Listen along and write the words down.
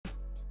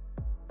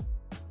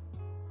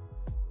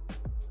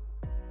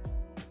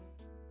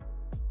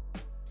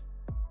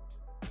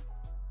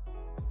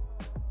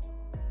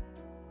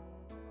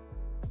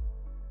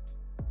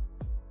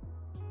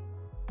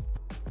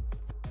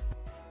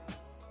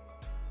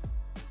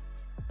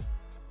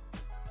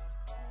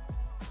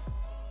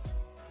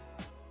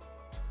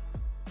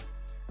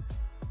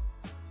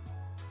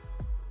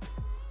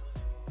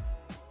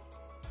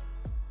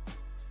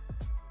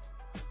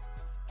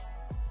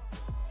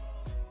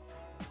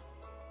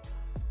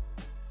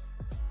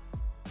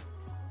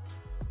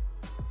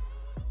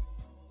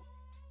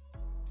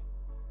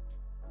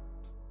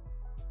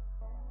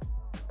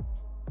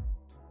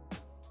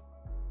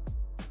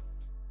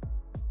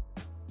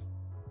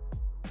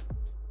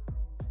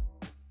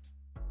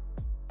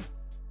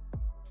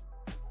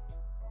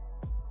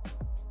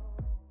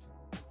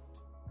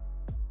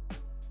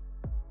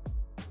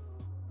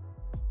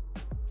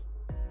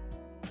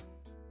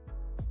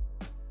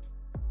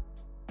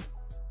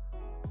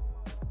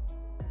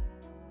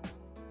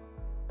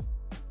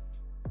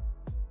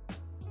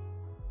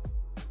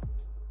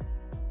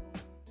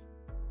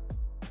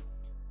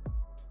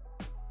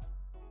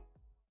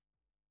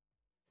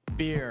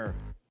Beer,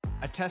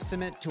 a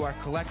testament to our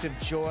collective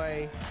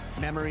joy,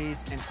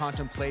 memories, and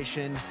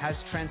contemplation,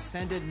 has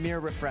transcended mere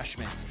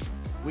refreshment.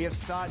 We have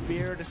sought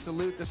beer to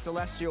salute the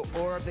celestial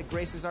orb that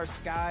graces our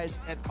skies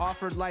and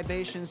offered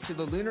libations to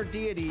the lunar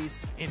deities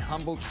in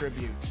humble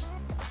tribute.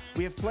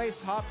 We have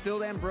placed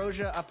hop-filled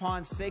ambrosia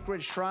upon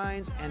sacred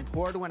shrines and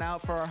poured one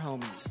out for our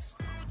homies.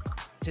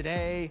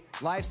 Today,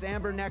 life's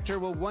amber nectar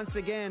will once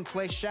again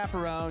play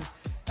chaperone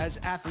as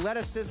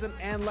athleticism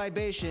and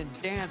libation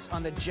dance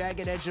on the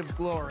jagged edge of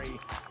glory,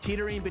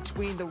 teetering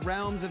between the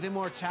realms of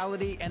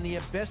immortality and the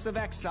abyss of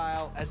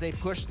exile as they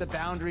push the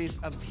boundaries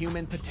of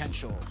human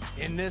potential.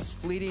 In this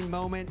fleeting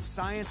moment,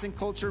 science and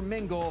culture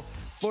mingle,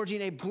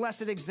 forging a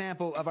blessed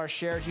example of our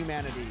shared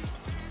humanity.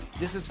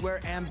 This is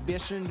where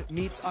ambition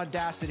meets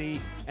audacity,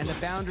 and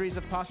the boundaries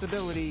of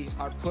possibility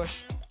are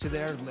pushed to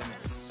their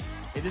limits.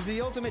 It is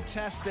the ultimate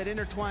test that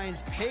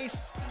intertwines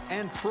pace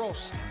and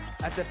Prost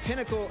at the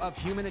pinnacle of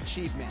human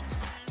achievement.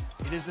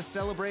 It is the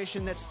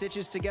celebration that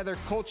stitches together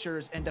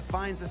cultures and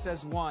defines us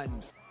as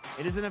one.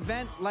 It is an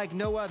event like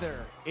no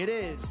other. It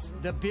is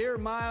the Beer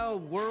Mile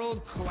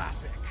World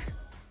Classic.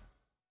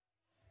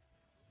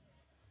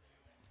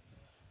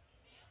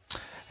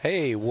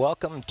 Hey,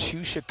 welcome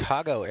to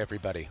Chicago,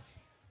 everybody.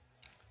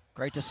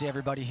 Great to see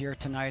everybody here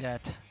tonight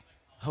at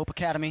Hope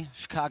Academy,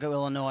 Chicago,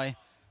 Illinois,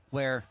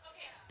 where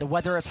the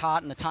weather is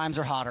hot and the times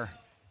are hotter.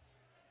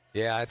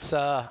 Yeah, it's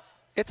a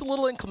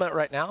little inclement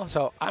right now.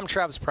 So I'm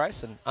Travis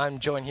Price, and I'm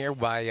joined here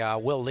by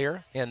Will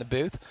Leer in the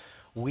booth.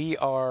 We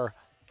are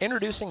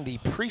introducing the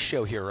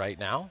pre-show here right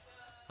now.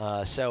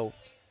 So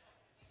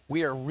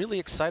we are really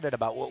excited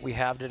about what we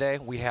have today.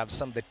 We have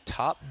some of the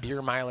top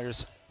beer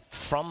milers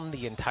from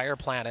the entire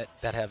planet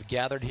that have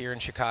gathered here in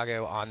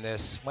Chicago on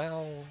this,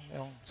 well,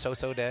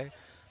 so-so day.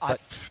 But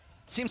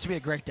seems to be a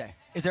great day.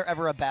 Is there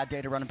ever a bad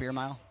day to run a beer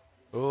mile?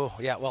 Oh,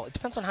 yeah, well, it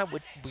depends on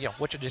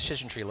what your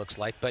decision tree looks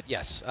like. But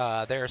yes,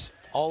 there's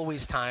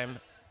always time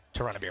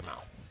to run a beer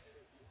mile.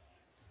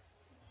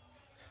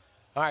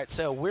 All right,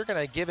 so we're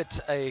going to give it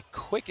a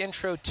quick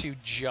intro to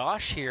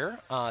Josh here.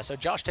 So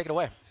Josh, take it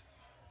away.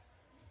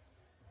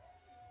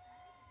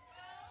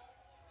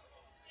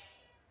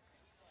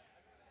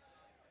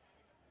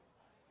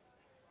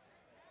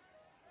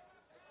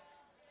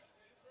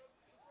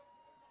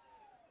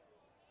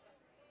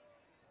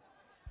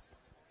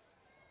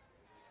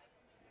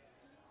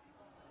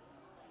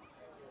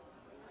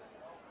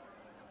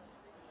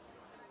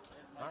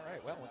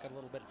 Well, we got a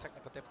little bit of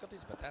technical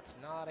difficulties, but that's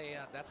not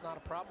a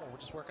problem. We're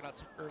just working out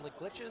some early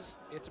glitches.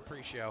 It's a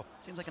pre-show.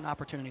 Seems like an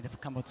opportunity to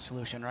come up with a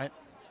solution, right?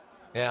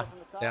 Yeah,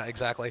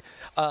 exactly.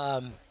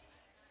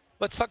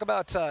 Let's talk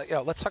about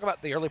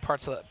the early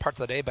parts of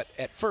the day. But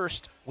at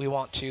first, we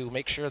want to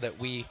make sure that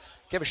we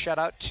give a shout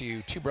out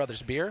to Two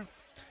Brothers Beer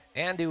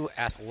and to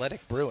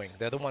Athletic Brewing.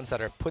 They're the ones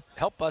that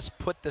help us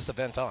put this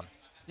event on.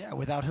 Yeah,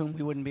 without whom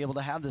we wouldn't be able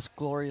to have this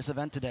glorious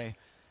event today.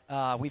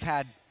 We've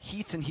had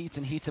heats and heats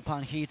and heats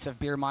upon heats of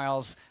beer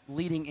miles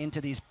leading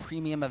into these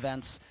premium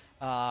events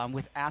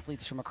with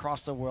athletes from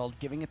across the world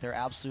giving it their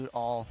absolute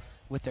all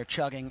with their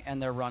chugging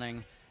and their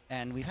running.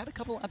 And we've had a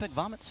couple epic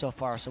vomits so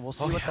far, so we'll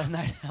see what the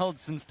night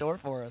holds in store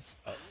for us.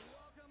 Welcome,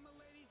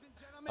 ladies and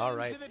gentlemen, all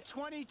right, to the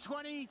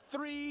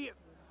 2023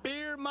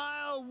 Beer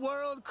Mile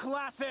World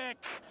Classic.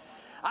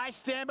 I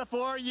stand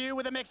before you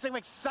with a mix of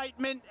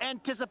excitement,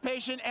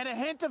 anticipation, and a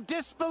hint of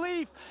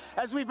disbelief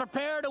as we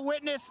prepare to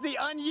witness the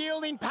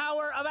unyielding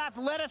power of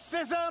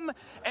athleticism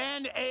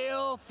and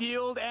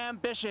ale-fueled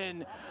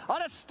ambition.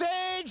 On a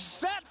stage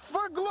set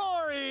for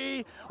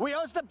glory, we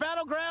host the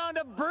battleground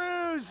of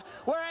brews,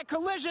 where a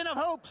collision of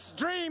hopes,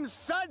 dreams,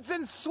 suds,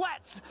 and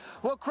sweats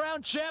will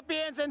crown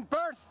champions and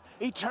birth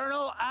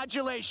eternal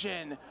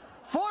adulation.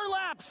 4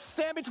 laps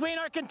stand between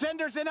our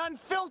contenders in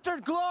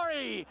unfiltered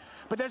glory,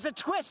 but there's a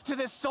twist to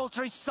this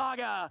sultry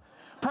saga.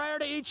 Prior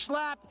to each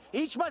lap,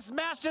 each must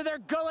master their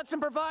gullets and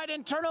provide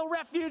internal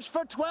refuge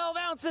for 12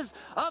 ounces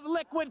of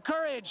liquid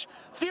courage,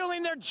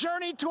 fueling their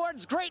journey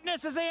towards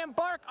greatness as they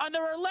embark on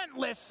the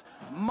relentless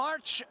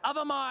march of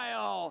a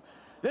mile.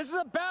 This is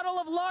a battle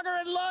of lager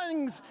and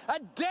lungs, a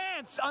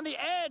dance on the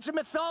edge of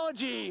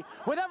mythology.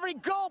 With every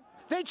gulp,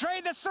 they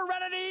trade the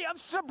serenity of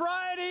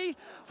sobriety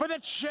for the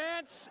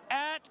chance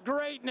at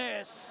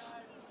greatness.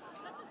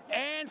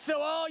 And so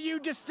all you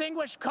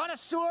distinguished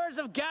connoisseurs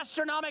of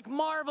gastronomic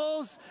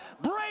marvels,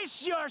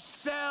 brace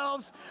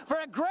yourselves for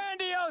a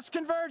grandiose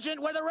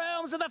convergence where the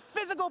realms of the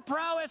physical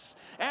prowess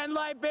and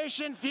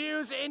libation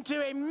fuse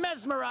into a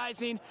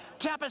mesmerizing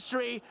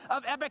tapestry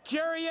of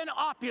Epicurean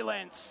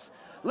opulence.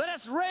 Let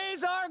us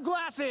raise our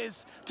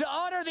glasses to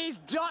honor these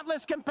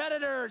dauntless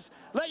competitors.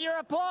 Let your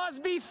applause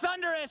be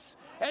thunderous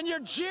and your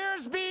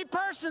jeers be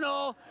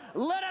personal.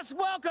 Let us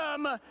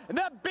welcome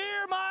the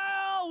Beer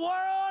Mile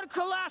World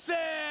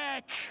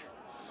Classic.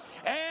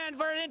 And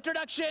for an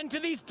introduction to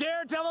these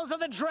daredevils of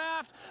the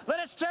draft, let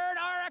us turn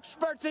our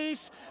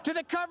expertise to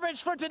the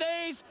coverage for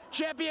today's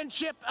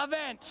championship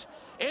event.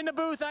 In the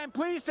booth, I'm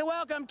pleased to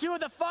welcome 2 of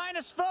the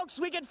finest folks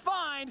we could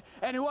find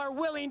and who are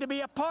willing to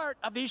be a part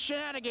of these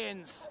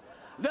shenanigans.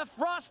 the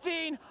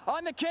frosting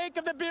on the cake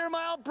of the Beer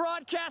Mile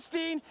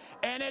broadcasting,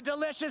 and a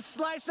delicious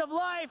slice of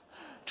life,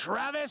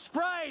 Travis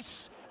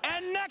Price.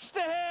 And next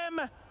to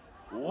him,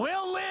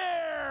 Will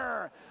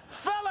Leer.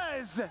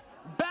 Fellas,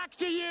 back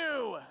to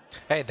you.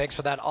 Hey, thanks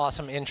for that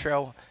awesome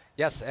intro.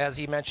 Yes, as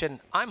he mentioned,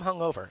 I'm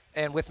hungover,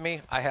 and with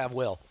me, I have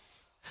Will,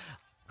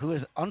 who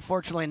is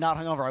unfortunately not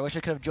hungover. I wish I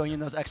could have joined you in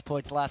those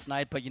exploits last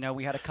night, but, you know,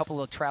 we had a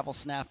couple of travel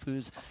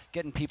snafus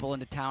getting people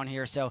into town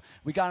here, so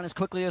we got in as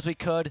quickly as we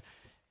could,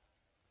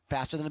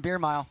 faster than a beer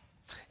mile.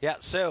 Yeah,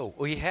 so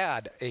we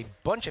had a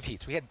bunch of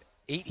heats. We had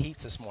 8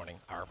 heats this morning,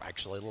 or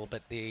actually a little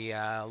bit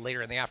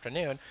later in the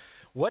afternoon.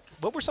 What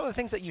were some of the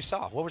things that you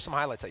saw? What were some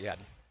highlights that you had?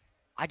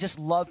 I just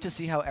love to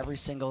see how every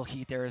single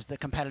heat there is the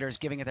competitors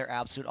giving it their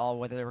absolute all,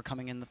 whether they were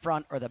coming in the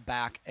front or the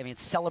back. I mean,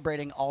 it's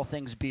celebrating all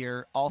things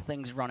beer, all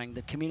things running.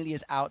 The community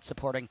is out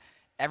supporting.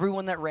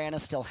 Everyone that ran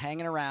is still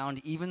hanging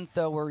around, even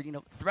though we're, you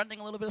know, threatening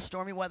a little bit of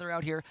stormy weather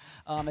out here,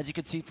 as you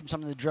could see from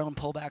some of the drone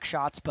pullback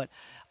shots. But,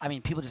 I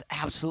mean, people just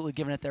absolutely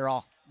giving it their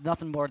all.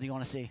 Nothing more do you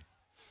want to see.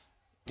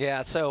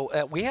 Yeah,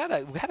 so we had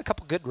a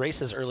couple good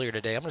races earlier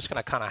today. I'm just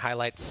going to kind of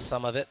highlight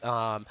some of it.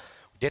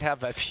 Did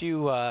have a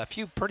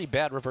few pretty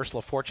bad reversal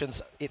of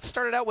fortunes. It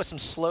started out with some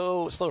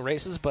slow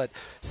races, but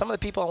some of the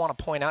people I want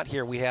to point out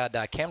here, we had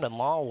Camden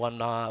Law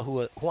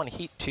who won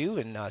Heat 2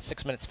 in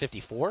 6 minutes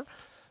 54.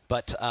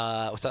 But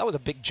so that was a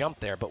big jump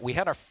there. But we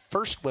had our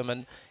first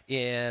woman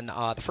in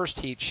the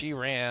first heat. She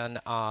ran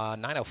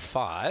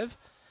 9:05,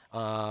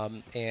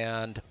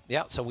 and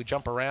yeah, so we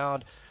jump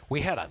around.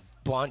 We had a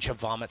bunch of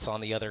vomits on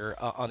the other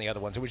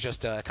ones. It was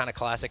just kind of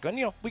classic, and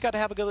you know, we got to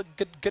have a good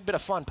bit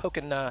of fun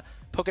poking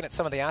at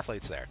some of the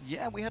athletes there.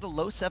 Yeah, we had a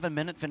low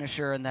 7-minute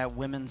finisher in that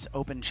women's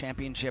Open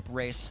Championship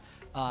race,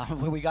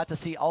 where we got to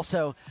see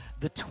also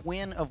the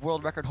twin of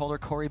world record holder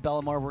Corey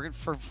Bellemore. We're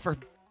for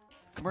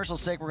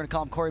commercial's sake, we're going to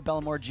call him Corey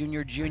Bellemore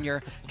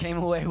Jr. Came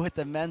away with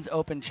the men's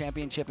Open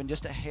Championship in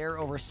just a hair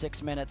over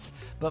 6 minutes.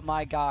 But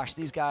my gosh,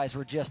 these guys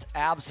were just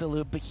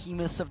absolute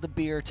behemoths of the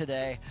beer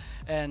today,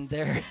 and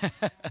they're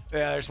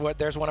yeah.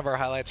 There's one of our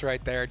highlights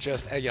right there.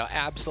 Just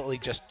absolutely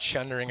just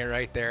chundering it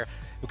right there.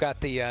 We've got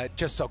the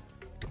just so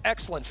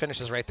excellent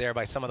finishes right there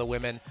by some of the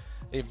women.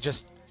 You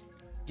just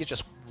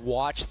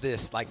watch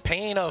this, like,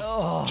 pain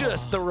of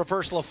just the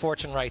reversal of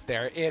fortune right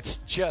there. It's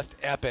just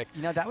epic.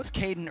 You know, that was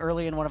Caden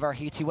early in one of our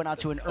heats. He went out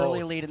to an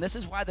early lead, and this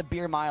is why the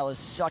beer mile is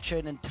such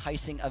an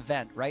enticing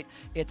event, right?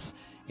 It's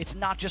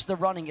not just the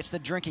running, it's the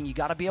drinking. You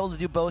got to be able to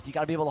do both. You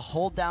got to be able to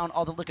hold down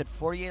all the liquid,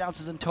 48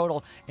 ounces in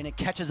total, and it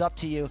catches up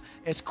to you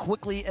as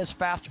quickly as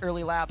fast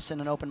early laps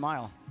in an open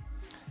mile.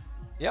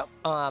 Yep.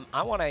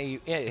 I want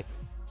to.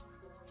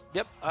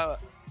 Yep.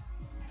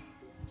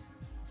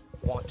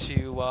 Want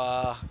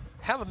to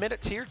have a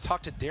minute here to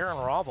talk to Darren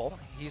Rovell.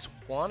 He's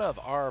one of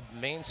our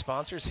main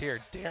sponsors here.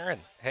 Darren,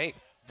 hey,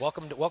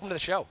 welcome to the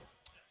show.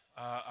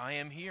 I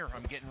am here.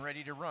 I'm getting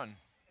ready to run.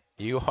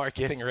 You are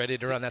getting ready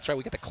to run. That's right.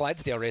 We got the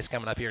Clydesdale race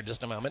coming up here in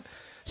just a moment.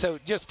 So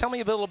just tell me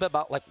a little bit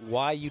about, like,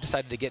 why you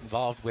decided to get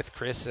involved with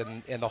Chris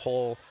and the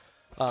whole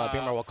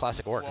Beer Mile World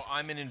Classic org. Well,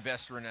 I'm an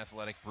investor in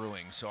Athletic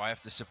Brewing, so I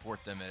have to support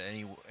them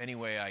in any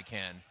way I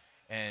can.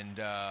 And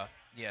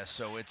yeah,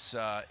 so it's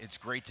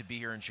great to be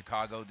here in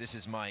Chicago. This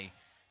is my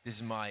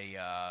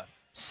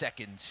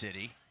second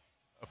city,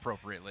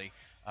 appropriately.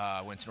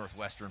 Went to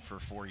Northwestern for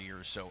 4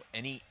 years, so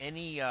any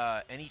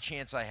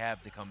chance I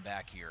have to come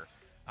back here,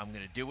 I'm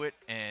going to do it.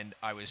 And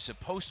I was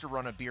supposed to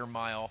run a beer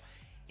mile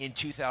in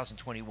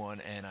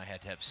 2021, and I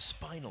had to have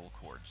spinal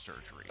cord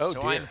surgery. Oh, so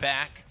dear. I'm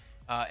back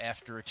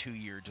after a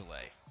 2-year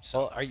delay.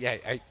 So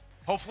well,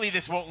 hopefully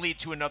this won't lead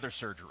to another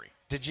surgery.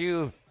 Did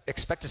you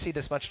expect to see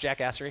this much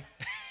jackassery?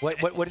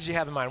 What did you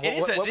have in mind?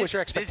 What was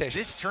your expectation?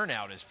 This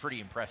turnout is pretty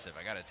impressive,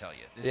 I got to tell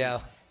you.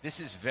 This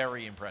is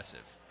very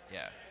impressive.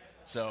 Yeah.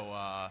 So,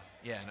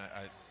 yeah, and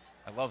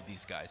I love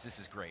these guys. This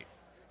is great.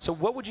 So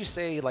what would you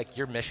say, like,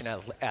 your mission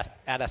at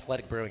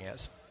Athletic Brewing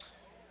is?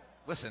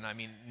 Listen, I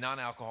mean,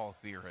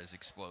 non-alcoholic beer has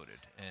exploded,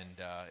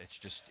 and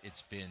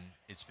it's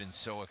been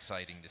so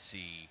exciting to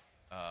see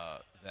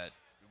that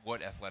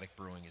what Athletic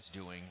Brewing is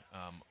doing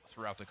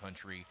throughout the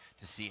country,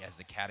 to see as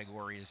the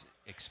category has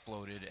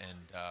exploded,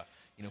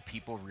 and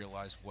people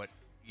realize what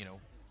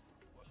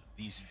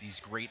these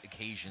great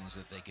occasions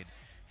that they could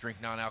drink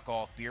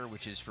non-alcoholic beer,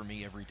 which is for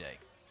me every day.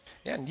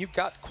 Yeah, and you've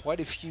got quite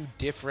a few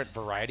different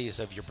varieties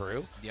of your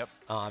brew. Yep.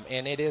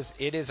 And it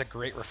is a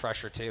great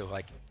refresher too.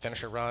 Like,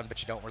 finish a run,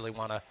 but you don't really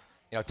want to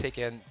take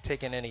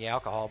in any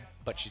alcohol,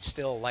 but you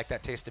still like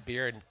that taste of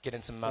beer and get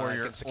in some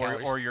calories.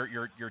 Or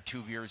you're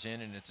 2 beers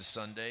in and it's a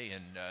Sunday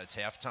and it's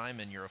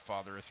halftime and you're a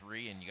father of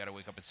 3 and you got to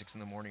wake up at 6 in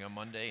the morning on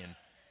Monday, and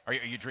are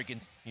you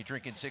drinking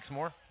 6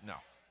 more? No.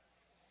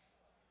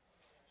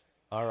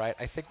 All right,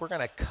 I think we're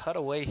going to cut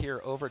away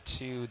here over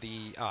to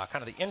the kind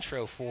of the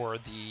intro for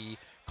the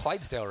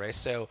Clydesdale race.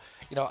 So,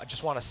 I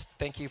just want to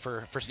thank you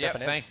for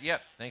stepping in.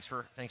 Thanks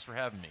for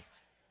having me.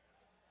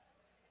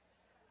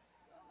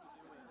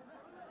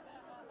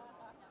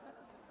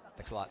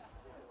 Thanks a lot.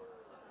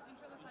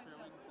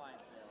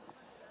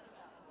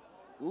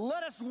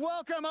 Let us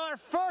welcome our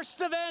first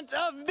event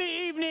of the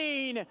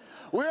evening.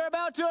 We're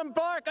about to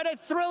embark on a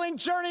thrilling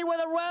journey where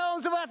the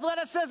realms of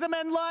athleticism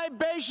and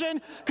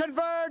libation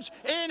converge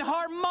in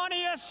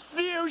harmonious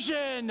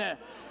fusion.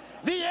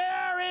 The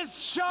air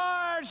is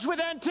charged with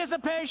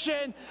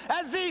anticipation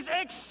as these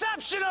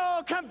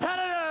exceptional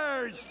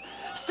competitors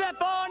step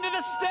onto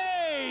the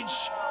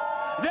stage.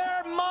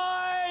 Their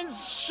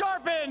minds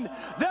sharpened,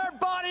 their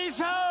bodies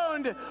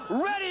honed,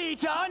 ready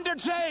to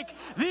undertake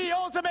the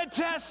ultimate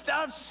test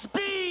of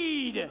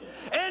speed,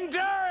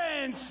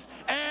 endurance,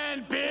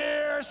 and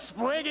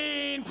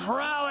beer-swigging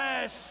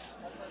prowess.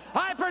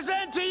 I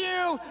present to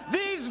you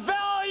these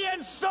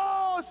valiant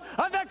souls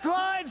of the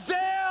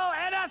Clydesdale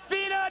and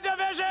Athena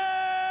division.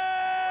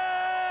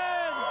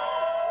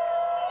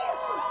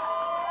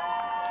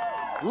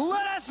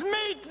 Let us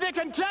meet the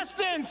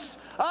contestants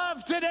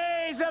of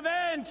today's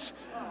event.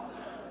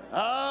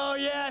 Oh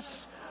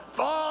yes,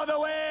 all the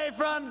way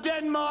from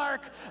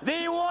Denmark,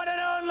 the one and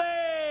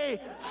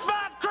only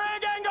Fat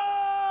Craig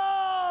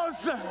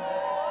Engels.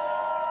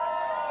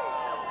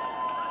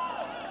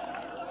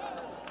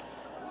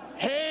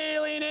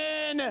 Hailing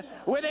in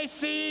with a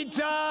seed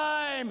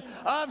time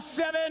of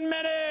 7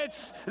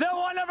 minutes, the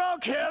wonderful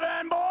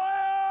Kevin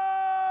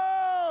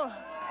Boyle.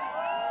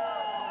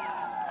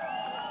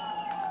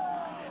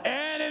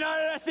 And in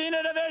our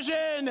Athena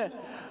division,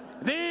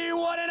 the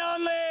one and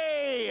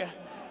only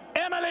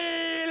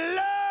Emily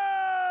Lowe.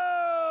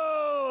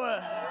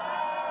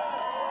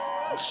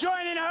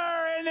 Joining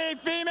her in the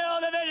female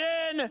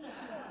division,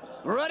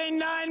 running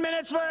 9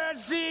 minutes for her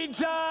seed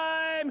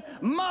time,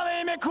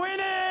 Molly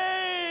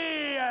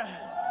McQueenie.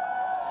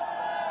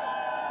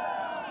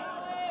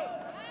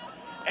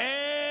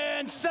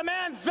 And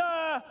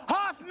Samantha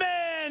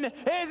Hoffman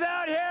is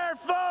out here,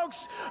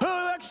 folks, who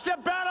looks to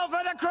battle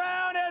for the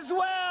crown as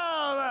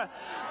well.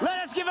 Let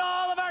us give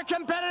all of our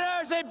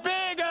competitors a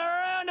big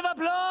round of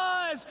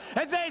applause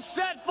as they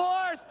set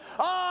forth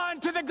on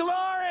to the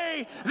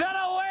glory that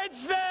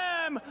awaits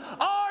them.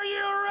 Are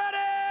you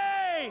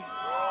ready?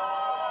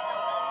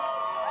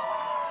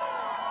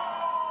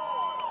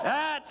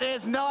 That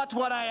is not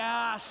what I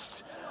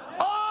asked.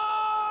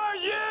 Are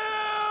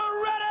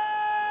you ready?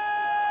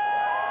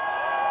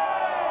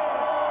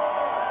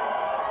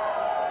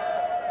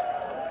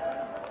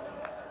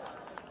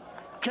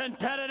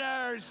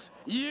 Competitors,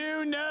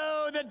 you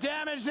know the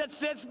damage that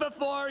sits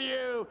before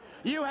you.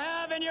 You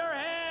have in your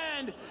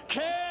hand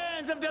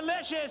cans of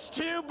delicious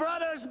Two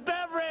Brothers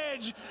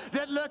beverage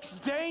that looks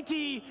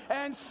dainty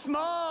and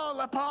small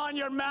upon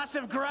your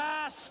massive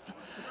grasp.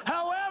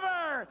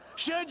 However,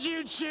 should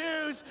you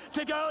choose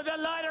to go the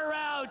lighter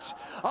route,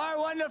 our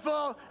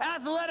wonderful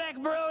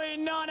Athletic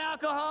Brewing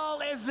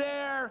non-alcohol is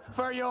there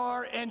for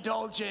your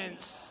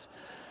indulgence.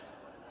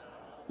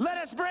 Let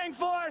us bring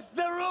forth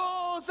the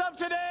rules of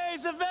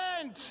today's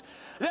event.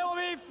 There will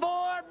be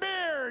 4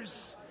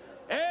 beers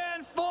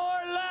and 4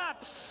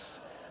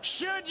 laps.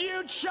 Should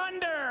you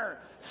chunder,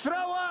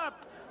 throw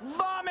up,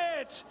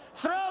 vomit,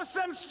 throw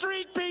some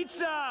street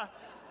pizza,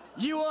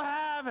 you will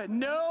have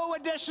no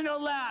additional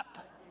lap.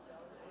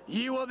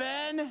 You will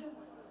then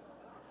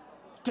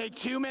take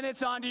 2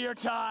 minutes onto your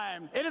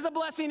time. It is a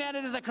blessing and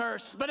it is a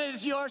curse, but it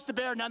is yours to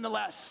bear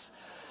nonetheless.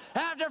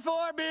 After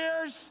 4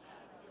 beers,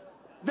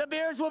 the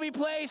beers will be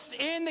placed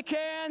in the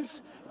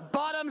cans,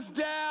 bottoms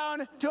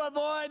down, to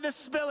avoid the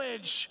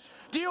spillage.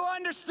 Do you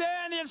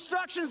understand the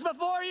instructions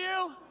before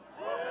you?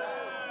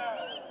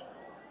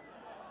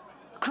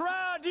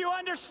 Crowd, do you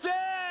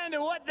understand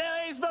what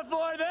lays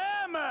before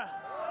them?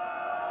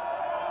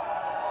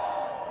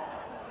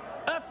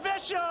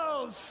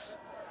 Officials,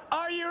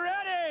 are you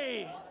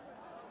ready?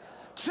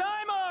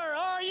 Timer,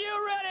 are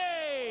you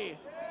ready?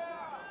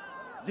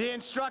 The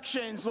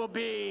instructions will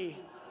be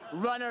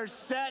runners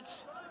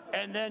set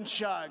and then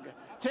chug.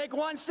 Take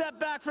 1 step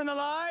back from the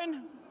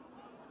line.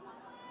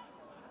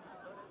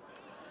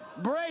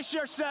 Brace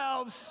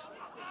yourselves.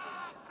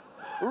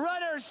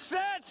 Runners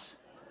set,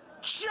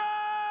 chug!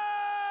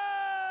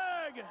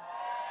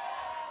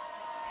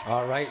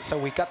 All right, so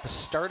we got the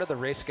start of the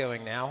race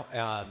going now.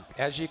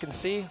 As you can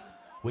see,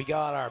 we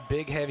got our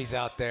big heavies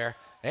out there.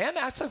 And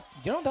that's a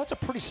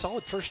pretty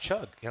solid first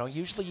chug.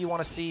 Usually you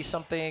want to see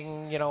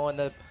something, in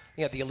the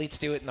elites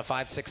do it in the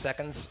 5-6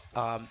 seconds.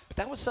 But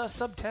that was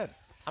sub 10.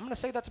 I'm going to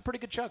say that's a pretty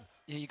good chug.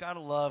 Yeah, you got to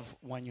love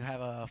when you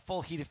have a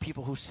full heat of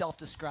people who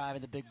self-describe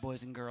as the big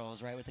boys and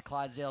girls, right, with the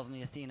Clydesdales and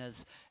the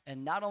Athenas.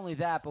 And not only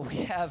that, but we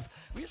have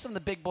some of the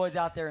big boys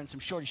out there in some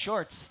shorty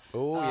shorts.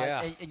 Oh,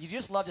 yeah. And you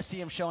just love to see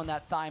them showing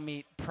that thigh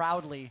meat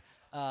proudly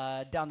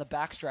down the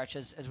backstretch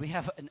as we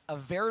have a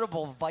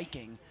veritable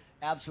Viking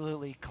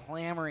absolutely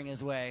clamoring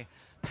his way,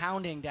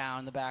 pounding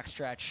down the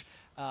backstretch,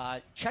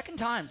 checking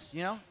times,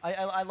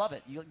 I love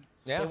it.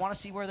 They want to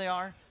see where they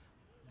are,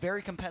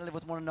 very competitive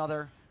with one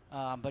another.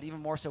 But even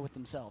more so with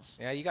themselves.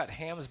 Yeah, you got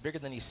hams bigger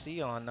than you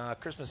see on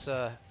Christmas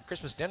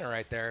dinner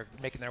right there,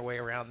 making their way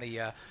around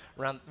the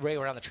around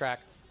the track.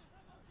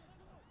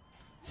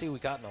 Let's see what we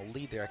got in the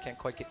lead there. I can't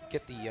quite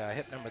get the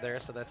hip number there,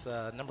 so that's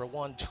number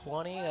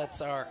 120. That's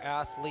our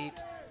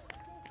athlete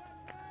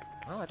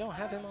Oh, I don't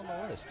have him on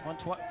the list.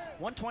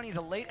 120 is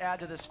a late add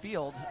to this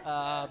field,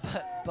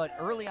 but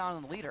early on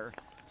in the leader.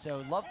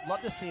 So love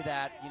to see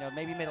that. You know,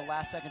 maybe made a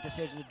last-second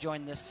decision to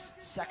join this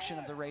section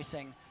of the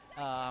racing.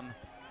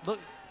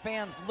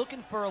 Fans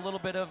looking for a little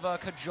bit of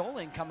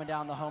cajoling coming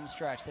down the home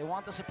stretch. They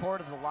want the support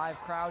of the live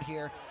crowd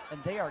here,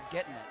 and they are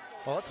getting it.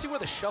 Well, let's see where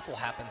the shuffle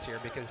happens here,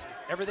 because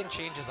everything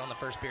changes on the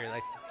first period.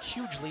 Like,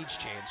 huge leads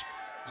change.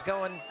 You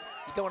go into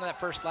that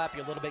first lap,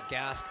 you're a little bit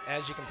gassed.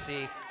 As you can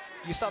see,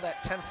 you saw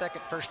that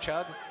 10-second first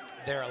chug.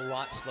 They're a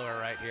lot slower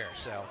right here.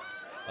 So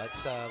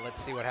let's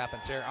see what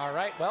happens here. All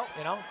right, well,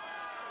 you know,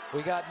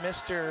 we got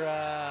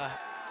Mr.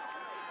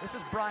 This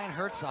is Brian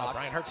Herzog. Oh,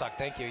 Brian Herzog,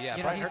 thank you. Yeah,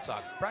 Brian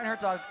Herzog. Brian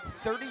Herzog,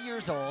 30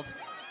 years old,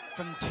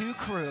 from 2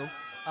 Crew,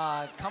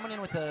 coming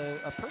in with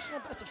a personal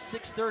best of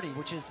 6:30,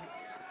 which is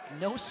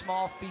no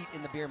small feat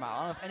in the beer mile. I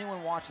don't know if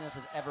anyone watching this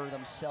has ever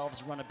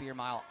themselves run a beer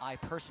mile. I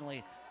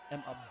personally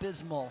am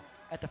abysmal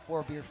at the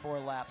 4 beer, 4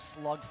 lap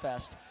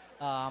slugfest.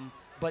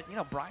 But, you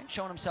know, Brian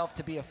showing himself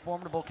to be a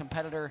formidable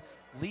competitor,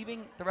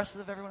 leaving the rest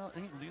of everyone else.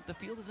 The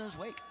field is in his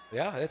wake.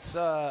 Yeah, it's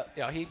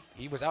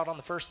he was out on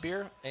the first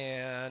beer,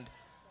 and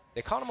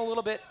they caught him a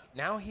little bit.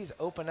 Now he's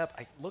opened up.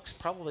 It looks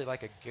probably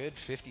like a good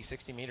 50,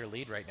 60-meter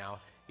lead right now.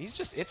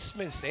 It's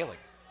smooth sailing.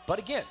 But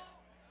again,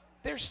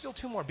 there's still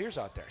 2 more beers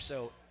out there,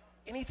 so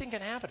anything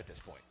can happen at this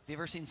point. Have you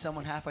ever seen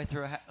someone halfway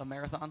through a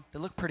marathon? They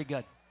look pretty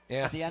good.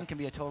 Yeah. At the end can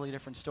be a totally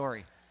different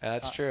story.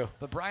 That's true.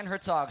 But Brian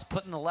Herzog's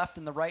putting the left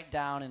and the right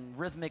down in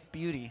rhythmic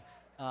beauty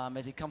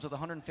as he comes with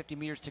 150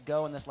 meters to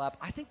go in this lap.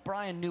 I think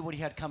Brian knew what he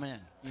had coming in.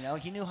 You know,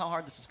 he knew how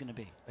hard this was going to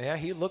be. Yeah,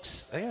 he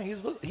looks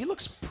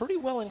pretty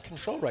well in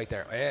control right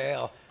there.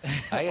 Well,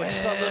 I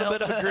just saw a little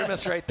bit of a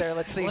grimace right there.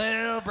 Let's see.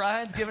 Well,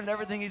 Brian's giving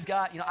everything he's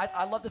got. You know,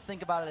 I love to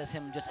think about it as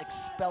him just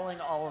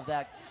expelling all of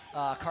that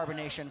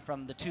carbonation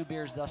from the 2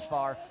 beers thus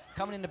far.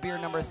 Coming into beer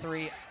number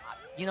 3.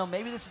 You know,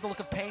 maybe this is a look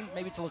of pain.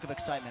 Maybe it's a look of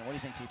excitement. What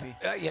do you think, TP?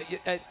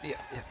 Yeah.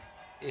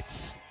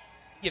 It's,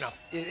 you know,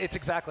 it's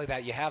exactly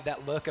that. You have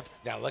that look of,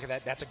 now look at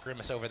that. That's a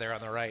grimace over there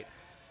on the right.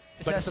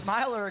 Is that a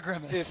smile or a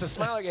grimace? It's a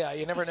smile, yeah,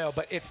 you never know.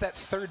 But it's that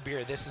 3rd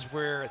beer. This is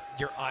where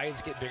your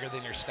eyes get bigger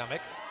than your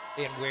stomach,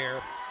 and where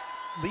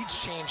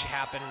leads change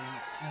happen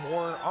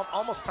more,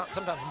 almost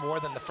sometimes more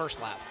than the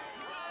first lap.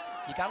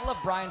 You gotta love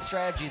Brian's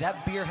strategy.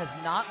 That beer has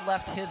not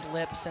left his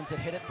lips since it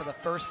hit it for the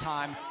first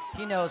time.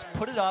 He knows,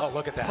 put it up,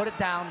 look at that. Put it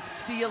down,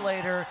 see you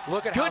later.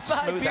 Look at how smooth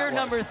that was. Goodbye beer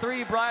number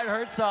 3, Brian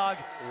Herzog,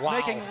 wow.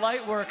 making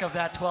light work of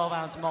that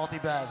 12-ounce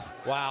multi-bev.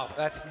 Wow,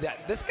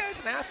 this guy's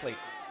an athlete.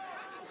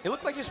 He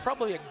looked like he was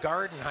probably a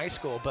guard in high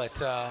school,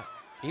 but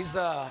he's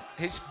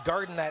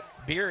guarding that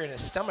beer in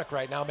his stomach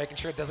right now, making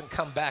sure it doesn't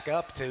come back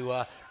up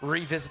to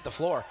revisit the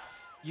floor.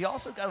 You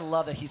also got to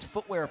love that he's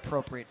footwear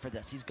appropriate for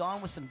this. He's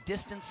gone with some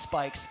distance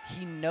spikes.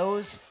 He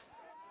knows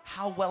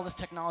how well this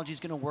technology is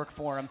going to work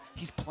for him.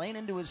 He's playing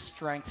into his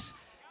strengths.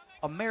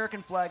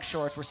 American flag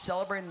shorts. We're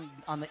celebrating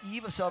on the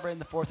eve of celebrating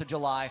the 4th of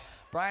July.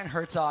 Brian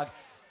Herzog,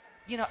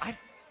 you know,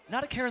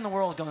 not a care in the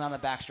world going on the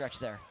backstretch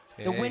there.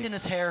 Hey. The wind in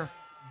his hair,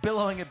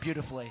 billowing it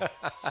beautifully.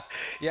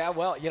 Yeah,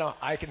 well, you know,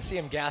 I can see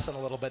him gassing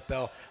a little bit,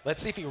 though.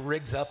 Let's see if he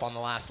rigs up on the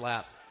last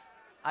lap.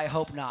 I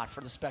hope not,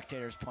 for the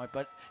spectators' point.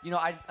 But, you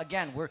know,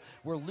 again,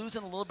 we're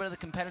losing a little bit of the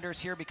competitors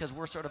here because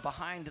we're sort of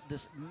behind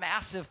this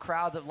massive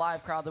crowd, the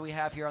live crowd that we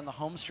have here on the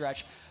home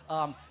stretch.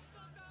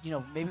 You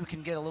know, maybe we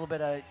can get a little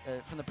bit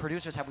from the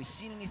producers. Have we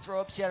seen any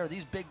throw-ups yet? Or are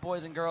these big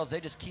boys and girls, they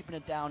just keeping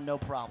it down, no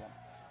problem?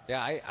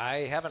 Yeah,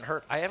 I haven't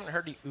heard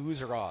any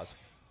oohs or ahs.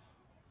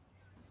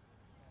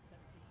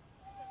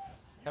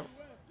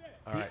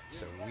 All right,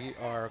 so we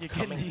are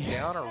coming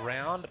down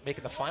around,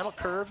 making the final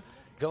curve,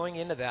 going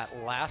into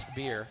that last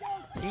beer.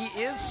 He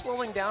is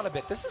slowing down a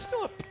bit. This is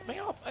still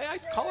I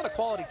call it a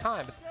quality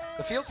time, but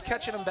the field's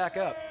catching him back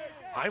up.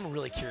 I'm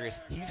really curious.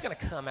 He's going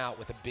to come out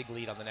with a big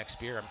lead on the next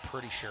beer, I'm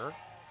pretty sure.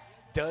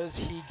 Does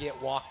he get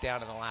walked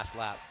down in the last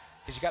lap?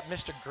 Because you got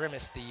Mr.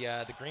 Grimace,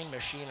 the green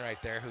machine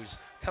right there, who's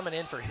coming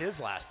in for his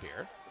last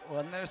beer. Well,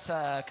 and there's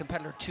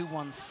competitor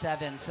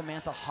 217,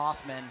 Samantha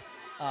Hoffman,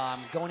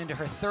 going into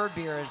her 3rd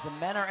beer as the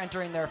men are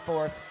entering their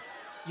 4th.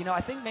 You know,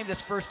 I think maybe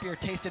this first beer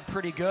tasted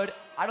pretty good.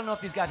 I don't know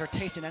if these guys are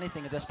tasting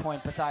anything at this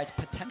point besides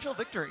potential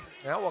victory.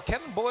 Yeah, well,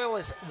 Kevin Boyle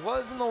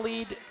was in the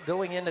lead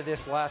going into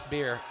this last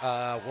beer.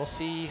 We'll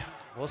see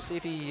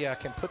if he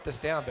can put this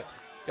down. But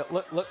you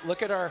know,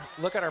 look at our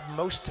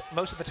most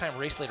of the time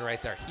race leader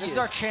right there. This is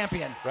our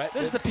champion. Right?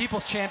 This is the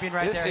people's champion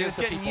right there. He's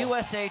getting people.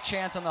 USA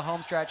chance on the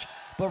home stretch.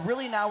 But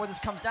really now where this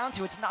comes down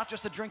to, it's not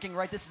just the drinking,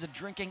 right? This is a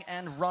drinking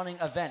and running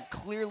event.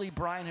 Clearly,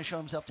 Brian has shown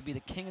himself to be the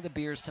king of the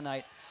beers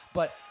tonight.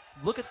 But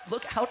look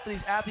out for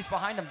these athletes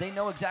behind him. They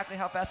know exactly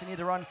how fast they need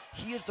to run.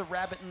 He is the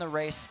rabbit in the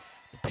race,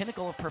 the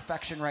pinnacle of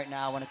perfection right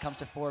now when it comes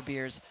to 4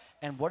 beers.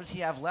 And what does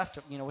he have left,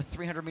 you know, with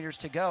 300 meters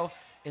to go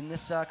in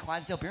this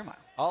Clydesdale beer mile?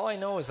 All I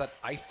know is that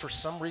I, for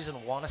some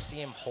reason, want to see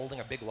him holding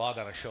a big log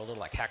on his shoulder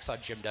like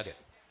Hacksaw Jim Duggan.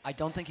 I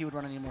don't think he would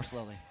run any more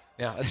slowly.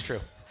 Yeah, that's true.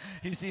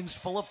 He seems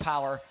full of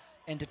power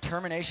and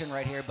determination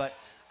right here, but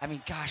I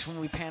mean, gosh, when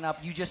we pan up,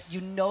 you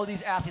know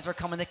these athletes are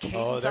coming. The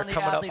cadence they're on the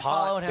coming up athlete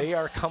hot. following him. They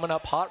are coming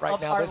up hot right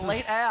now. Our This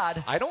late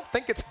ad. I don't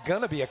think it's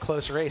going to be a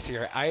close race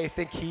here. I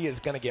think he is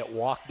going to get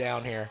walked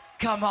down here.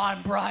 Come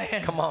on,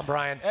 Brian. Come on,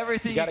 Brian.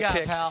 Everything you got,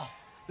 kick. pal.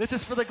 This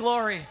is for the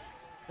glory.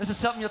 This is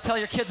something you'll tell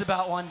your kids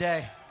about one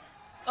day.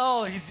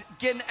 Oh, he's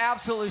getting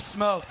absolutely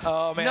smoked.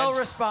 Oh, man. No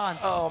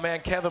response. Oh,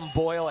 man. Kevin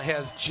Boyle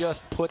has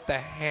just put the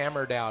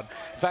hammer down.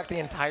 In fact, the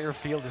entire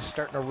field is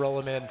starting to roll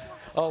him in.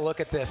 Oh, look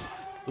at this.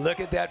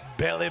 Look at that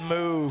belly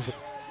move.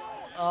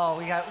 Oh,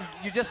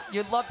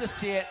 you'd love to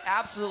see it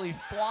absolutely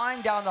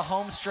flying down the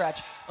home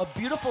stretch. A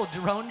beautiful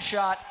drone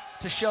shot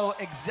to show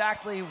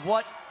exactly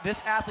what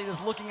this athlete is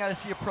looking at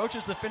as he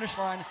approaches the finish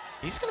line.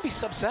 He's going to be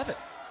sub-7.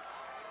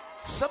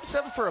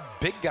 Sub-7 for a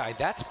big guy.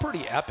 That's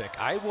pretty epic.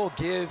 I will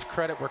give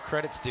credit where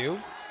credit's due.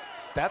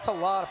 That's a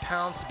lot of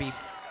pounds to be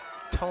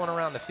towing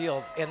around the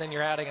field, and then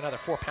you're adding another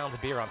 4 pounds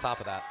of beer on top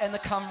of that. And the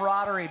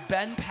camaraderie,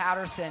 Ben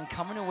Patterson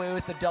coming away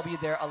with the W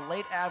there. A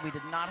late ad. We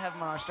did not have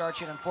him on our start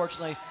sheet,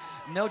 unfortunately.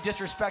 No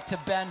disrespect to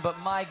Ben, but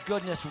my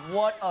goodness,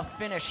 what a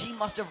finish. He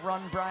must have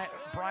run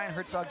Brian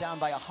Herzog down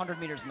by 100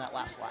 meters in that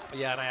last lap.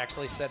 Yeah, and I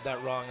actually said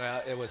that wrong.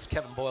 It was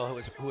Kevin Boyle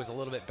who was a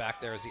little bit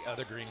back there as the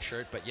other green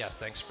shirt, but yes,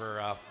 thanks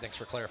for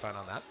clarifying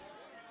on that.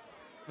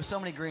 With so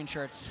many green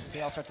shirts,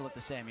 they all start to look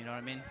the same, you know what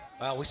I mean?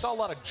 We saw a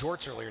lot of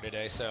jorts earlier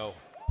today, so...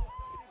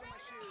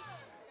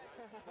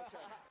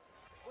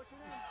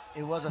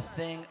 It was a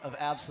thing of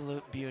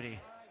absolute beauty.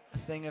 A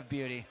thing of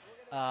beauty.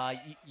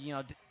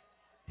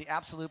 The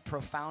absolute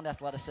profound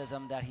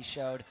athleticism that he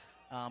showed.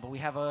 But we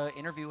have an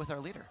interview with our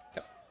leader.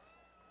 Yep.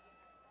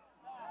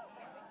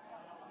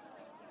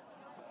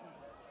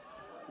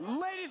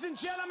 Ladies and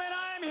gentlemen,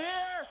 I am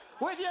here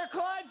with your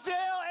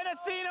Clydesdale and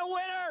Athena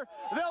winner,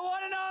 the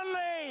one and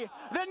only,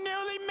 the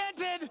newly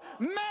minted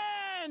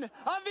man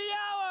of the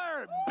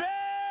hour,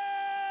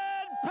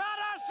 Ben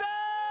Patterson!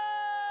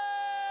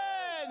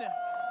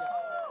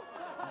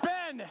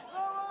 Ben,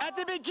 at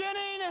the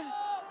beginning,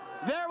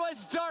 there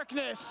was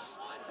darkness,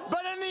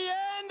 but in the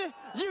end,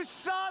 you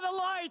saw the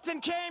light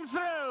and came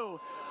through.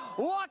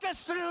 Walk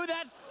us through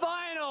that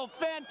final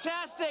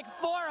fantastic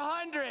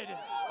 400.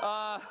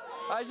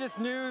 I just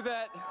knew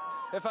that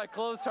if I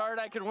closed hard,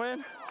 I could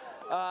win.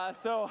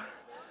 So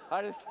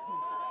I just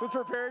was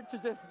prepared to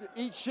just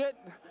eat shit,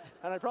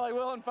 and I probably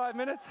will in 5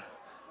 minutes,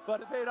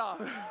 but it paid off.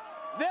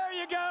 There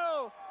you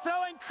go,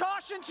 throwing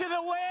caution to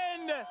the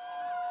wind,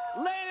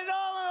 laying it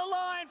all on the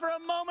line for a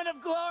moment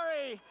of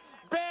glory.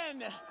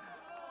 Ben,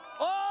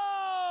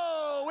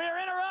 oh, we are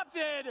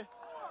interrupted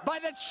by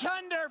the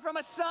chunder from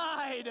a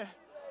side.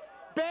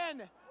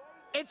 Ben,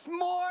 it's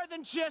more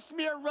than just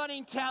mere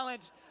running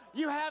talent.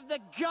 You have the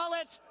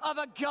gullet of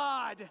a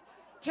god.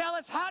 Tell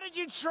us, how did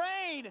you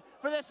train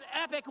for this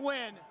epic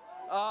win?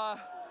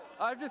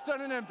 I've just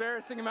done an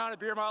embarrassing amount of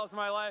beer miles in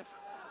my life,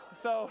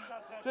 so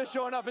just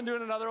showing up and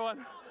doing another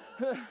one.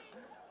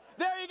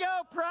 There you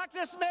go,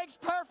 practice makes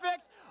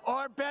perfect,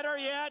 or better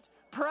yet,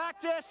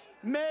 practice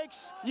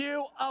makes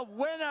you a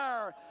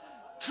winner.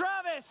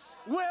 Travis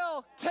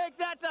will take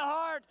that to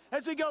heart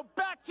as we go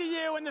back to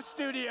you in the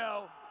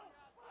studio.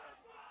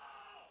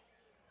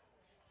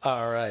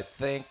 All right,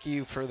 thank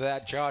you for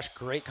that, Josh.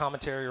 Great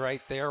commentary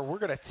right there. We're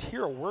going to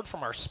hear a word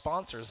from our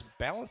sponsors,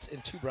 Balance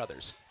and Two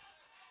Brothers.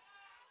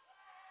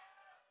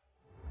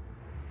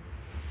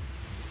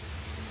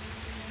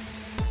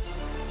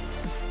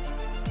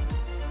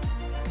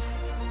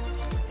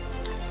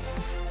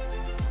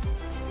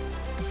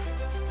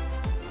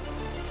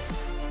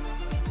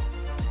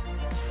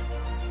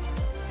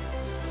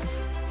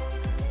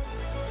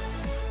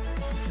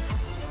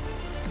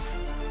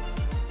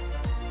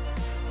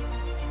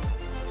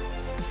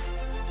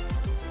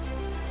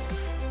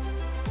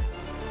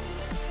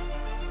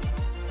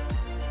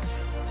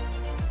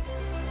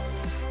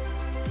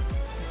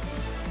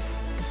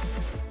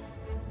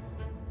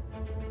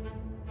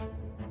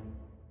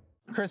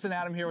 Chris and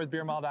Adam here with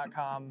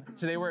BeerMile.com.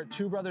 Today we're at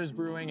Two Brothers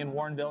Brewing in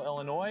Warrenville,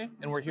 Illinois,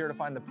 and we're here to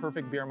find the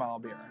perfect beer mile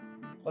beer.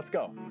 Let's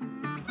go.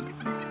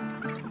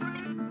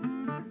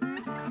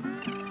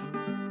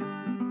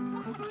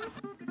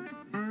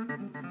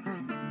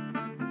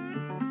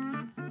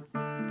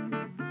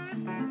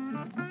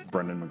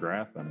 Brendan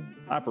McGrath. I'm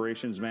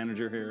operations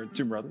manager here at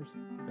Two Brothers.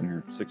 Been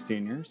here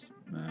 16 years,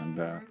 and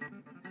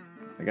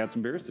I got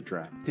some beers to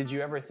try. Did you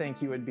ever think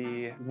you would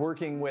be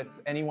working with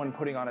anyone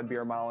putting on a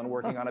beer mile and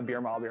working on a beer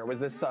mile beer? Was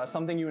this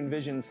something you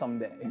envisioned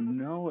someday?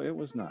 No, it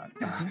was not.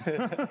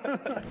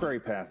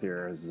 Prairie Path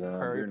here is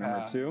beer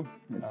number 2.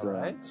 It's, all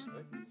right.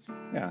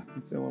 Yeah,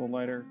 it's a little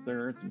lighter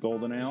there. It's a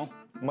golden ale.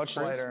 Much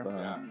crisp,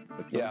 lighter.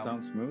 But it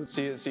sounds smooth.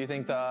 So you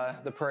think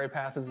the Prairie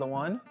Path is the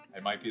one?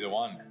 It might be the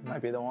one.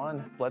 Might be the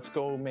one. Let's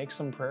go make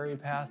some Prairie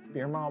Path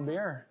beer mile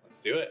beer.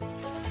 Let's do it.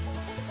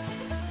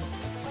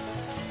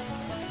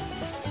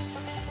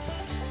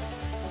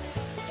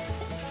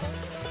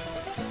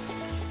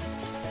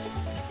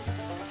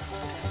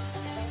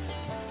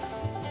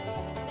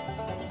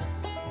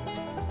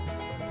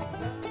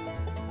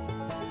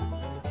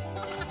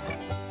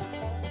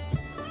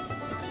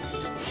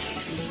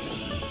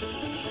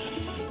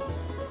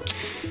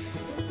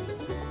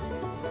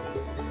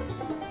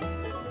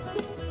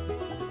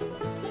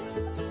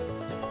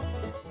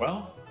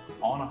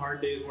 hard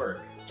day's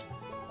work.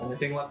 Only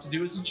thing left to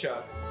do is to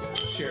chug.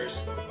 Cheers.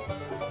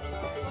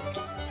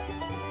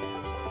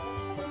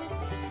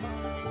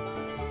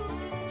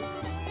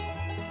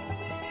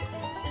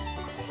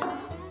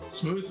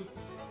 Smooth.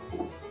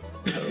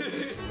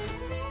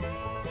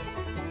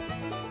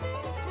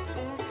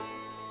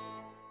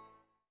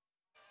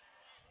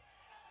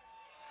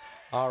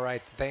 All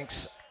right,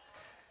 thanks.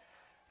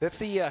 That's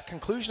the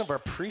conclusion of our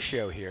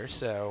pre-show here.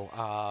 So,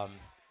 all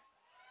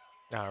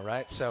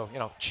right. So,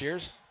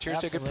 cheers. Cheers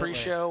to a good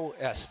pre-show.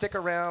 Stick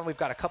around. We've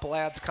got a couple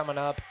ads coming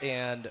up,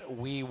 and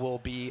we will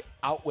be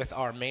out with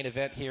our main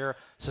event here.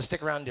 So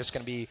stick around. There's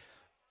going to be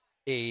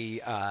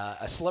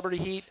a celebrity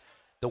heat,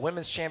 the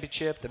women's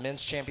championship, the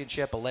men's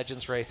championship, a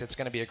legends race. It's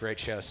going to be a great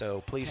show.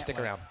 So please stick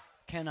around.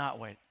 Cannot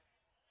wait.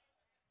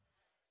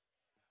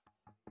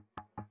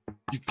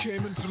 You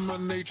came into my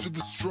nature,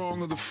 the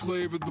stronger the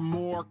flavor, the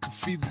more I can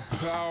feed the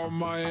power of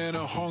my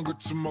inner hunger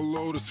to my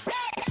lotus.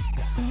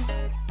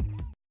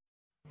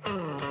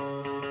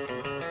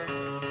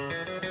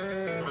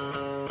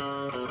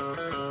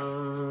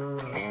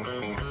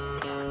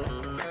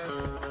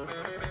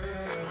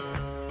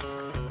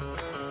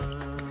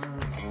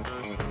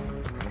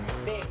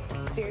 Vic,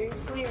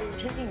 seriously, are you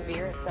drinking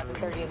beer at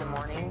 7:30 in the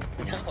morning?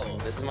 No,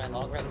 this is my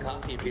long run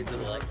coffee infused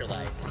with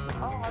electrolytes.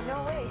 Oh,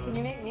 no way. Can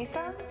you make me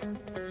some?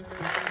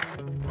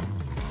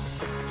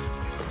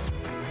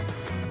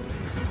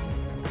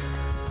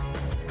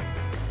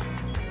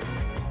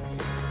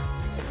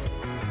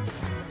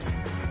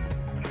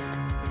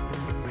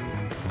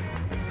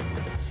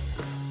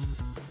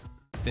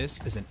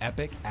 This is an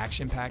epic,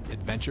 action-packed,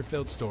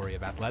 adventure-filled story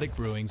of Athletic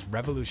Brewing's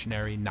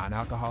revolutionary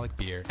non-alcoholic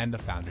beer and the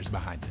founders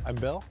behind it. I'm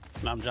Bill.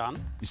 And I'm John.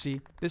 You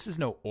see, this is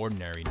no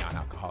ordinary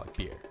non-alcoholic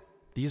beer.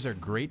 These are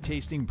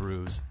great-tasting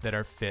brews that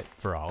are fit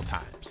for all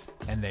times.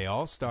 And they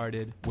all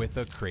started with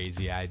a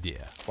crazy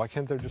idea. Why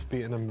can't there just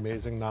be an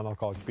amazing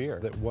non-alcoholic beer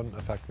that wouldn't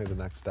affect me the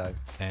next day?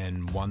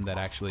 And one that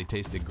actually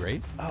tasted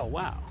great? Oh,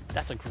 wow.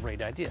 That's a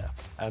great idea.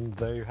 And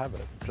there you have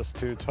it. Just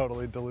two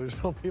totally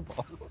delusional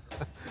people.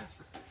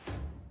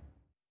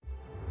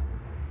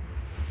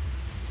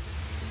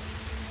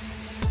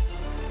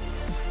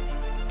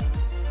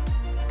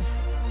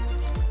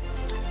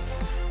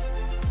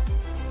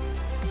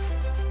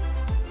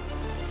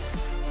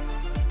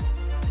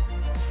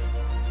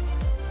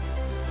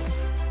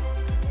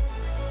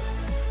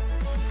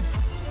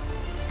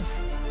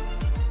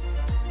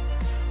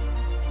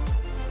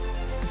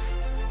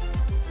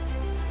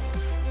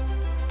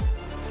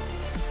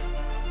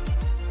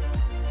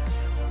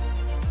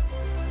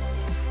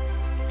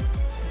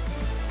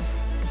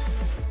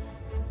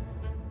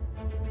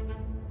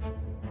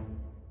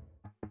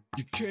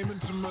 You came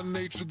into my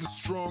nature, the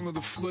stronger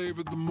the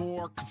flavor, the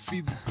more I can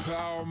feed the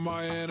power of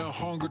my inner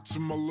hunger to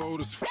my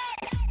lotus.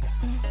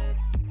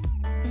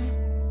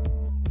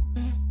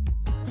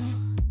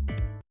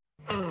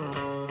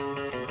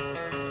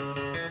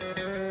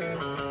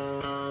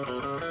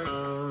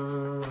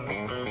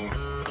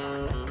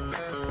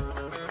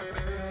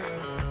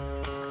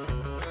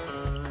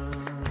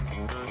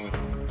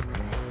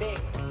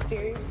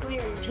 Seriously,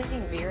 are you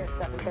drinking beer at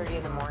 7:30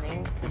 in the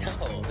morning?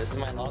 No, this is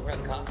my long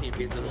run coffee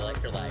infused with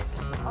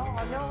electrolytes.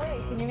 Oh, no way.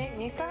 Can you make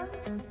me some?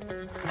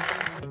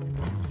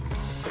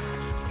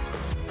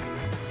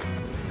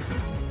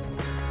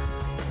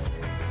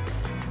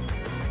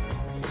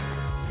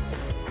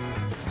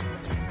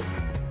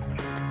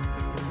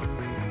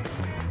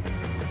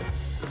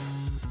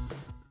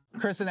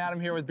 Chris and Adam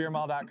here with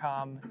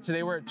BeerMile.com.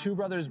 Today we're at Two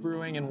Brothers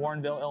Brewing in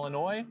Warrenville,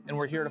 Illinois, and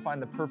we're here to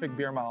find the perfect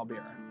beer mile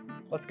beer.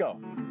 Let's go.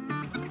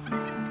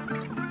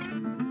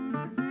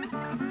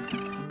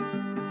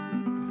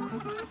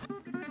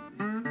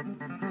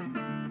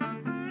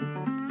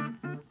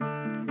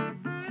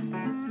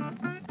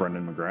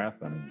 Brendan McGrath.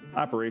 I'm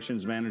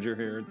operations manager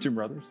here at Two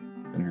Brothers.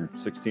 Been here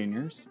 16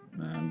 years,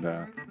 and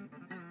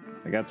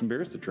I got some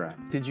beers to try.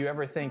 Did you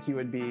ever think you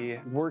would be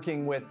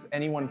working with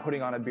anyone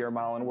putting on a beer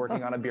mile and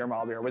working on a beer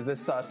mile beer? Was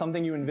this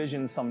something you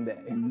envisioned someday?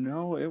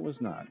 No, it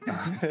was not.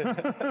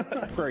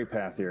 Prairie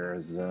Path here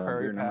is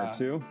beer number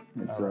 2.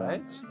 It's, all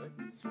right.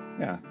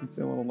 Yeah, it's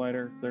a little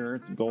lighter there.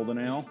 It's a golden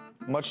ale.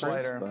 Much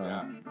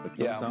lighter. It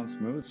goes down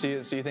smooth. So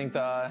you think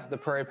the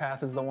Prairie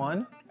Path is the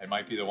one? It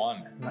might be the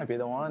one. It might be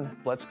the one.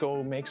 Let's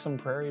go make some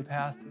Prairie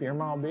Path beer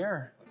mile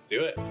beer. Let's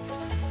do it.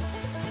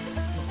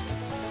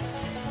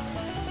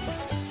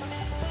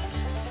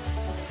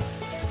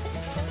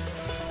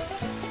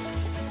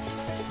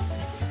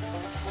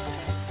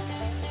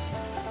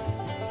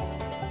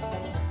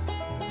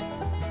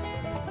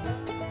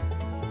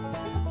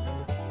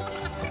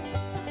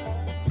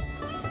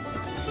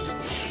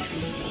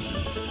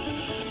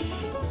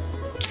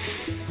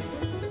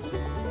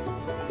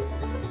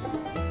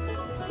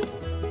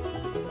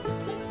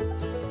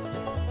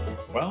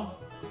 Well,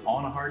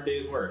 on a hard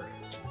day's work.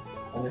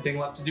 Only thing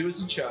left to do is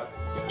to chug.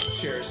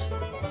 Cheers.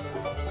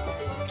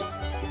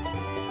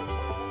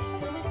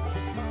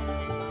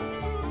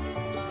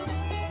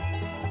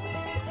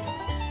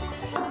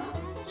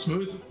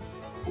 Smooth.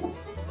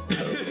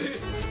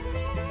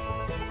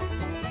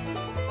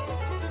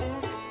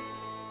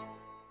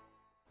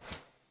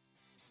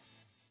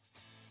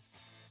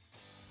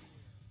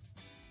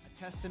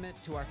 testament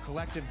to our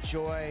collective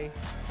joy,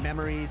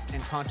 memories,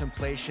 and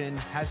contemplation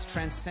has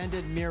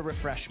transcended mere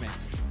refreshment.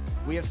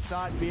 We have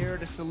sought beer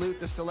to salute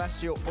the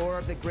celestial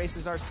orb that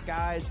graces our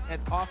skies and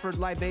offered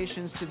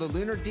libations to the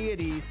lunar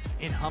deities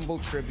in humble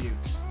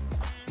tribute.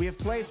 We have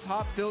placed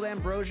hop-filled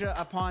ambrosia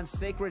upon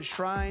sacred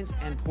shrines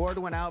and poured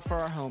one out for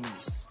our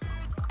homies.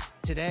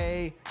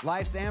 Today,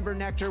 life's amber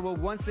nectar will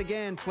once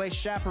again play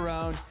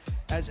chaperone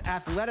as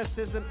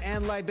athleticism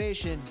and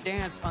libation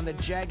dance on the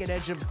jagged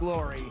edge of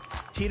glory,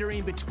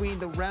 teetering between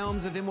the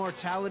realms of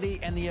immortality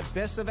and the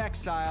abyss of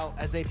exile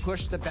as they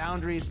push the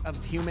boundaries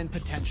of human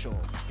potential.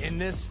 In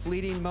this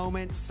fleeting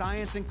moment,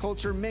 science and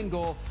culture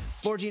mingle,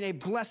 forging a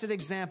blessed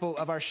example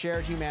of our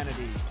shared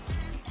humanity.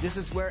 This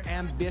is where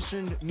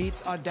ambition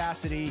meets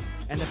audacity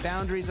and the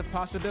boundaries of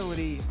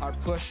possibility are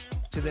pushed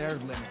to their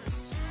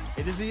limits.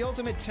 It is the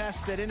ultimate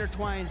test that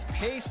intertwines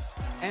pace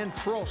and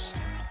Prost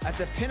at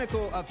the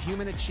pinnacle of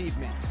human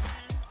achievement.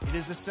 It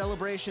is the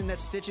celebration that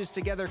stitches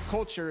together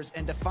cultures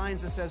and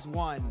defines us as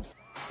one.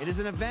 It is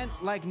an event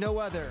like no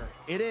other.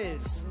 It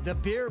is the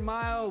Beer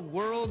Mile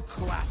World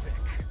Classic.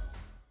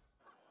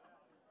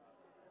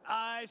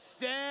 I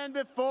stand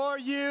before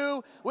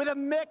you with a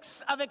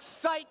mix of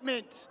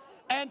excitement,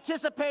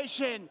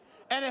 anticipation,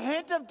 and a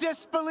hint of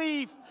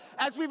disbelief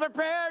as we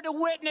prepare to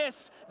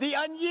witness the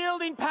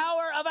unyielding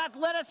power of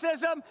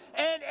athleticism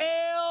and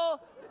ale-infused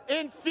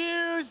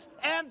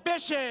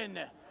ambition.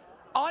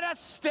 On a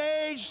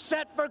stage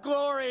set for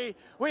glory,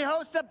 we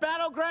host a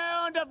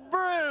battleground of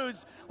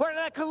brews where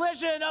the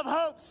collision of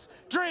hopes,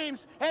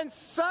 dreams, and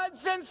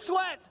suds and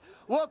sweat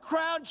will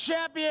crown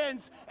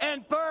champions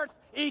and birth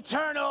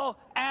eternal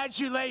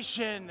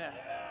adulation.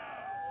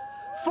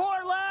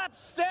 4 laps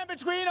stand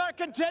between our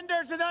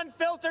contenders in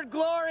unfiltered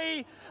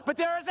glory, but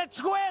there is a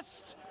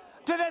twist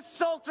to this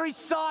sultry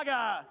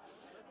saga.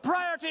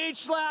 Prior to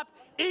each lap,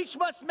 each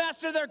must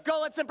master their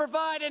gullets and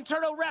provide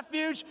internal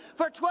refuge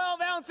for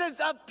 12 ounces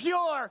of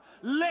pure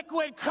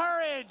liquid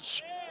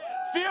courage,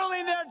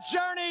 fueling their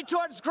journey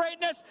towards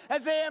greatness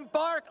as they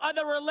embark on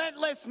the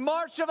relentless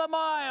march of a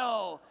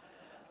mile.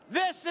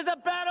 This is a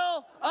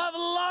battle of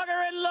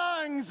lager and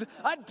lungs,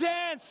 a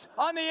dance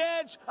on the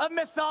edge of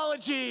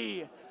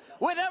mythology.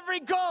 With every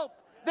gulp,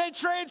 they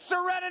trade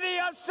serenity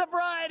of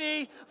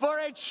sobriety for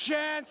a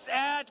chance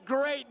at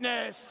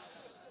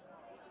greatness.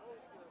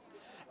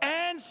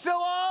 And so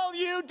all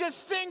you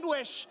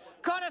distinguished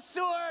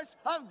connoisseurs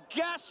of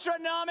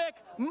gastronomic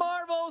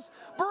marvels,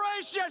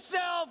 brace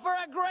yourself for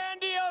a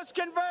grandiose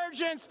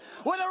convergence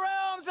where the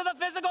realms of the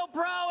physical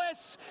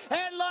prowess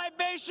and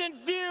libation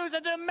fuse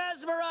into a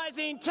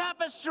mesmerizing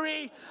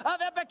tapestry of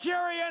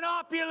Epicurean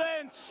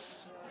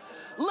opulence.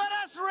 Let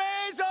us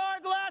raise our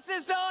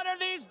glasses to honor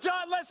these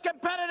dauntless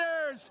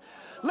competitors.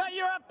 Let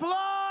your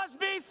applause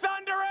be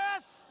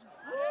thunderous.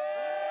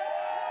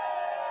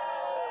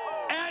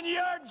 And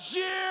your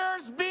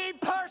jeers be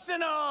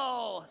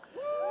personal.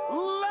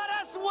 Let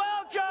us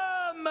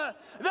welcome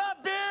the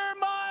Beer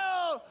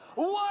Mile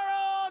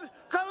World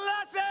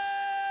Classic.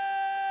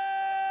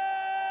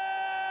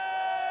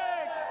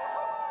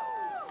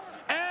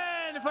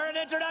 And for an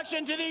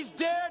introduction to these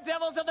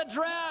daredevils of the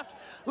draft,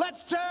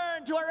 let's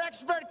turn to our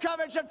expert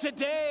coverage of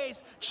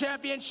today's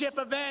championship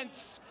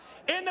events.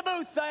 In the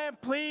booth, I am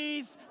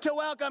pleased to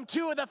welcome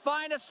 2 of the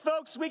finest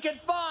folks we can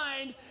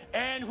find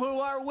and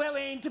who are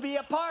willing to be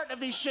a part of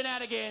these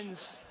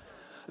shenanigans.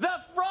 The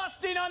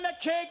frosting on the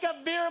cake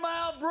of Beer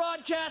Mile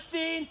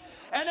broadcasting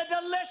and a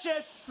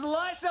delicious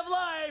slice of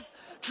life,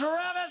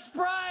 Travis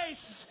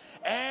Price.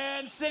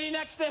 And sitting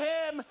next to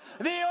him,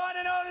 the one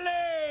and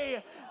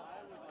only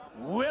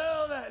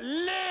Will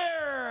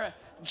Leer.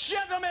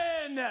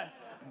 Gentlemen,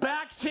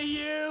 back to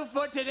you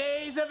for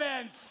today's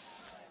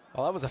events.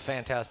 Well, that was a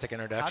fantastic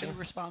introduction. How do you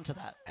respond to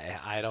that?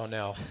 I don't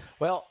know.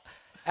 Well,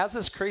 as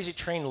this crazy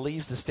train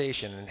leaves the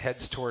station and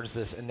heads towards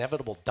this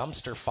inevitable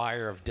dumpster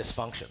fire of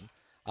dysfunction,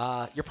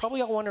 you're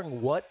probably all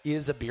wondering, what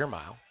is a beer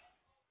mile?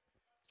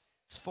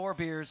 It's 4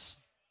 beers,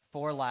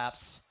 4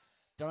 laps,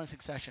 done in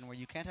succession, where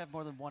you can't have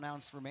more than 1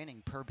 ounce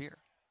remaining per beer.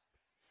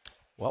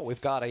 Well,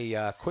 we've got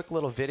a quick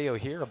little video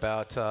here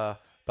about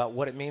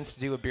what it means to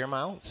do a beer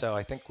mile, so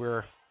I think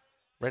we're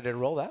ready to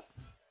roll that.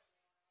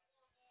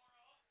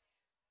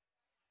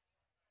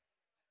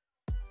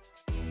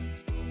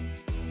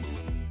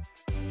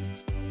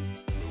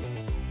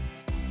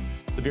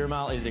 The beer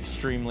mile is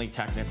extremely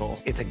technical.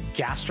 It's a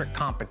gastric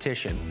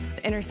competition.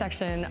 The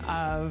intersection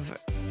of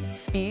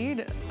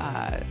speed,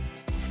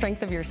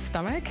 strength of your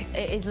stomach.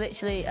 It is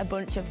literally a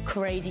bunch of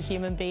crazy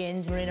human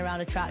beings running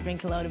around a track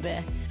drinking a load of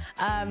beer.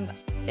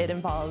 It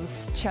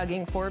involves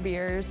chugging 4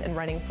 beers and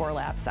running 4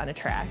 laps on a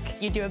track.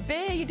 You do a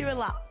beer, you do a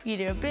lap. You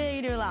do a beer,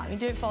 you do a lap. You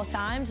do it 4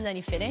 times and then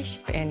you finish.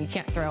 And you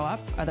can't throw up,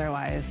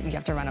 otherwise you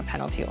have to run a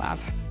penalty lap.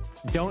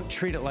 Don't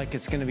treat it like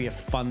it's going to be a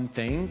fun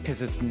thing,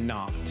 because it's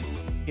not.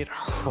 it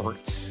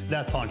hurts.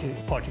 That part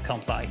you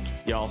can't like.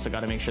 You also got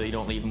to make sure that you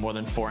don't leave more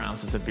than 4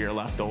 ounces of beer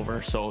left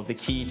over. So the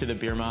key to the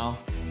beer mile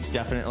is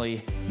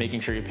definitely making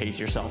sure you pace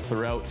yourself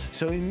throughout.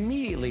 So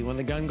immediately when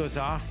the gun goes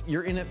off,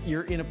 you're in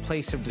a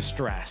place of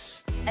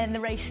distress. And the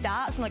race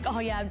starts, I'm like, oh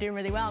yeah, I'm doing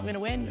really well, I'm gonna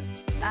win.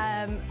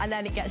 And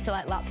then it gets to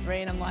like lap 3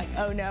 and I'm like,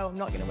 oh no, I'm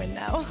not gonna win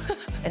now.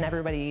 And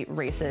everybody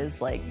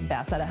races like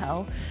bats out of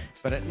hell.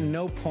 But at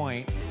no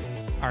point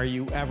are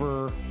you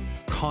ever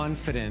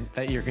confident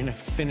that you're gonna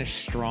finish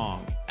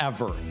strong,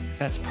 ever.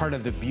 That's part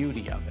of the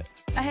beauty of it.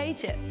 I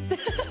hate it.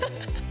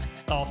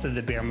 After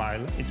the beer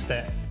mile, it's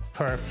the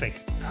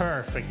perfect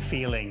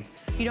feeling.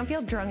 You don't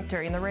feel drunk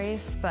during the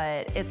race,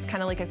 but it's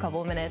kind of like a couple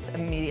of minutes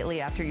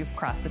immediately after you've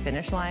crossed the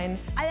finish line.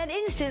 And then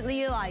instantly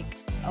you're like,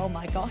 oh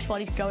my gosh,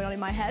 what is going on in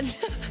my head?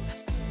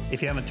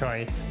 If you haven't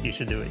tried it, you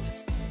should do it.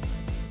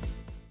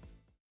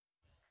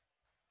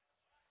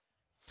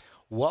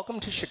 Welcome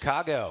to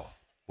Chicago,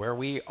 where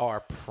we are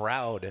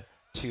proud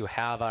to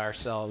have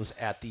ourselves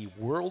at the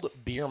World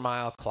Beer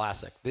Mile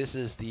Classic. This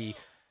is the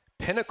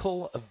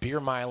pinnacle of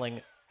beer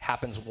miling,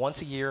 happens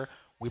once a year.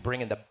 We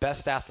bring in the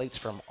best athletes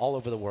from all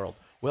over the world.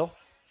 Will?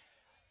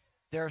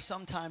 There are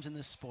some times in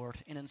this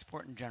sport, and in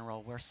sport in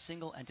general, where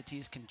single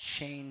entities can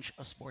change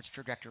a sport's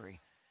trajectory.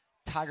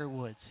 Tiger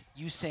Woods,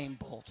 Usain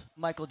Bolt,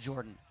 Michael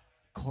Jordan,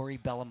 Corey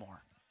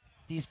Bellemore.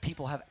 These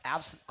people have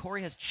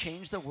Corey has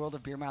changed the world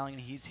of beer miling, and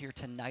he's here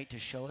tonight to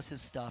show us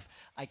his stuff.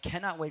 I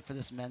cannot wait for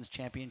this men's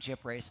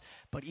championship race,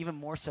 but even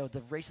more so,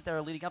 the races that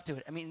are leading up to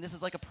it. I mean, this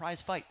is like a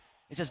prize fight.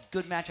 It's just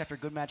good match after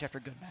good match after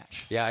good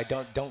match. Yeah, I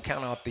don't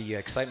count out the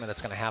excitement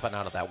that's going to happen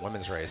out of that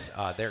women's race.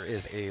 There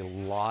is a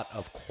lot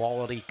of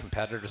quality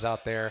competitors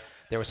out there.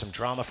 There was some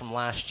drama from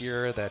last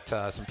year that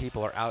some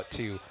people are out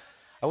to,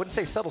 I wouldn't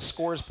say settle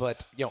scores,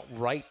 but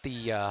write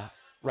the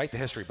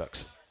history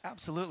books.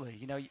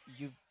 Absolutely.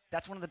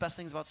 That's one of the best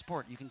things about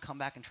sport. You can come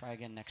back and try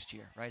again next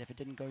year, right? If it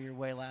didn't go your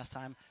way last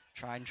time,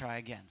 try and try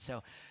again.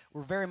 So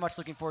we're very much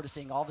looking forward to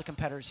seeing all the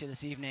competitors here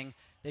this evening.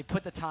 They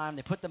put the time,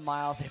 they put the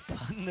miles, they've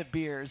put in the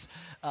beers,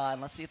 and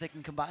let's see if they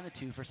can combine the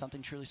two for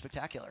something truly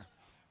spectacular.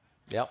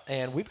 Yep,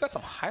 and we've got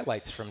some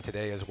highlights from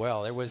today as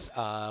well. There was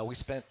we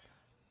spent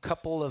a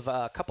couple of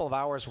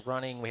hours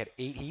running. We had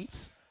 8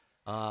 heats.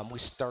 We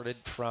started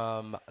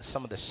from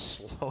some of the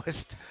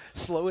slowest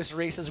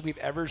races we've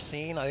ever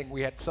seen. I think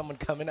we had someone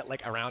come in at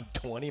like around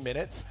 20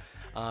 minutes.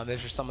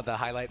 Those are some of the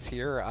highlights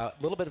here. A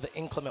little bit of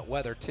inclement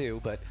weather too,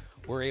 but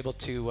we're able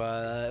to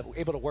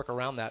work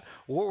around that.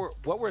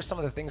 What were some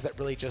of the things that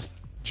really just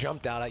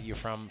jumped out at you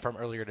from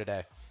earlier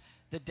today?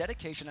 The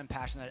dedication and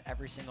passion that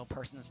every single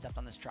person that stepped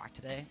on this track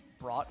today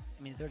brought.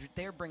 I mean,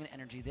 they're bringing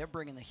energy, they're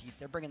bringing the heat,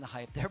 they're bringing the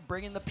hype, they're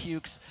bringing the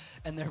pukes,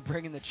 and they're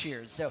bringing the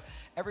cheers. So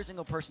every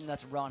single person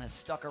that's run has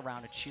stuck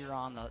around to cheer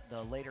on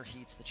the later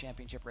heats, the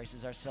championship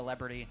races, our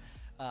celebrity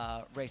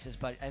races.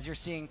 But as you're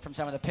seeing from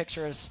some of the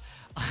pictures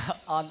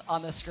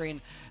on the screen,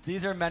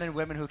 these are men and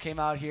women who came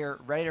out here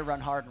ready to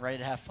run hard and ready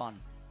to have fun.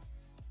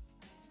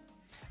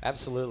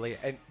 Absolutely,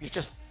 and you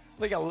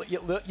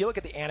look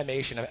at the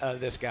animation of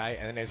this guy,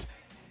 and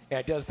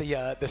it does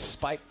the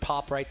spike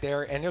pop right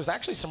there, and there was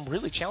actually some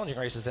really challenging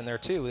races in there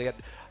too. They had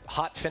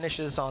hot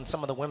finishes on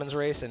some of the women's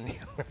race, and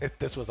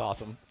this was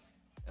awesome.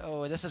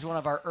 Oh, this is one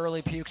of our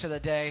early pukes of the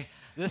day.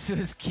 This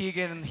was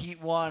Keegan in Heat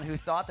 1, who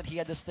thought that he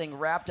had this thing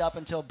wrapped up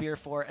until Beer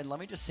 4. And let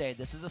me just say,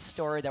 this is a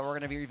story that we're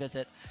going to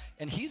revisit,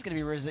 and he's going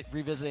to be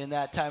revisiting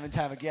that time and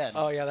time again.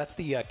 Oh, yeah, that's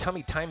the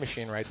tummy time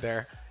machine right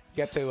there. You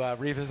get to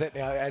revisit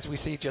now as we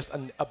see just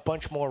a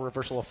bunch more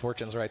reversal of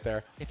fortunes right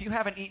there. If you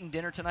haven't eaten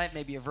dinner tonight,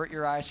 maybe avert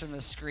your eyes from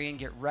the screen.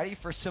 Get ready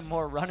for some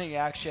more running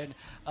action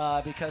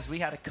because we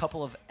had a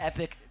couple of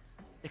epic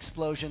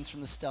explosions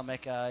from the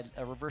stomach,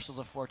 reversals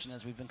of fortune,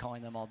 as we've been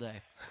calling them all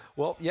day.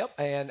 Well, yep,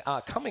 and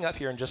coming up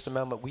here in just a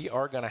moment, we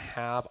are going to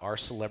have our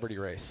celebrity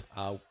race.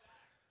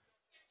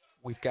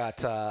 We've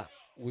got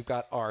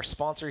our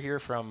sponsor here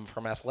from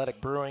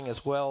Athletic Brewing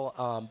as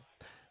well.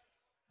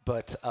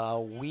 But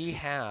we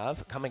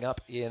have, coming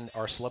up in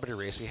our celebrity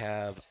race, we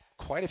have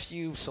quite a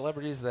few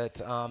celebrities that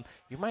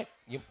you might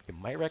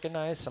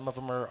recognize. Some of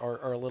them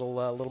are a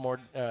little more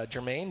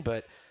germane,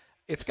 but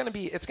it's gonna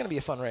be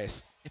a fun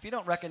race. If you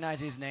don't recognize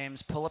these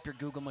names, pull up your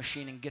Google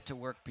machine and get to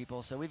work,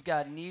 people. So we've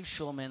got Nev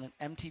Schulman,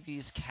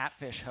 MTV's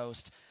Catfish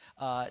host,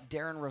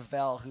 Darren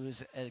Rovell,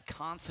 who's a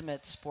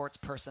consummate sports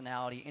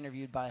personality,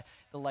 interviewed by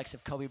the likes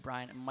of Kobe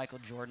Bryant and Michael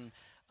Jordan.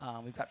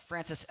 We've got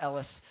Francis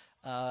Ellis,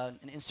 a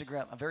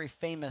very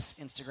famous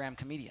Instagram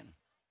comedian.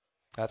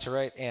 That's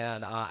right.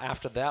 And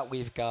after that,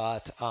 we've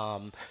got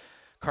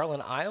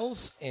Carlin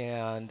Isles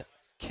and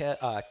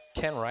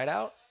Ken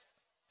Rideout,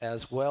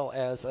 as well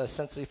as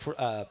Cynthia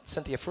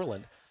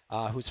Frelund,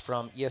 who's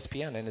from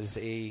ESPN and is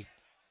a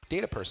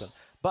data person.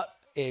 But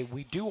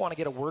we do want to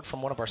get a word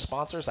from one of our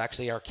sponsors,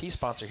 actually our key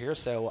sponsor here.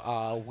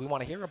 So we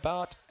want to hear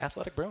about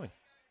Athletic Brewing.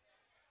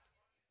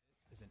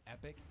 Is an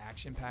epic,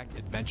 action-packed,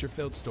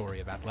 adventure-filled story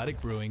of Athletic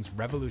Brewing's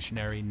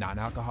revolutionary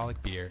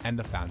non-alcoholic beer and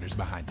the founders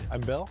behind it.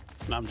 I'm Bill.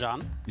 And I'm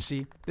John. You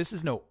see, this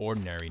is no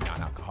ordinary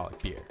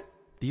non-alcoholic beer.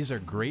 These are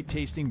great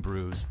tasting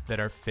brews that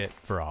are fit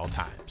for all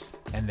times.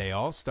 And they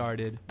all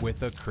started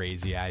with a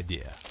crazy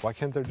idea. Why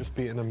can't there just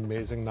be an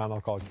amazing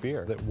non-alcoholic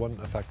beer that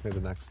wouldn't affect me the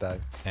next day?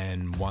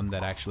 And one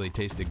that actually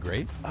tasted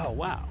great? Oh,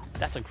 wow.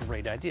 That's a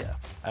great idea.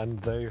 And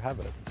there you have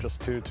it. Just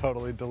two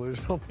totally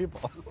delusional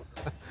people.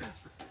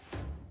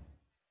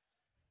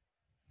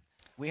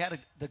 We had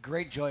the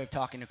great joy of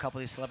talking to a couple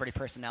of these celebrity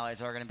personalities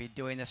who are going to be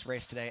doing this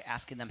race today,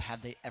 asking them,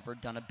 have they ever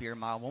done a beer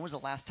mile? When was the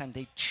last time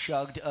they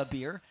chugged a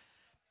beer?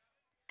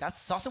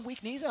 Saw some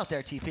weak knees out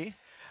there, TP.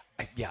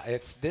 Yeah,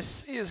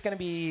 this is going to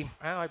be,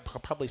 I'd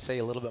probably say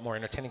a little bit more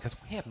entertaining because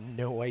we have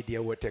no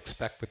idea what to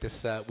expect with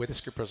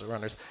this group of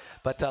runners.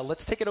 But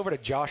let's take it over to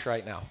Josh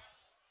right now.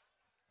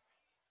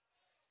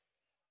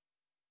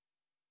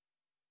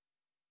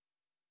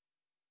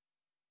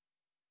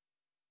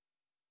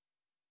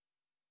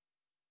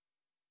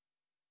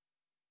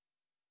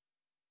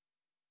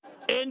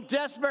 In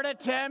desperate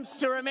attempts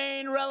to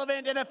remain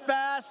relevant in a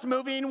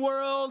fast-moving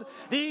world,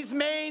 these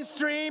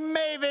mainstream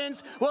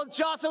mavens will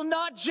jostle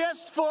not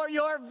just for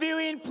your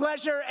viewing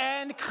pleasure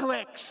and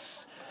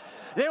clicks.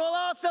 They will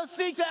also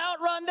seek to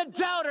outrun the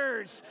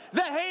doubters,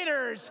 the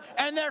haters,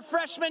 and their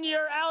freshman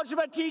year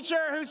algebra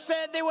teacher who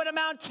said they would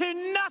amount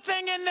to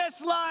nothing in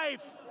this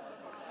life.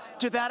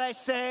 To that I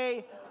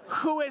say,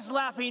 who is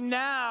laughing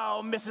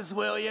now, Mrs.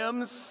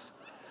 Williams?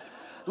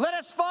 Let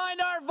us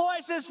find our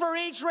voices for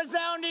each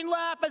resounding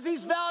lap as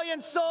these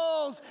valiant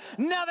souls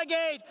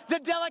navigate the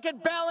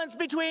delicate balance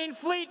between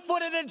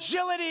fleet-footed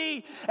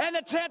agility and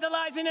the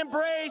tantalizing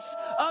embrace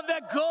of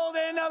the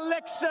golden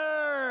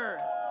elixir.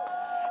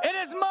 It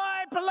is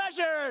my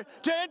pleasure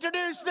to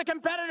introduce the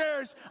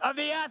competitors of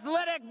the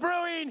Athletic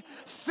Brewing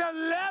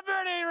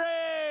Celebrity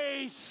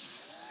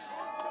Race.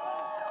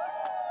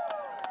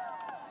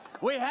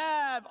 We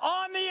have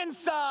on the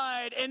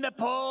inside in the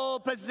pole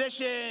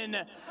position,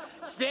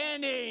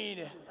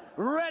 standing,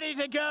 ready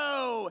to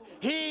go.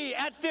 He,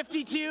 at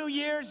 52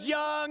 years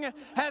young,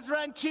 has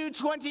run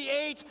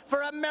 2:28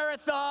 for a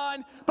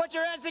marathon. Put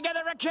your hands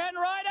together for Ken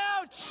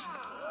Rideout.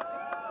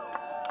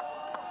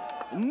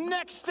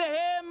 Next to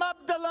him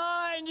up the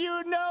line,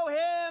 you know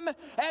him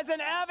as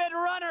an avid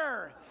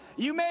runner.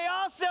 You may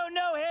also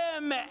know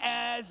him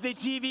as the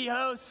TV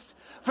host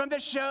from the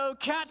show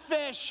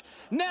Catfish,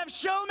 Nev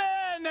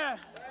Schulman.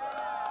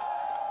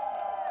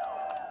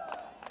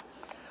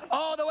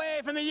 All the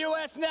way from the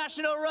U.S.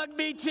 national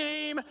rugby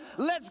team,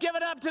 let's give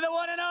it up to the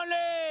one and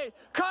only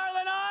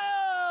Carlin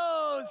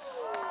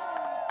Isles.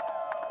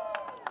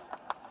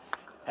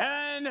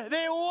 And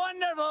the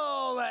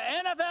wonderful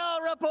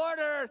NFL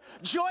reporter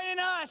joining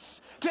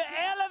us to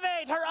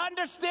elevate her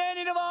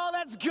understanding of all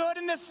that's good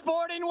in the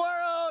sporting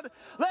world.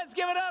 Let's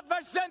give it up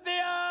for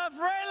Cynthia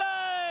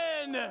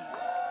Frelund.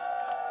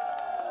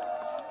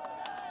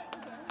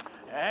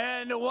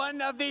 And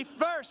one of the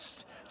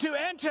first to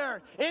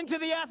enter into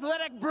the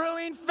Athletic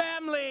Brewing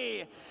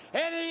family.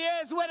 And he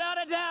is, without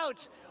a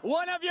doubt,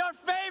 one of your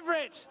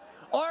favorite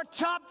or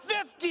top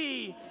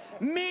 50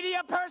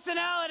 media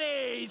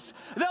personalities,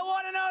 the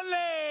one and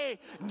only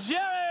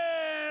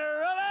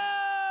Darren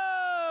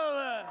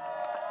Rovell.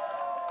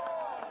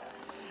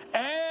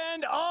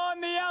 And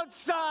on the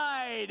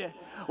outside,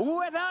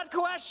 without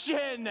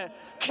question,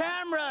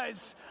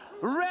 cameras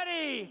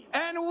ready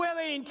and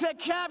willing to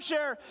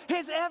capture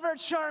his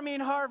ever-charming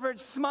Harvard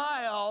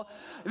smile,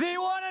 the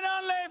one and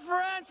only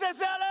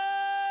Francis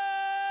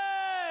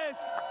Ellis!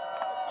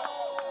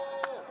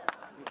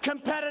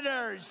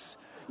 Competitors,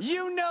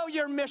 you know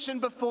your mission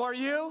before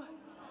you.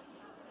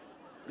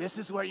 This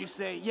is where you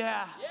say,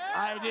 yeah,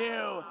 I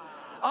do.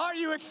 Are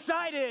you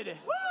excited?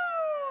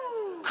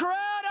 Woo!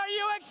 Crowd, are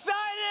you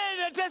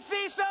excited to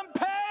see some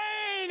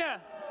pain?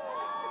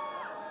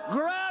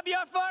 Grab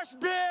your first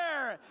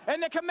beer,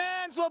 and the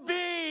commands will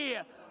be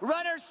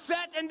runners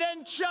set and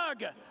then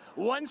chug.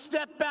 One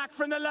step back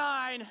from the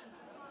line.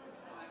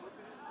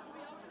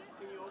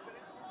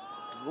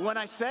 When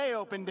I say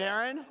open,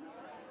 Darren,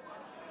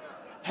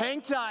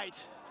 hang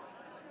tight.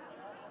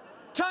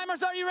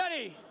 Timers, are you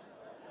ready?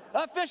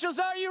 Officials,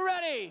 are you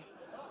ready?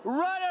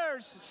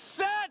 Runners,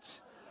 set,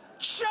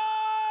 chug!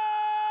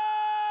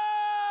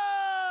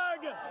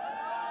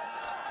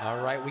 All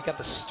right, we got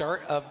the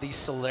start of the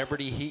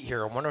celebrity heat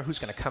here. I wonder who's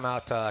going to come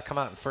out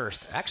in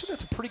first. Actually,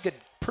 that's a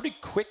pretty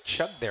quick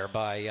chug there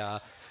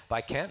by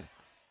Ken.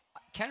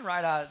 Ken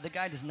Rideout, the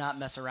guy does not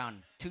mess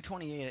around.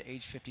 2:28 at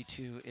age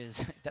 52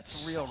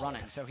 that's real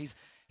running. So he's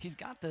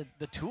got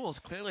the tools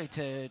clearly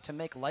to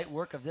make light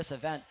work of this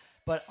event.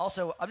 But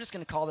also, I'm just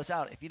going to call this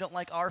out. If you don't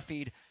like our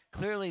feed,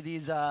 clearly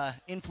these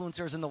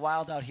influencers in the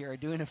wild out here are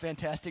doing a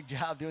fantastic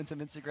job doing some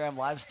Instagram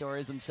live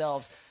stories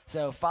themselves.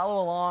 So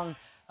follow along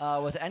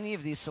with any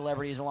of these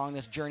celebrities along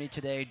this journey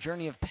today,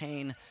 journey of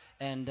pain,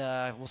 and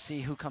we'll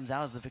see who comes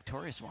out as the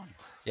victorious one.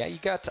 Yeah, you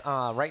got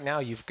right now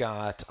you've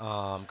got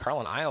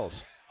Carlin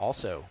Isles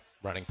also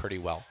running pretty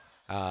well.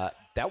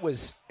 That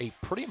was a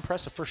pretty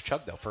impressive first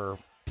chug, though, for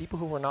people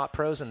who were not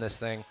pros in this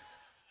thing.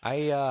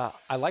 I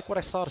like what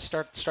I saw to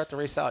start the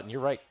race out, and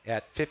you're right,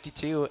 at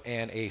 52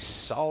 and a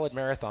solid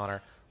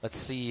marathoner. Let's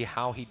see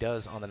how he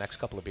does on the next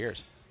couple of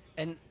beers.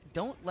 And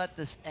don't let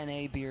this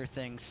NA beer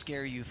thing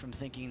scare you from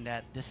thinking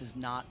that this is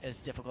not as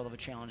difficult of a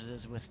challenge as it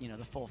is with, you know,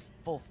 the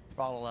full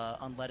throttle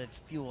unleaded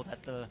fuel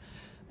that the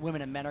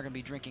women and men are going to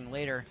be drinking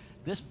later.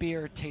 This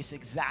beer tastes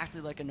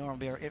exactly like a normal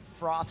beer. It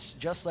froths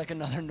just like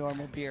another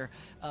normal beer.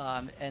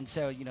 And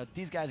so, you know,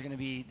 these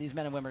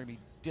men and women are going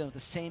to be dealing with the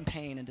same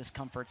pain and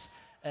discomforts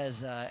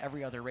as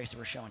every other race that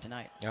we're showing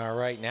tonight. All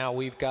right, now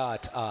we've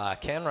got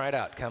Ken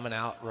Rideout coming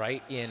out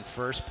right in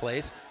first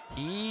place.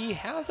 He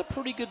has a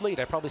pretty good lead.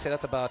 I'd probably say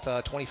that's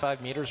about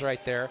 25 meters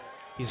right there.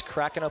 He's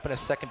cracking open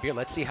his second beer.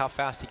 Let's see how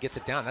fast he gets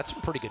it down. That's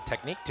some pretty good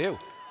technique too.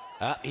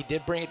 He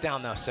did bring it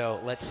down though, so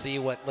let's see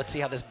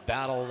how this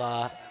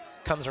battle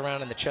comes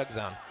around in the chug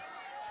zone.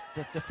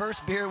 The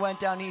first beer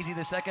went down easy.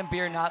 The second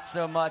beer, not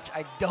so much.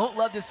 I don't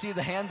love to see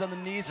the hands on the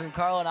knees from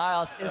Carlin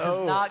Isles. This is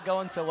not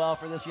going so well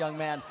for this young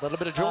man. A little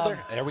bit of drool there.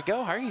 There we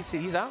go.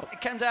 He's out.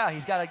 Ken's out.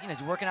 He's got,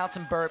 he's working out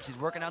some burps. He's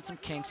working out some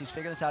kinks. He's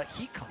figuring this out.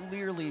 He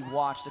clearly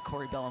watched the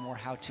Corey Bellemore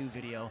how-to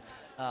video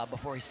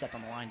before he stepped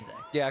on the line today.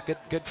 Yeah,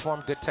 good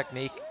form, good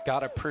technique.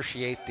 Gotta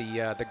appreciate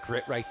the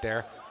grit right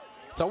there.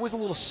 It's always a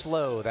little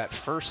slow, that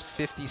first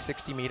 50,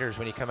 60 meters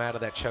when you come out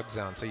of that chug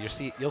zone. So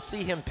you'll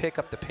see him pick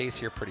up the pace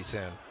here pretty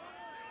soon.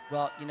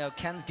 Well, you know,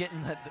 Ken's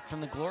getting,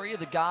 from the glory of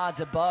the gods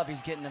above,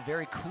 he's getting a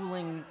very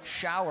cooling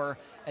shower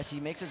as he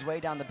makes his way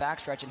down the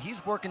backstretch. And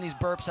he's working these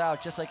burps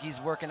out just like he's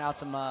working out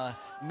some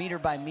meter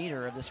by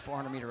meter of this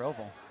 400-meter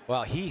oval.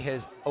 Well, he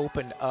has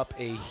opened up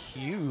a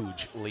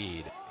huge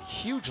lead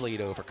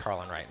over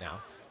Carlin right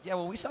now. Yeah,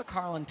 well, we saw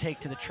Carlin take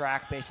to the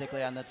track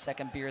basically on that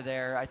second beer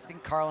there. I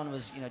think Carlin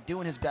was, you know,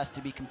 doing his best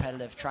to be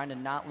competitive, trying to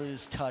not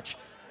lose touch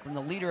from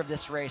the leader of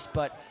this race.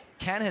 But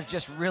Ken has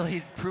just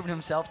really proven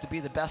himself to be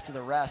the best of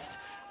the rest.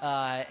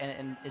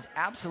 And is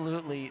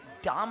absolutely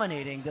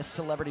dominating this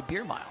celebrity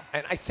beer mile.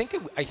 And I think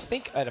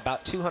at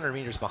about 200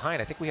 meters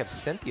behind, I think we have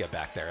Cynthia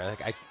back there.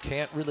 I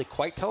can't really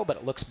quite tell, but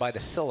it looks by the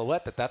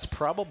silhouette that's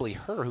probably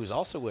her, who's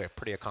also a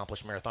pretty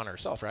accomplished marathoner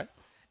herself, right?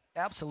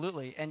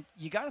 Absolutely. And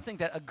you got to think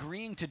that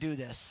agreeing to do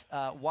this,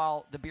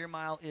 while the beer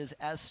mile is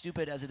as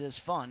stupid as it is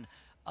fun,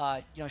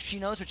 you know, she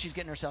knows what she's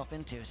getting herself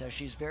into. So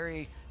she's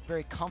very,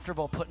 very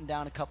comfortable putting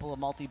down a couple of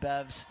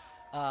multi-bevs.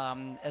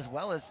 As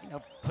well as, you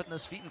know, putting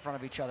those feet in front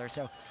of each other.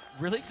 So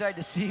really excited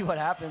to see what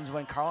happens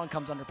when Carlin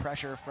comes under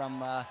pressure from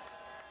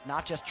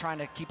not just trying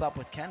to keep up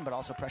with Ken, but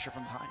also pressure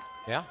from behind.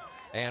 Yeah,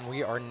 and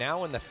we are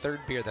now in the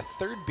third beer. The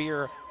third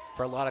beer,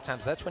 for a lot of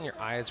times, that's when your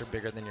eyes are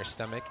bigger than your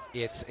stomach.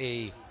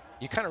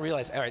 You kind of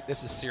realize, all right,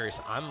 this is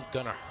serious. I'm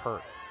going to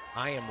hurt.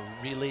 I am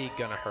really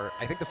going to hurt.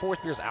 I think the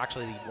fourth beer is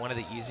actually one of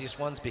the easiest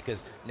ones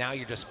because now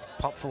you're just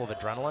pumped full of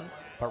adrenaline.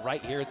 But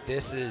right here,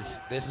 this is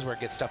where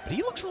it gets tough. But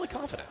he looks really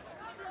confident.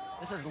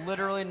 This is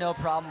literally no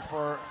problem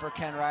for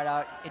Ken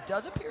Rideout. It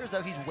does appear as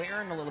though he's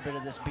wearing a little bit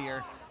of this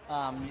beer,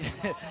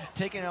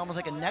 taking it almost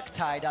like a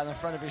necktie down the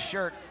front of his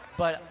shirt.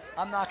 But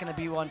I'm not going to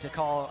be one to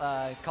call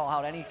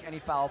out any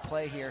foul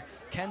play here.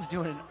 Ken's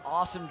doing an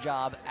awesome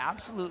job,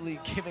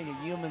 absolutely giving a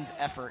human's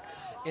effort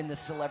in the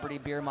celebrity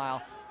beer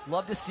mile.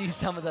 Love to see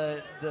some of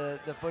the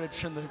footage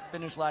from the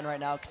finish line right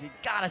now because you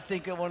got to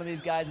think that one of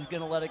these guys is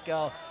going to let it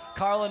go.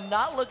 Carlin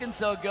not looking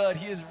so good.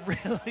 He is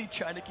really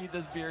trying to keep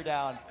this beer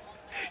down.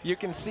 You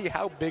can see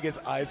how big his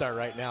eyes are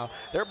right now.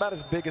 They're about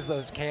as big as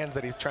those cans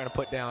that he's trying to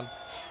put down.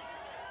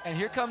 And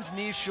here comes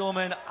Nev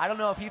Schulman. I don't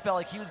know if he felt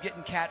like he was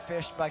getting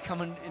catfished by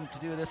coming in to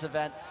do this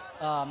event,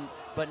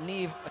 but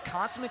Nev, a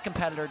consummate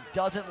competitor,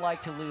 doesn't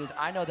like to lose.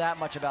 I know that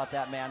much about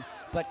that man.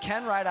 But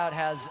Ken Rideout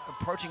has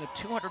approaching a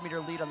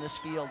 200-meter lead on this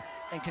field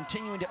and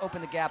continuing to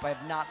open the gap. I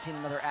have not seen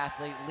another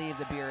athlete leave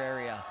the beer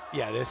area.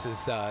 Yeah, this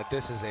is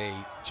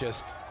a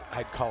just,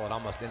 I'd call it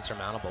almost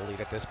insurmountable lead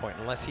at this point,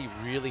 unless he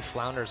really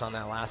flounders on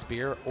that last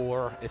beer,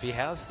 or if he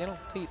has, you know,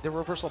 the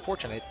reversal of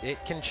fortune.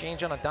 It can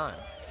change on a dime.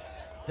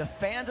 The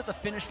fans at the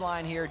finish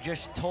line here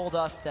just told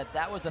us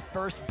that was the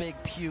first big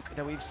puke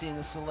that we've seen in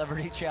the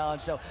Celebrity Challenge.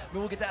 So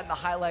we'll get that in the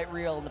highlight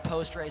reel in the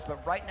post-race.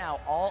 But right now,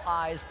 all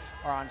eyes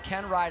are on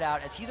Ken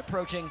Rideout as he's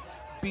approaching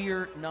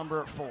beer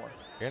number 4.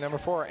 Beer number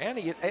 4, and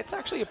it's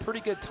actually a pretty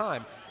good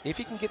time. If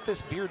you can get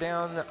this beer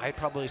down, I'd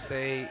probably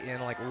say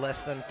in like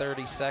less than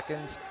 30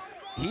 seconds,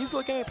 he's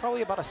looking at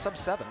probably about a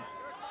sub-7.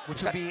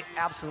 Which would be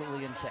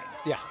absolutely insane.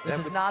 Yeah. This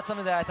is not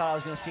something that I thought I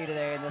was going to see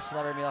today in this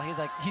celebrity meal. He's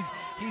like,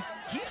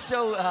 he's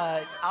so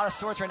out of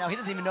sorts right now. He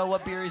doesn't even know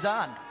what beer he's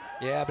on.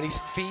 Yeah, but he's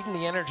feeding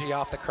the energy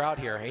off the crowd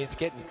here. He's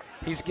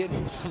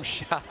getting some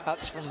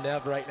shout-outs from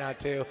Nev right now,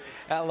 too.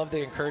 I love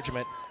the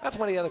encouragement. That's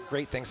one of the other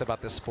great things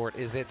about this sport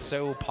is it's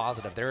so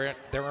positive. There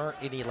aren't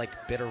any,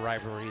 like, bitter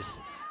rivalries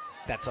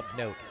that's of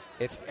note.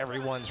 It's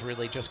everyone's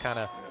really just kind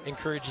of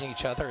encouraging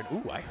each other. And,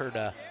 ooh, I heard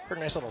a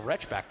nice little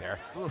retch back there.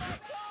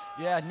 Oof.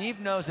 Yeah, Nev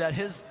knows that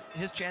his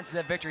chances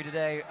at victory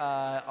today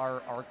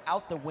are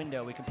out the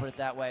window, we can put it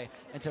that way.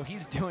 And so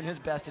he's doing his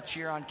best to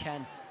cheer on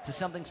Ken to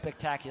something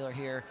spectacular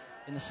here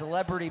in the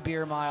Celebrity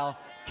Beer Mile.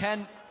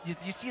 Ken,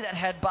 you see that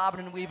head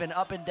bobbing and weaving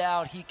up and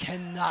down. He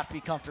cannot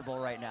be comfortable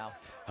right now.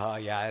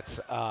 Yeah,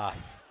 it's I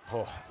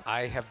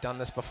have done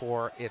this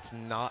before. It's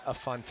not a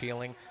fun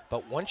feeling.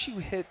 But once you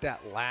hit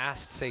that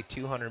last, say,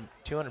 200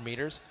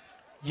 meters,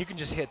 you can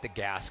just hit the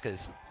gas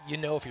because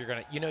if you're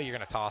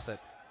gonna toss it.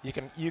 You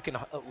can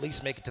at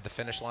least make it to the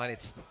finish line.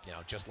 It's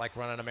just like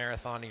running a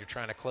marathon and you're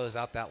trying to close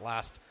out that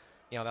last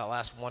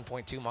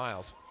 1.2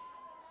 miles.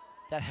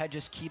 That head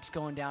just keeps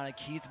going down. It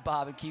keeps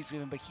bobbing, keeps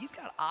moving, but he's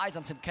got eyes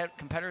on some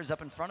competitors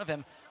up in front of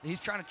him that he's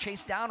trying to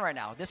chase down right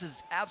now. This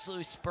is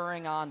absolutely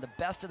spurring on the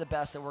best of the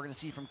best that we're going to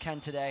see from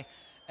Ken today.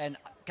 And,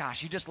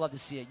 gosh, you just love to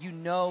see it.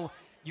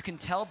 You can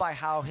tell by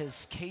how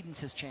his cadence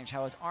has changed,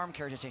 how his arm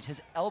carriage has changed.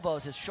 His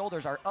elbows, his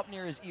shoulders are up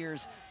near his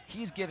ears.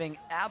 He's giving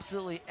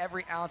absolutely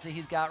every ounce that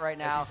he's got right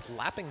now. He's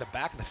lapping the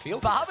back of the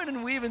field. Bobbing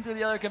and weaving through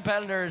the other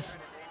competitors.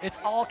 It's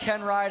all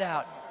Ken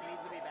Rideout.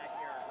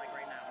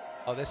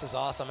 Oh, this is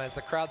awesome as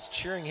the crowd's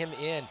cheering him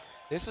in.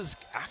 This is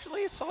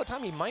actually a solid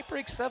time. He might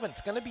break 7.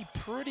 It's going to be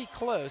pretty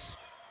close.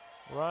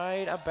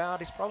 Right about,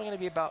 he's probably going to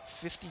be about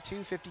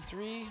 52,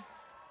 53,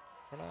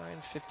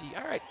 950.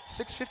 All right,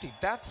 650.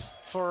 That's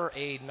for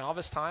a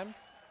novice time.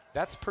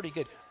 That's pretty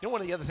good. One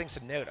of the other things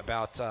to note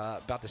about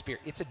this beer,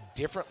 it's a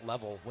different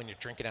level when you're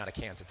drinking out of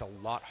cans. It's a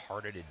lot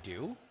harder to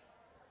do.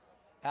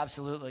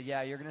 Absolutely,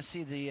 yeah. You're going to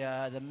see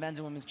the men's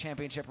and women's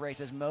championship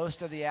races.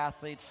 Most of the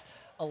athletes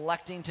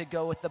electing to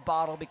go with the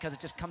bottle because it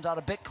just comes out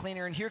a bit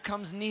cleaner. And here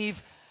comes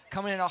Nev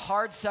coming in a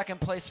hard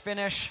second-place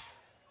finish.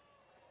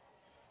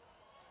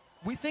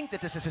 We think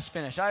that this is his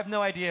finish. I have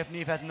no idea if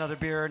Nev has another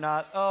beer or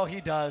not. Oh,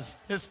 he does.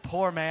 This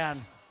poor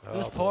man.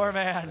 This poor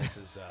man. This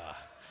is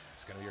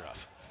going to be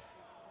rough.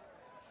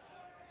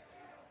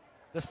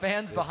 The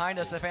fans behind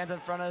us, the fans in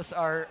front of us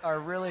are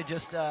really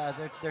just,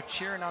 they're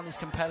cheering on these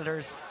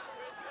competitors.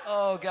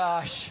 Oh,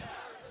 gosh.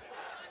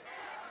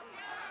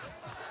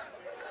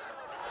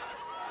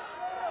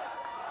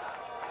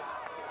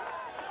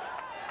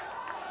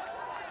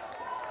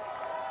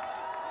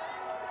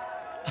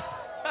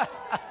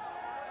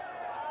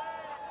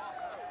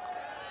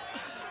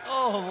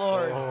 Oh,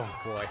 Lord. Oh,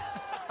 boy.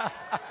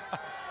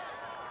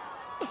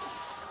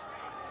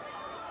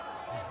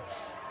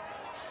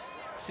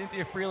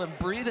 Cynthia Frelund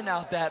breathing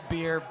out that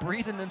beer,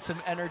 breathing in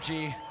some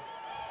energy.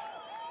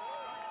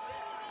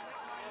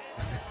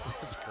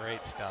 This is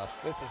great stuff.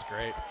 This is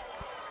great.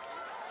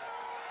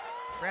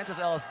 Francis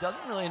Ellis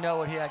doesn't really know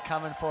what he had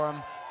coming for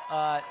him.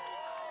 All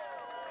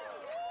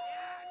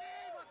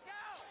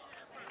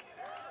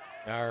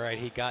right,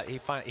 he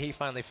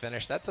finally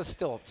finished. That's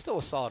still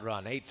a solid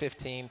run.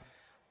 8:15.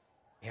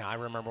 I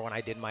remember when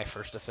I did my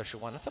first official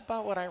one. That's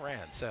about what I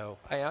ran. So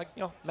I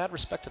mad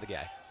respect to the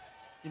guy.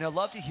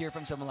 Love to hear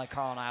from someone like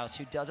Carlin Isles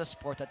who does a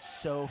sport that's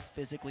so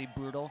physically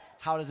brutal.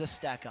 How does this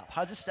stack up?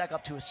 How does this stack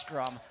up to a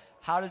scrum?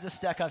 How does this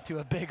stack up to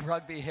a big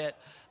rugby hit?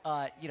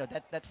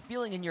 That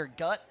feeling in your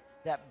gut,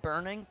 that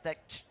burning,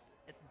 it's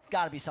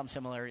got to be some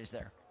similarities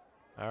there.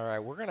 All right,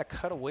 we're going to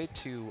cut away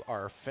to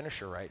our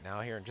finisher right now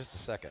here in just a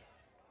second.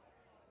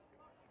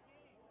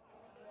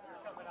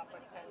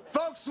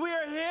 Folks, we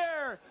are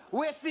here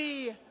with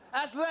the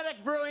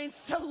Athletic Brewing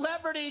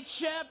Celebrity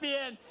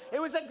Champion.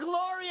 It was a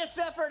glorious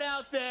effort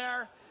out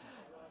there.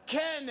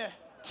 Ken,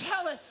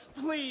 tell us,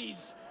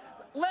 please,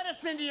 let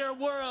us into your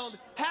world.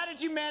 How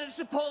did you manage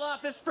to pull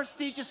off this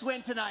prestigious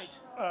win tonight?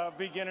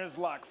 Beginner's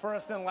luck.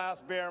 First and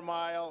last bear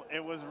mile.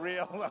 It was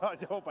real. I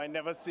hope I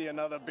never see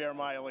another bear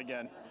mile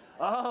again.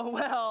 Oh,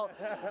 well,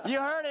 you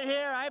heard it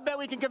here. I bet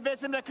we can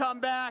convince him to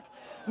come back.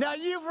 Now,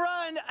 you've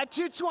run a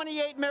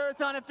 2:28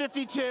 marathon at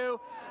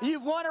 52.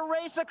 You've won a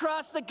race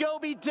across the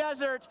Gobi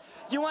Desert.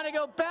 You want to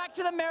go back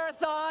to the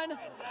marathon,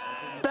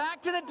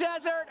 back to the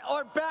desert,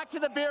 or back to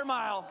the beer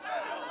mile?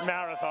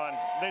 Marathon.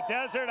 The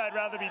desert, I'd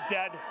rather be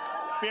dead.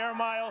 Beer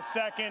mile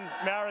second.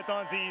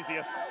 Marathon's the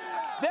easiest.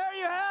 There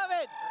you have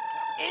it.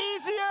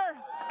 Easier.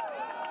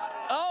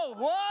 Oh,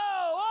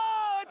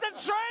 whoa, it's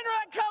a train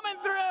wreck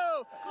coming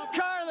through.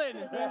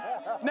 Carlin,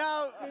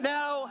 now,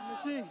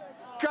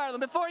 Carlin,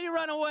 before you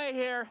run away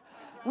here,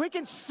 we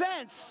can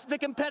sense the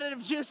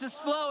competitive juices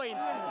flowing.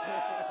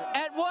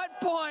 At what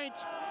point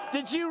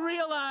did you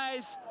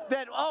realize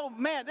that, oh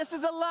man, this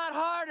is a lot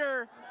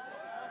harder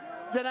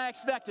than I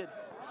expected?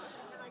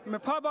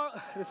 Probably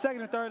about the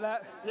second or third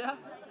lap. Yeah?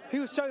 He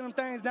was shutting them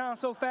things down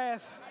so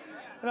fast,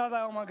 and I was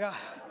like, oh my God.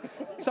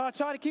 So I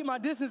tried to keep my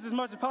distance as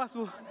much as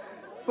possible,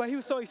 but he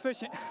was so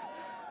efficient.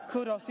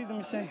 Kudos, he's a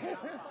machine.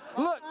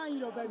 Look,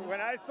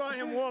 when I saw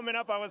him warming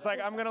up, I was like,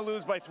 I'm going to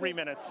lose by 3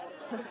 minutes.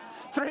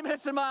 3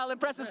 minutes a mile,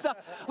 impressive stuff.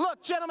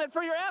 Look, gentlemen,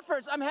 for your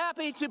efforts, I'm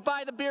happy to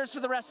buy the beers for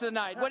the rest of the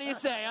night. What do you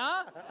say,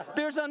 huh?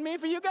 Beers on me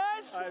for you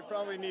guys? I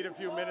probably need a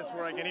few minutes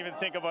where I can even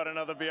think about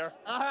another beer.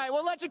 All right,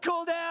 we'll let you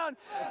cool down.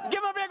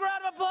 Give him a big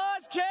round of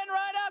applause. Ken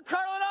Rideout,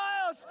 Carlin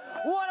Isles.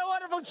 What a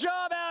wonderful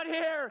job out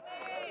here.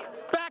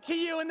 Back to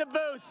you in the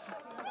booth.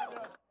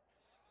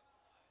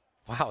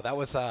 Wow, that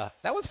was a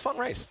fun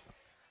race.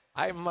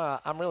 I'm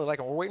really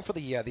liking it. We're waiting for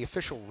the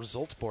official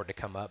results board to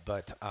come up,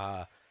 but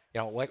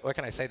what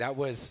can I say? That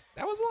was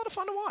a lot of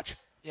fun to watch.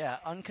 Yeah,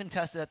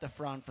 uncontested at the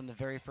front from the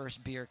very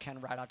first beer. Ken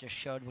Rideout just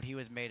showed what he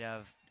was made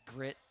of: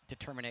 grit,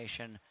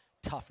 determination,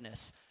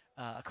 toughness,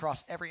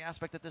 across every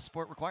aspect that this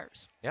sport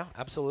requires. Yeah,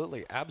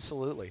 absolutely.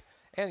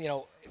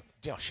 And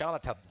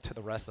shout out to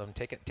the rest of them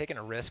taking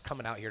a risk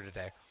coming out here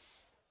today.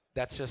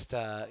 that's just,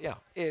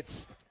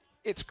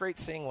 it's great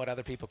seeing what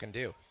other people can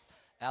do.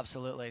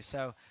 Absolutely.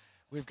 So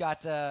we've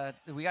got an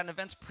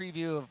events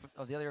preview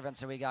of the other events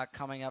that we got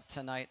coming up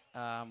tonight.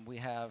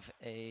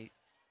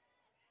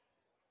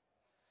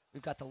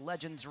 We've got the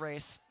Legends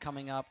race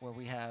coming up, where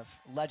we have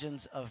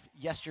legends of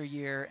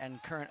yesteryear and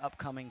current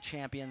upcoming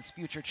champions,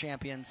 future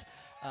champions.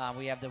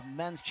 We have the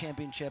men's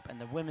championship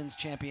and the women's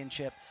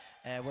championship,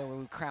 where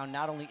we crown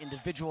not only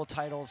individual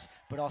titles,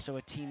 but also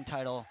a team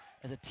title,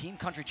 as a team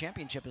country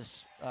championship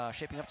is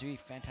shaping up to be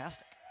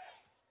fantastic.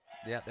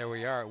 Yeah, there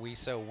we are.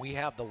 So we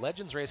have the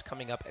Legends race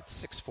coming up at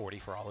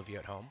 6:40 for all of you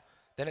at home.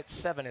 Then at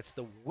 7, it's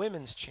the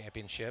women's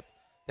championship.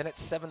 Then at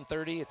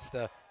 7:30, it's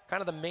the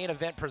kind of the main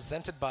event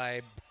presented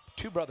by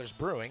Two Brothers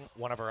Brewing,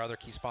 one of our other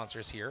key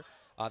sponsors here.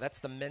 That's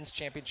the men's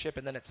championship,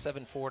 and then at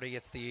 7:40,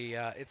 it's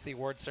the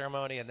award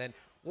ceremony, and then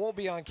we'll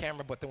be on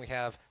camera, but then we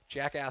have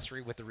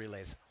jackassery with the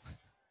relays.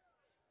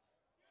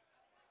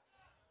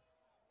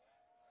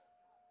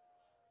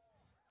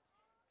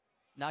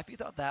 Now, if you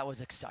thought that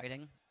was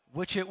exciting,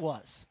 which it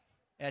was,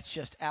 it's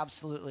just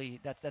absolutely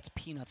that's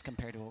peanuts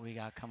compared to what we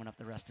got coming up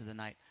the rest of the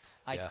night.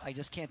 I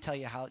just can't tell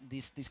you how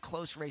these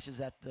close races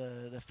that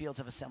the fields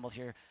have assembled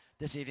here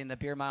this evening. The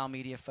Beer Mile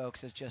Media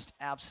folks is just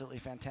absolutely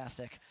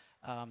fantastic.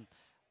 But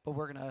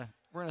we're gonna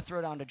throw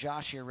it on to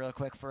Josh here real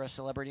quick for a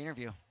celebrity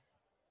interview.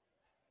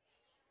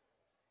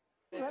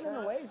 Running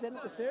away, is that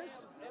at the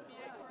stairs?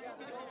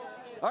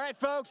 All right,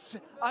 folks,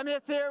 I'm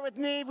here with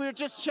Nev. We were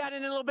just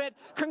chatting a little bit.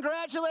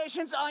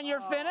 Congratulations on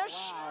your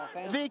finish.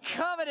 Wow, the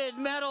coveted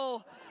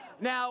medal.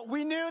 Now,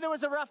 we knew there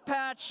was a rough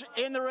patch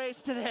in the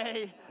race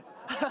today.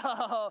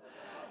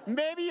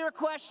 Maybe you're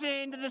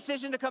questioning the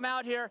decision to come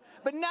out here,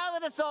 but now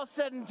that it's all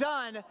said and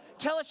done,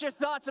 tell us your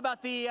thoughts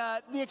about the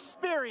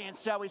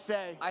experience, shall we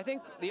say. I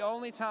think the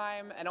only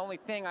time and only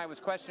thing I was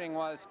questioning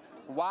was,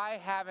 why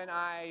haven't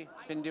I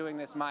been doing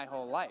this my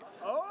whole life?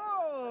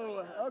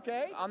 Oh,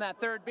 okay. On that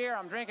third beer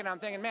I'm drinking, I'm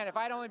thinking, man, if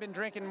I'd only been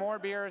drinking more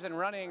beers and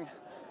running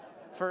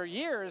for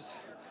years,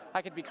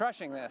 I could be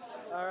crushing this.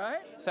 All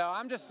right. So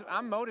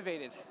I'm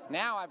motivated.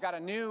 Now I've got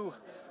a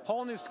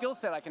whole new skill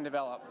set I can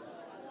develop.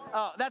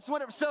 Oh, that's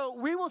wonderful. So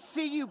we will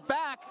see you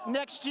back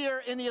next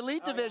year in the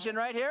elite division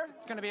right here?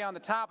 It's going to be on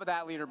the top of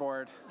that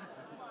leaderboard,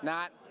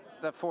 not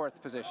the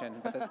 4th position,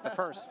 but the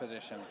 1st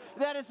position.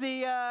 That is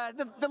the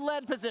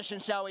lead position,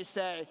 shall we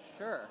say.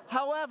 Sure.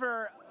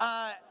 However,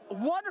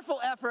 wonderful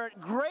effort,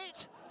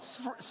 great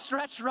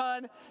stretch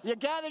run. You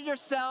gathered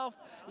yourself.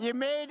 You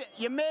made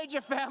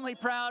your family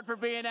proud for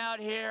being out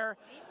here.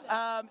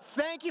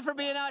 Thank you for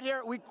being out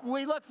here.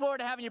 We look forward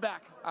to having you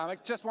back. I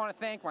just want to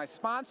thank my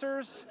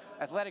sponsors,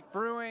 Athletic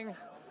Brewing,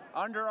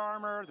 Under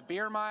Armour, the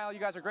Beer Mile. You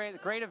guys are great.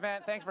 Great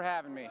event. Thanks for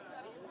having me.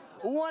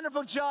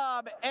 Wonderful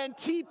job. And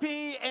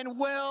TP and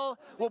Will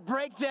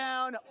break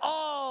down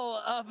all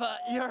of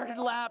your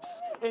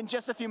laps in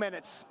just a few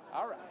minutes.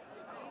 All right.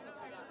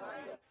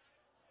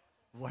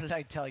 What did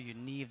I tell you?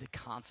 Nev, the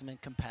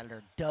consummate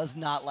competitor, does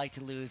not like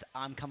to lose.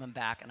 I'm coming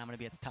back, and I'm going to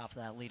be at the top of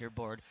that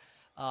leaderboard.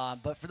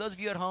 But for those of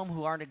you at home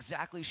who aren't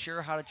exactly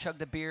sure how to chug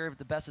the beer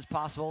the best as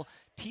possible,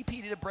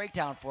 TP did a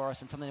breakdown for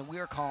us in something that we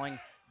are calling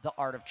the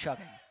art of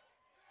chugging.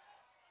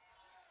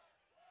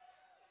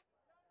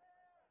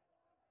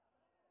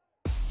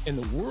 In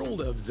the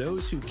world of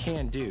those who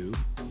can do,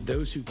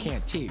 those who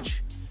can't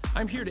teach,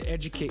 I'm here to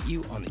educate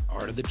you on the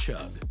art of the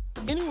chug.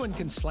 Anyone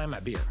can slam a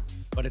beer,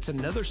 but it's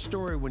another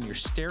story when you're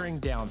staring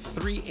down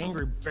 3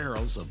 angry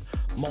barrels of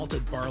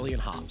malted barley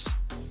and hops.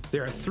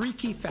 There are 3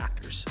 key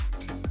factors.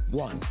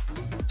 1,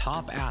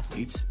 top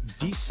athletes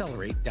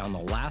decelerate down the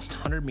last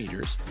 100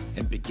 meters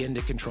and begin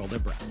to control their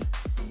breath.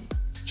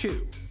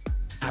 2,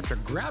 after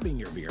grabbing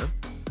your beer,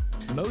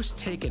 most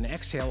take an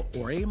exhale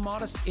or a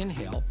modest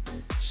inhale,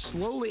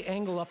 slowly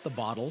angle up the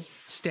bottle,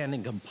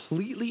 standing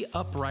completely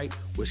upright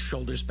with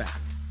shoulders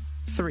back.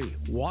 3,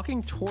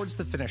 walking towards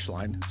the finish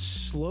line,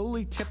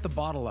 slowly tip the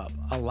bottle up,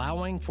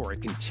 allowing for a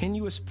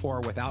continuous pour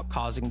without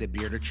causing the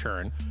beer to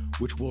churn,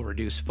 which will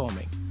reduce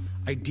foaming.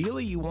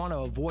 Ideally, you want to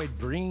avoid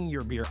bringing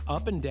your beer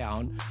up and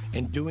down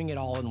and doing it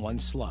all in one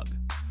slug.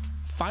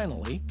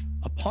 Finally,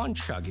 upon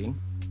chugging,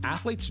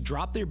 athletes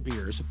drop their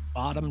beers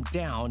bottom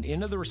down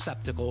into the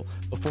receptacle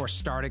before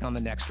starting on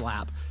the next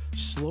lap,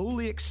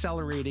 slowly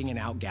accelerating and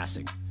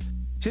outgassing.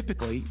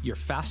 Typically, your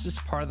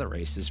fastest part of the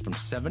race is from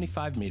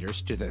 75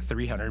 meters to the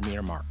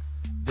 300-meter mark.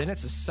 Then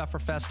it's a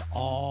sufferfest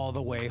all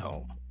the way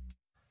home.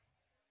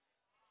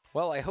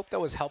 Well, I hope that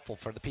was helpful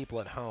for the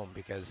people at home,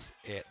 because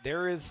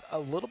there is a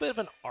little bit of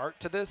an art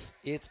to this.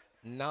 It's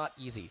not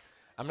easy.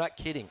 I'm not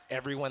kidding.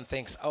 Everyone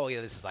thinks, oh,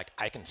 yeah, this is like,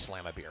 I can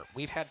slam a beer.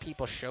 We've had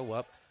people show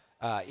up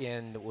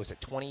was it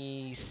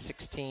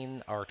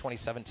 2016 or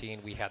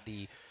 2017? We had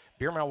the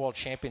Beer Mile World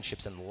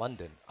Championships in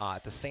London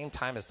at the same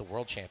time as the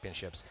World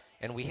Championships.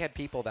 And we had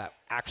people that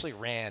actually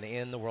ran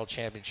in the World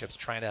Championships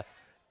trying to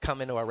come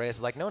into our race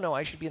like, no,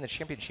 I should be in the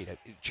championship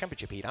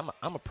heat.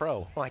 I'm a pro.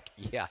 I'm like,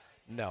 yeah,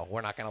 no,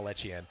 we're not going to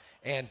let you in.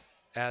 And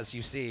as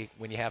you see,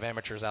 when you have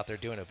amateurs out there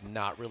doing it, have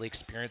not really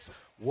experienced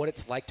what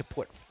it's like to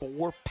put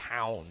 4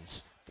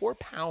 pounds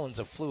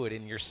of fluid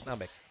in your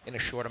stomach in a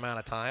short amount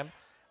of time,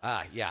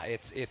 Yeah,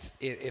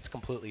 it's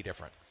completely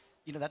different.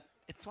 You know,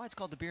 it's why it's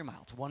called the beer mile.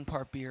 It's 1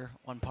 part beer,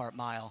 1 part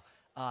mile.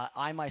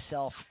 I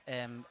myself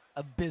am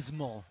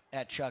abysmal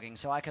at chugging,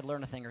 so I could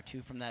learn a thing or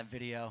two from that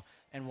video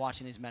and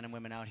watching these men and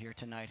women out here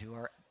tonight who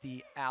are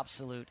the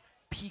absolute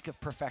peak of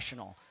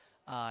professional.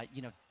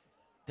 You know,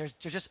 there's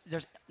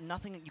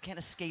nothing, you can't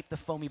escape the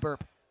foamy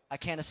burp. I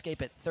can't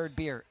escape it. 3rd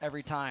beer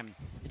every time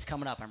it's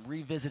coming up. I'm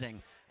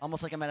revisiting,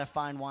 almost like I'm at a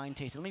fine wine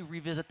tasting. Let me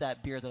revisit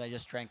that beer that I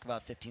just drank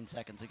about 15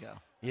 seconds ago.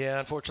 Yeah,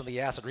 unfortunately,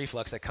 the acid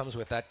reflux that comes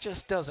with that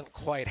just doesn't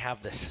quite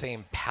have the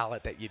same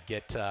palate that you'd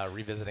get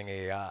revisiting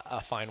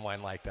a fine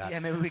wine like that. Yeah,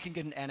 maybe we can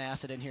get an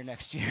N-acid in here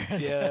next year.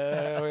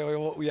 Yeah,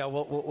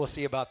 we'll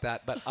see about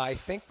that. But I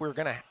think we're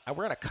gonna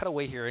cut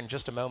away here in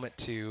just a moment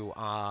to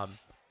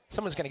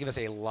someone's gonna give us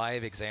a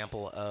live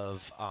example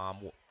of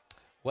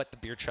what the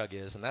beer chug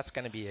is, and that's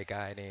going to be a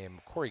guy named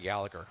Corey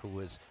Gallagher, who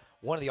was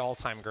one of the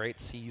all-time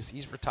greats.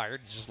 He's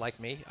retired, just like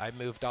me. I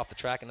moved off the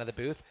track into the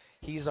booth.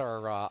 He's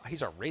our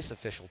race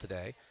official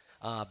today,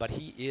 but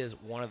he is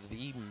one of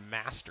the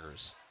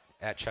masters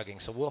at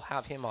chugging. So we'll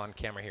have him on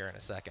camera here in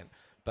a second.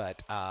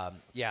 But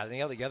yeah,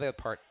 the other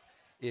part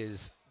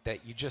is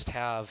that you just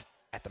have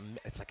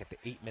it's like at the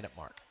 8-minute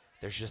mark.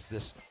 There's just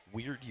this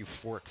weird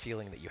euphoric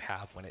feeling that you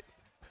have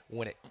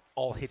when it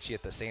all hits you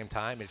at the same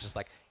time. It's just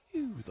like,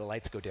 ooh, the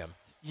lights go dim.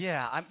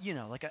 Yeah, you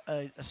know, like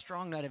a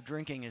strong night of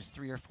drinking is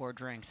 3 or 4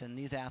 drinks, and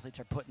these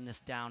athletes are putting this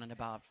down in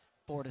about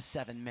 4 to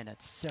 7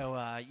 minutes. So,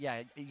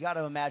 yeah, you got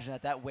to imagine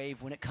that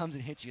wave, when it comes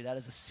and hits you, that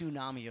is a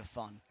tsunami of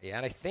fun. Yeah,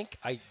 and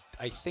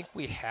I think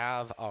we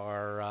have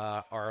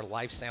our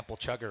live sample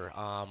chugger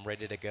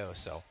ready to go.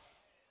 So.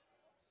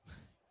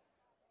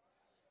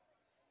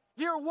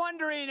 If you're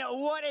wondering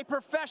what a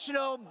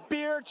professional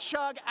beer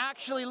chug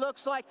actually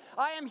looks like,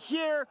 I am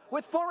here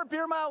with former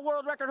Beer Mile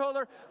world record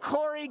holder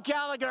Corey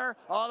Gallagher,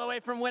 all the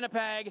way from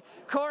Winnipeg.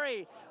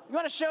 Corey, you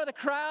want to show the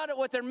crowd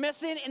what they're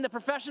missing in the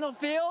professional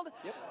field?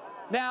 Yep.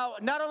 Now,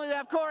 not only do we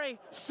have Corey,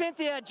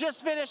 Cynthia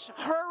just finished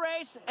her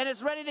race and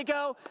is ready to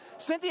go.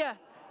 Cynthia,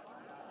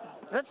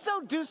 let's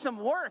do some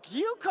work.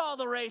 You call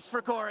the race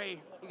for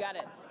Corey. You got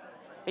it.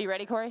 Are you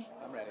ready, Corey?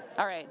 I'm ready.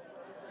 All right.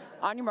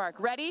 On your mark.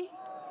 Ready,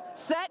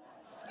 set,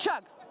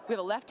 chug. We have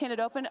a left-handed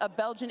open, a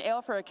Belgian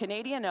ale for a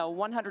Canadian, a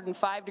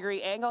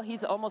 105-degree angle.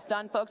 He's almost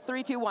done, folks.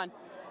 3, 2, 1.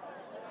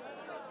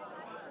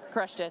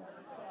 Crushed it.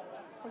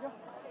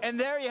 And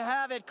there you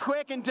have it,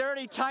 quick and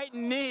dirty, tight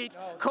and neat.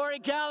 Corey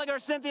Gallagher,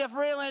 Cynthia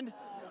Frelund.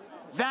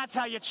 That's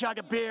how you chug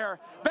a beer.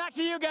 Back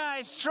to you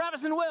guys,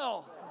 Travis and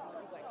Will.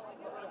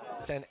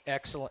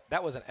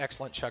 That was an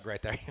excellent chug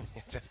right there.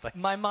 It's just like,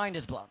 my mind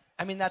is blown.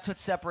 I mean, that's what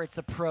separates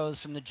the pros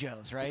from the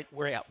Joes, right?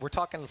 We're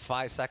talking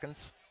 5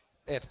 seconds.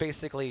 It's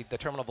basically the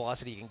terminal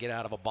velocity you can get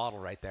out of a bottle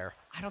right there.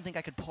 I don't think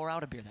I could pour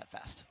out a beer that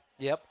fast.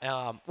 Yep.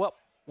 Well,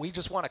 we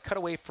just want to cut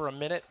away for a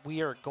minute.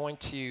 We are going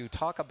to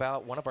talk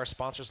about one of our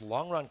sponsors,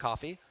 Long Run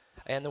Coffee,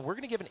 and then we're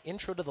going to give an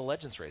intro to the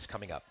Legends Race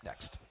coming up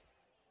next.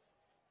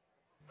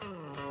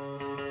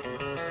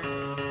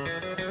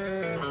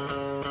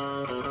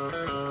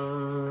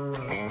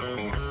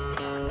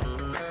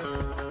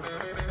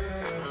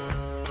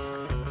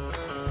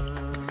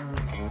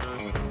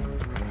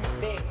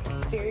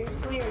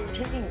 Seriously, are you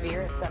drinking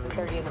beer at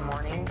 7:30 in the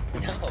morning?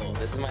 No,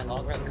 this is my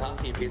long run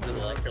coffee infused with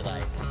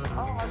electrolytes.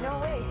 Oh, no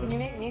way. Can you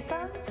make me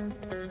some?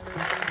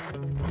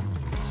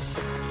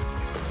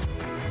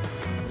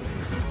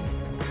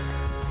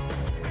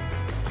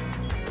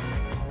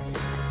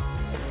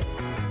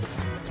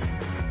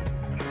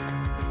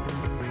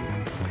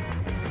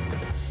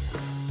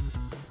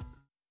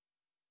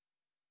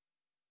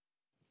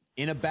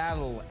 In a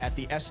battle at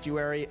the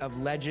estuary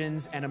of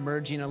legends and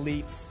emerging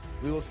elites,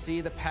 we will see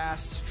the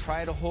past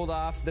try to hold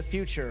off the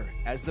future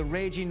as the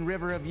raging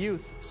river of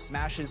youth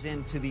smashes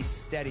into the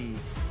steady,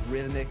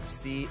 rhythmic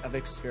sea of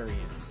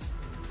experience.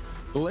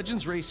 The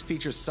Legends Race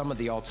features some of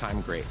the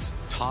all-time greats.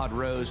 Todd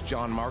Rose,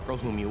 John Markle,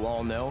 whom you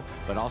all know,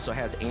 but also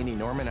has Andy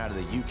Norman out of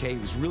the UK,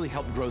 who's really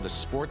helped grow the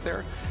sport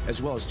there,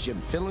 as well as Jim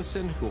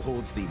Finlayson, who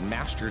holds the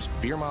Masters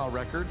Beer Mile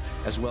record,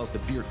 as well as the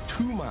Beer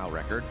 2 Mile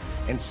record,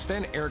 and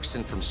Sven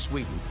Eriksson from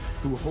Sweden,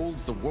 who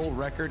holds the world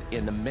record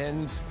in the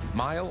men's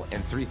mile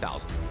and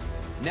 3,000.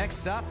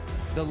 Next up,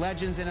 the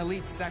Legends and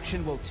Elites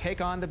section will take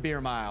on the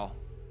Beer Mile.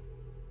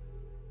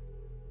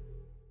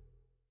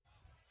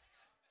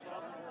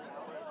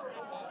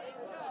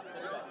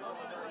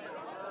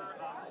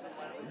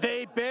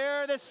 They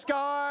bear the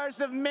scars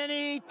of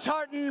many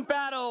tartan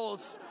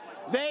battles.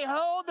 They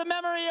hold the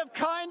memory of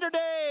kinder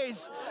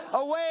days,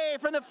 away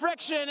from the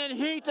friction and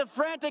heat of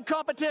frantic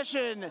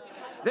competition.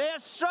 They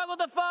have struggled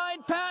to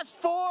find past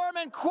form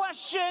and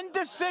question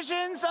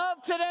decisions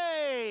of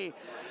today.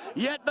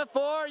 Yet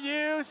before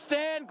you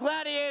stand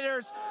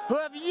gladiators who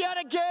have yet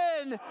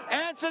again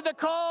answered the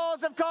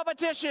calls of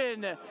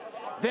competition.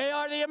 They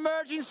are the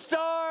emerging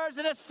stars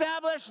and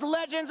established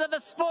legends of the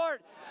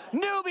sport,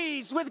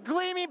 newbies with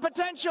gleaming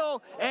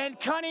potential and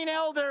cunning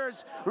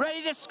elders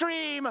ready to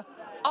scream,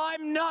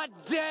 "I'm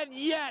not dead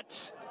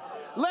yet."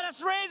 let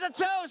us raise a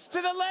toast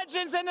to the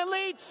legends and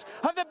elites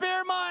of the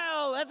beer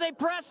mile as they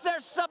press their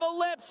supple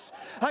lips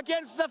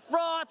against the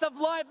froth of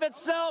life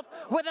itself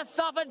with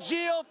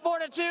esophageal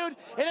fortitude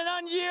in an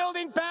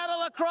unyielding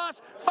battle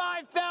across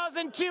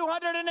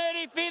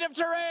 5,280 feet of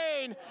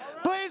terrain.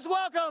 Please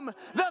welcome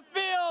the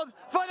field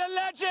for the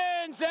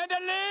legends and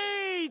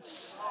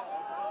elites.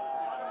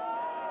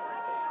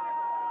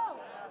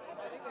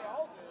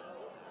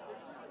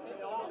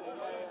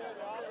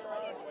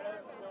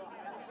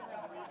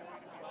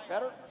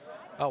 Better?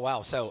 Oh,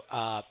 wow. So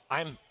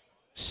I'm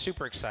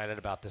super excited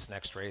about this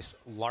next race,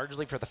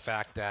 largely for the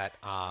fact that,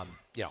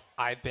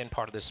 I've been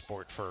part of this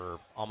sport for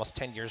almost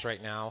 10 years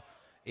right now,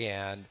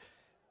 and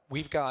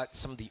we've got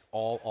some of the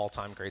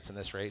all-time greats in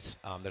this race.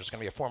 There's going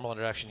to be a formal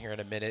introduction here in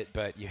a minute,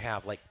 but you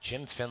have, like,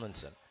 Jim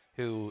Finlayson,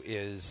 who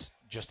is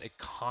just a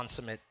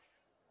consummate,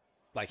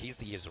 he's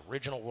the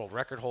original world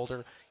record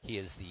holder. He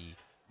is the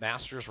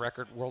Masters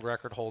world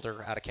record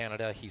holder out of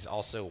Canada. He's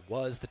also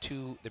was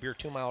the beer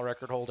 2 mile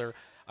record holder.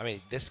 I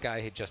mean, this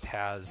guy just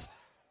has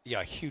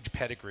a huge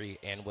pedigree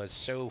and was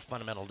so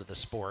fundamental to the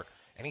sport.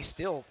 And he's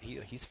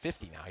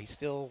 50 now. He's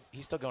still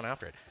going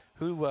after it.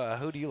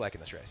 Who do you like in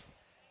this race?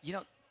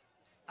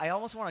 I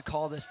almost want to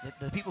call this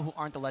the people who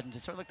aren't the legends.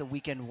 It's sort of like the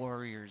weekend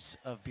warriors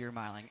of beer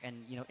miling.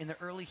 And in the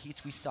early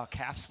heats we saw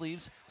calf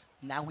sleeves.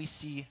 Now we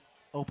see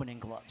opening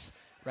gloves.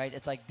 Right?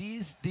 It's like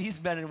these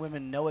men and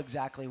women know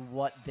exactly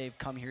what they've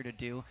come here to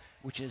do,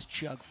 which is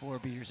chug 4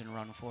 beers and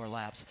run 4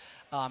 laps.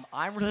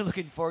 I'm really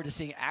looking forward to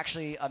seeing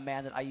actually a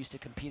man that I used to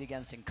compete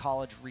against in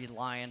college, Reed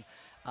Lyon,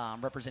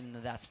 representing the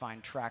That's Fine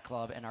Track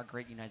Club and our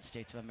great United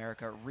States of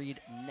America. Reed,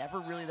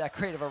 never really that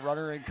great of a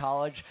runner in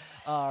college,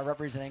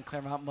 representing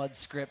Claremont Mud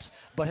Scripps,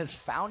 but has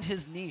found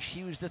his niche.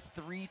 He was the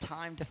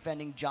 3-time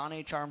defending John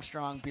H.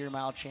 Armstrong Beer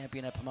Mile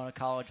champion at Pomona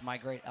College, my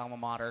great alma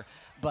mater.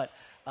 But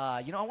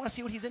I want to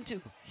see what he's into.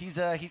 He's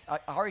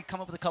already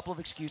come up with a couple of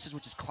excuses,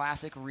 which is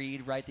classic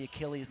Reed, right? The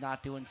Achilles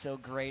not doing so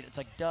great. It's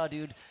like, duh,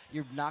 dude,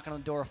 you're knocking on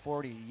the door of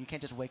 40. You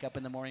can't just wake up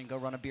in the morning and go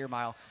run a beer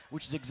mile,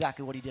 which is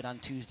exactly what he did on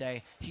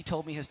Tuesday. He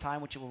told me his time,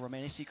 which will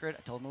remain a secret.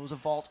 I told him it was a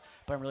vault,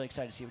 but I'm really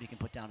excited to see what he can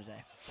put down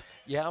today.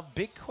 Yeah, a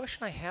big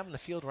question I have in the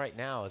field right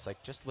now is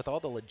just with all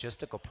the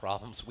logistical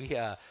problems,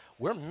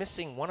 we're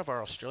missing one of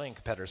our Australian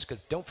competitors,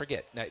 because don't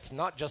forget, now it's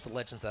not just the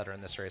legends that are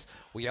in this race.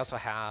 We also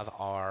have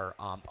our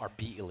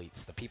B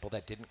elites, the people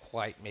that didn't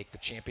quite make the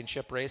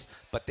championship race,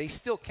 but they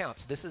still count.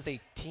 So this is a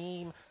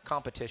team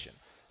competition.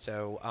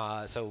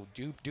 So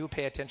do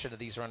pay attention to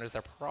these runners.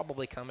 They're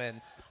probably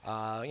coming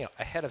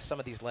ahead of some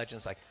of these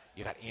legends. Like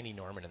you got Andy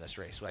Norman in this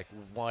race.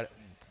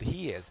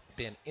 He has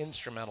been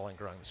instrumental in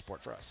growing the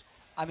sport for us.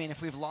 I mean,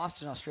 if we've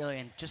lost an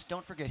Australian, just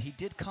don't forget he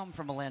did come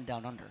from a land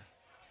down under.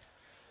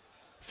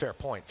 Fair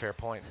point.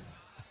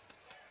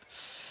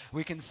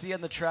 We can see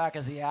on the track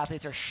as the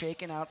athletes are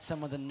shaking out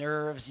some of the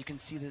nerves. You can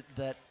see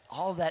that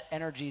all that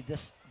energy,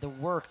 the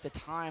work, the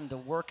time, the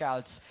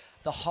workouts,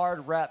 the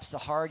hard reps, the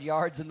hard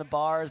yards in the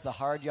bars, the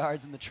hard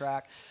yards in the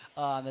track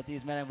that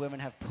these men and women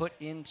have put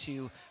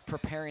into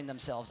preparing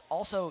themselves.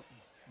 Also,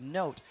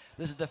 note,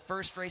 this is the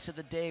first race of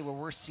the day where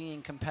we're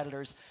seeing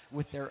competitors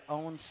with their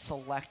own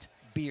select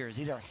beers.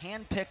 These are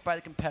handpicked by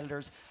the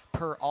competitors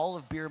per all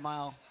of Beer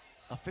Mile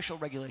official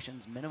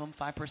regulations, minimum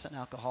 5%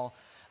 alcohol.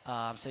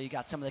 So you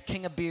got some of the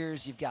king of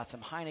beers, you've got some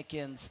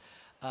Heinekens.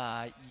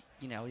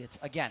 It's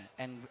again,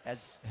 and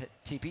as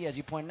TP, as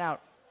you pointed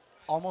out,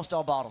 almost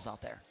all bottles out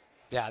there.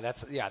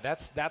 That's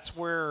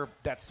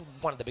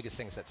one of the biggest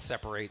things that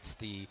separates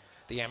the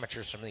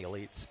amateurs from the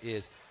elites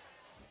is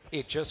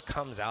it just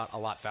comes out a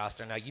lot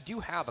faster. Now you do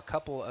have a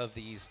couple of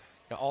these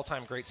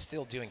all-time greats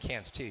still doing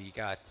cans too. You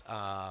got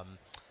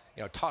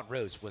Todd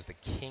Rose was the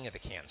king of the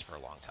cans for a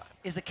long time.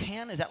 Is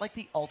that like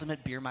the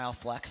ultimate Beer Mile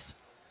flex?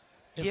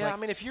 I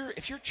mean, if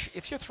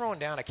you're throwing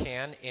down a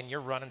can and you're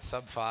running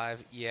sub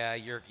 5,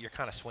 you're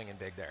kind of swinging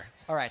big there.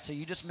 All right, so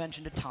you just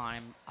mentioned a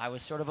time. I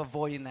was sort of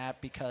avoiding that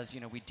because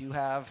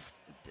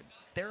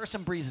there are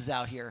some breezes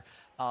out here,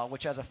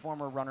 which as a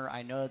former runner,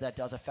 I know that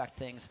does affect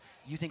things.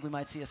 You think we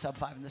might see a sub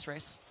 5 in this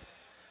race?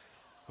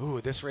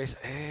 Ooh, this race,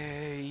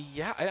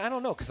 I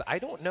don't know, because I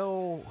don't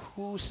know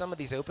who some of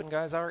these open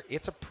guys are.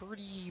 It's a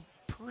pretty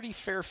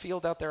fair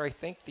field out there. I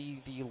think the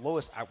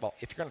lowest,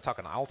 if you're going to talk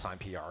an all-time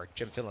PR,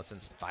 Jim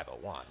Finlayson's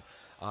 5:01.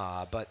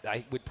 But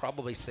I would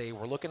probably say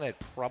we're looking at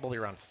probably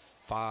around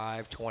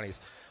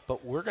 5:20s.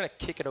 But we're going to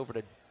kick it over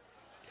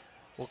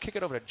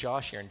to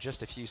Josh here in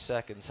just a few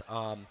seconds.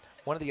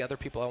 One of the other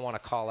people I want to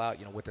call out,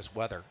 with this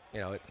weather,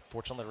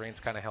 fortunately the rain's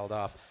kind of held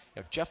off.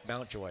 Jeff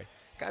Mountjoy,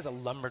 guy's a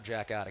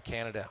lumberjack out of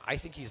Canada. I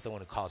think he's the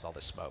one who caused all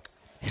this smoke.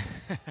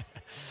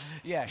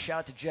 Yeah, shout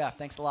out to Jeff.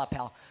 Thanks a lot,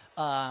 pal.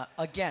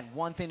 Again,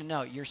 one thing to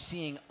note, you're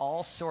seeing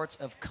all sorts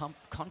of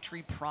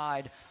country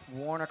pride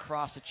worn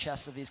across the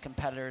chests of these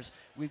competitors.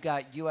 We've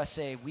got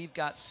USA, we've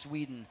got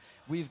Sweden,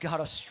 we've got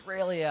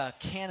Australia,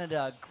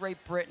 Canada,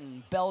 Great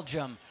Britain,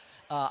 Belgium.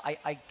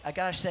 I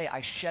gotta say,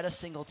 I shed a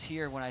single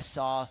tear when I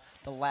saw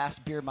the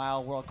last Beer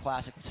Mile World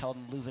Classic was held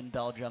in Leuven,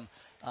 Belgium,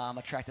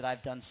 a track that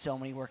I've done so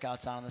many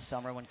workouts on in the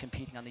summer when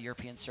competing on the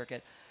European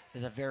circuit.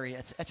 is a very,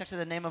 it's actually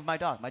the name of my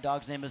dog. My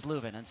dog's name is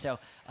Leuven, and so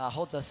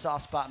holds a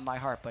soft spot in my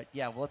heart. But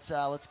yeah, well,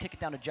 let's kick it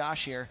down to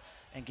Josh here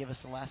and give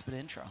us the last bit of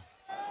intro.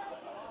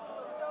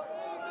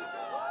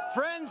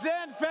 Friends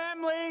and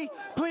family,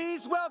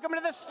 please welcome to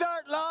the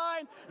start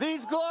line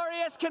these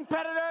glorious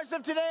competitors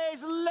of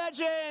today's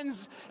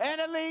Legends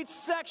and Elite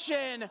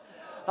section.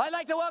 I'd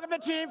like to welcome the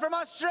team from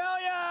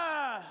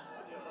Australia,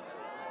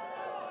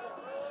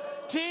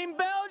 Team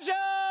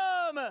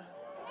Belgium,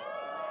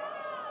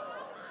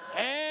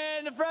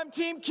 and from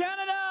Team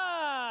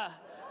Canada,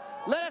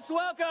 let us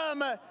welcome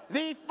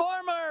the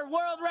former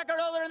world record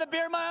holder in the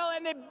beer mile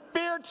and the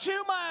beer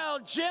 2 mile,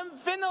 Jim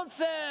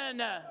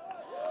Finlayson.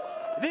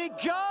 The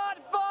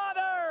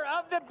godfather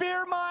of the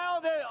beer mile,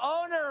 the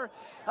owner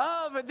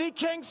of the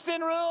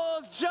Kingston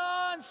Rules,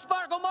 John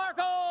Sparkle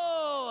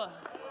Markle.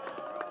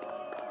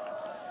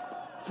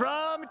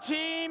 From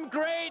Team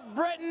Great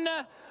Britain,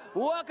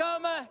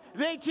 welcome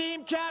the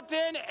team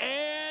captain,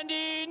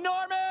 Andy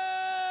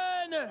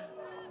Norman.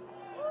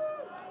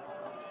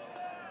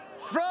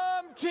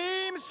 From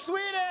Team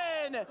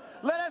Sweden,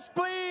 let us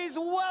please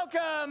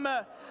welcome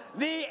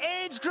the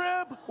age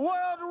group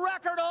world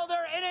record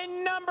holder in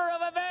a number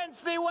of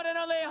events, the one and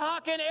only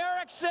Håkan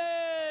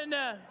Eriksson.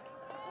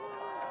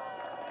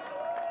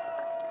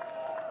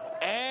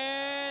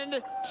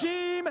 And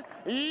Team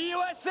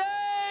USA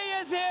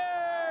is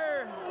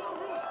here,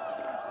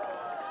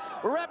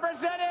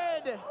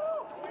 represented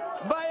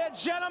by a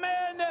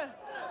gentleman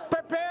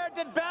prepared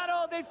to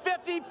battle the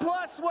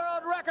 50-plus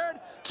world record,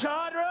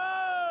 Todd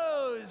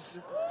Rose,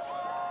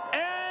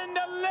 and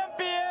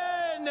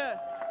Olympian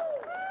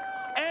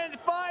and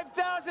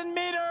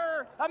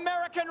 5,000-meter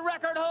American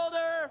record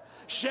holder,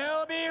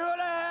 Shelby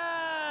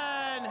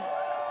Houlihan.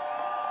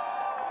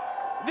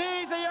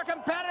 These are your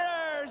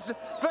competitors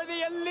for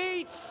the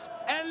Elites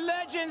and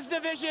Legends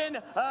division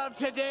of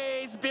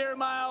today's Beer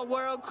Mile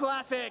World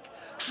Classic.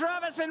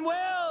 Travis and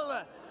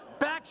Will,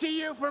 back to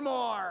you for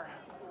more.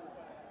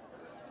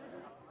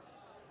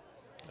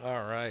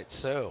 All right,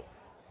 so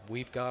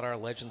we've got our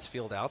Legends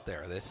field out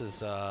there. This is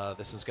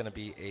going to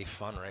be a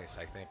fun race.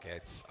 I think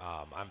it's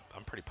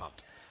I'm pretty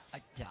pumped.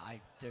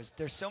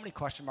 There's so many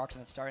question marks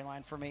in that starting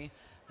line for me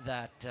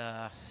that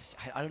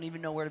I don't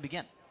even know where to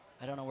begin.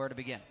 I don't know where to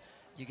begin.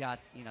 You got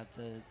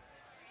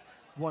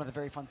one of the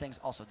very fun things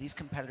also, these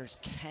competitors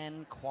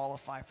can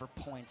qualify for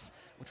points,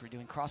 which we're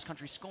doing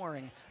cross-country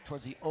scoring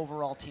towards the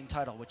overall team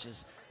title, which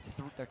is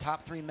their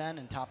top 3 men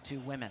and top 2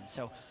 women.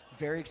 So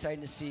very exciting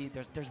to see.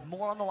 There's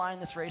more on the line in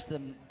this race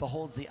than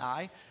beholds the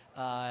eye.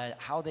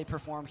 How they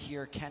perform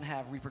here can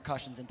have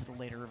repercussions into the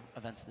later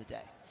events of the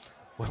day.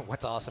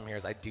 What's awesome here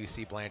is I do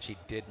see Blanchie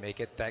did make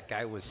it. That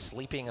guy was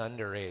sleeping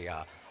under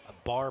a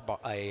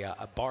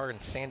bar in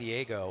San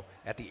Diego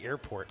at the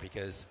airport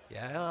because,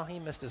 he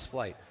missed his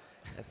flight.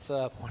 It's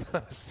one of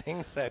those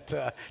things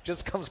that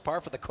just comes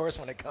par for the course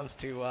when it comes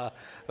to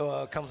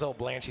comes old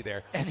Blanchie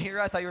there. And here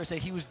I thought you were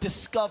saying he was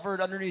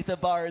discovered underneath a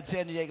bar in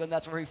San Diego, and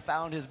that's where he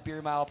found his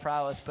beer mile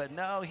prowess. But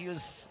no, he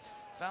was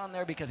found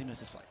there because he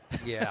missed his flight.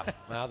 Yeah,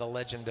 well, the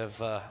legend of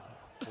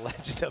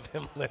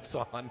him lives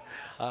on.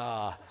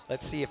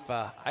 Let's see if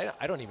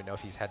I don't even know if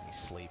he's had any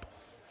sleep.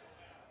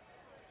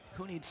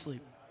 Who needs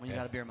sleep when you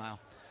got a beer mile?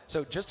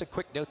 So just a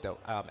quick note, though.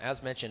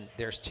 As mentioned,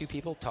 there's 2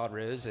 people, Todd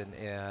Rose and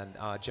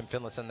Jim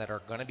Finlayson, that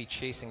are going to be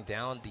chasing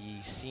down the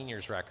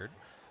seniors record.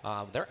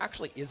 There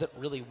actually isn't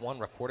really one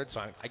recorded,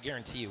 so I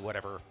guarantee you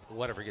whatever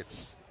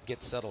gets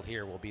settled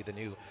here will be the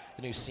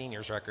new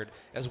seniors record,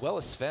 as well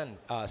as Sven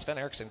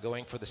Eriksson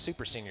going for the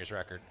super seniors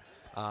record.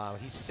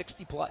 He's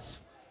 60 plus,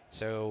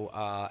 so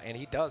and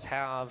he does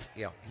have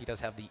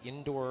the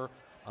indoor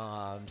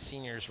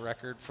seniors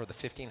record for the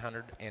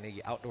 1500 and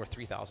the outdoor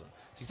 3000.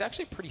 So he's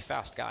actually a pretty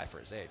fast guy for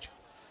his age.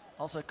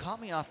 Also, it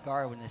caught me off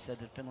guard when they said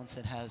that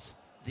Finlayson has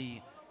the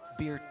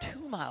beer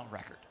 2 mile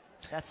record.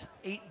 That's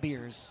 8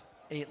 beers,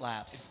 8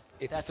 laps.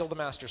 It's still the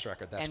Masters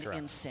record. That's correct.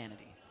 And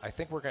insanity. I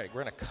think we're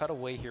gonna cut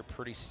away here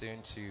pretty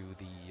soon to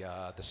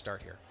the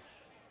start here.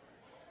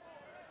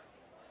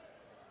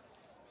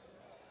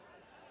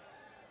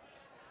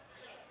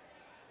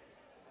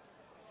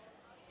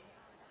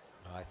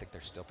 I think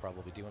they're still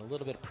probably doing a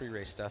little bit of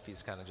pre-race stuff.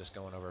 He's kind of just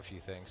going over a few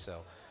things.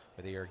 So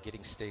they are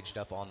getting staged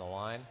up on the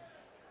line.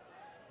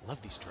 Love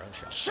these drone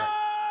shots. Chug!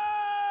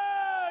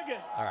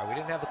 All right, we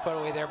didn't have the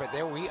cutaway there, but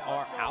there we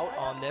are out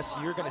on this.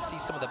 You're going to see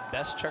some of the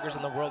best chuggers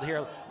in the world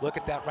here. Look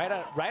at that, right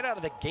out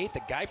of the gate,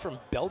 the guy from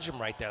Belgium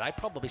right there. I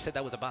probably said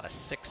that was about a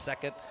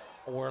 6-second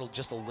or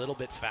just a little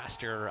bit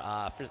faster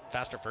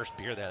first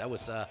beer there. That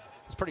was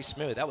pretty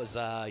smooth. That was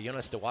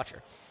Jonas de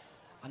Watcher.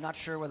 I'm not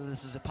sure whether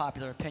this is a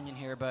popular opinion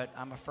here, but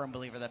I'm a firm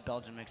believer that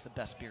Belgium makes the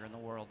best beer in the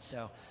world.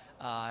 So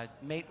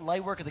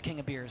light work of the King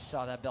of Beers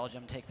saw that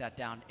Belgium take that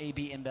down.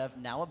 AB InBev,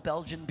 now a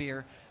Belgian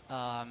beer.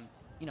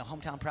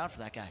 hometown proud for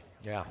that guy.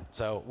 Yeah,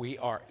 so we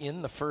are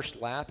in the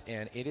first lap,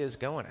 and it is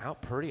going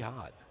out pretty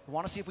hot. We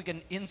want to see if we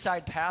can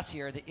inside pass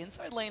here. The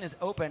inside lane is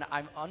open.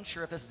 I'm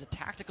unsure if this is a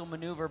tactical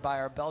maneuver by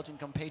our Belgian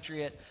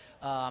compatriot,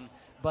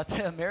 but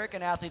the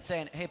American athlete's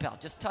saying, hey, pal,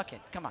 just tuck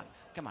it. Come on.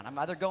 I'm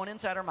either going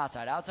inside or I'm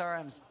outside. Outside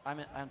or I'm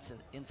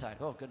inside.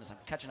 Oh, goodness, I'm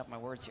catching up my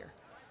words here.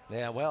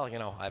 Yeah, well,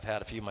 I've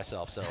had a few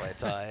myself, so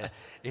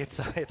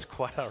it's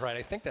quite all right.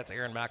 I think that's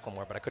Aaron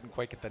McLemore, but I couldn't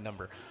quite get the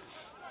number.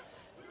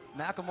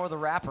 McLemore, the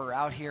rapper,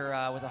 out here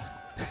with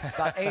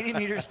about 80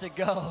 meters to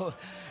go.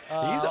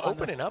 He's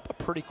opening up a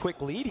pretty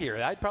quick lead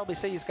here. I'd probably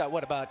say he's got,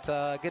 about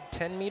a good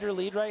 10-meter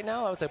lead right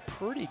now? That was a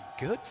pretty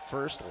good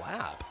first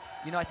lap.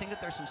 I think that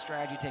there's some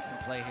strategy taking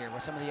play here where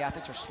some of the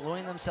athletes are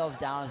slowing themselves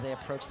down as they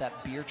approach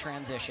that beer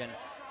transition.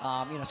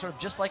 Sort of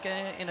just like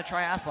in a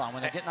triathlon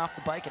when they're getting off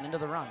the bike and into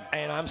the run.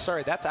 And I'm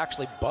sorry, that's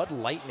actually Bud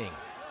Lightning.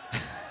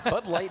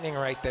 Bud Lightning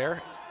right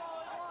there.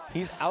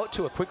 He's out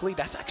to a quick lead.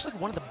 That's actually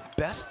one of the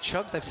best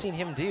chugs I've seen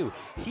him do.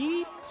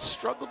 He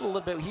struggled a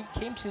little bit. He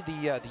came to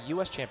the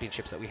U.S.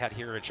 championships that we had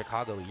here in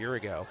Chicago a year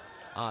ago.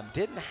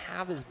 Didn't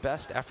have his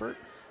best effort.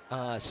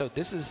 So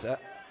this is a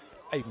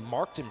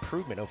marked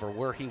improvement over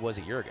where he was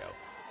a year ago.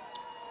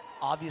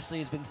 Obviously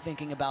has been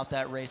thinking about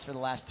that race for the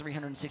last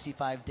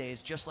 365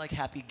 days, just like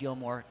Happy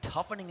Gilmore,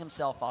 toughening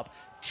himself up,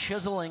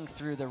 chiseling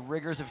through the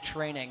rigors of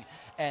training,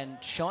 and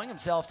showing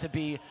himself to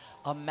be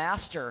a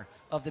master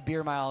of the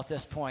beer mile at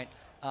this point.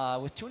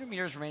 With 200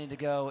 meters remaining to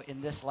go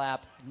in this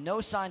lap,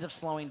 no signs of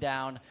slowing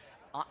down.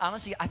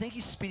 Honestly, I think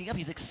he's speeding up.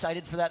 He's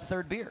excited for that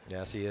third beer.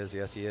 Yes, he is.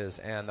 Yes, he is.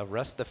 And the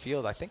rest of the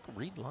field, I think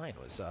Reed Line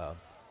was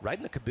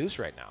riding the caboose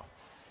right now.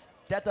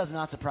 That does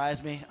not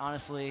surprise me,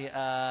 honestly.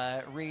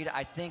 Reed,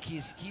 I think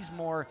he's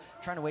more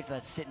trying to wait for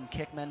that sit and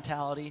kick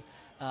mentality.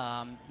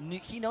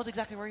 He knows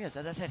exactly where he is.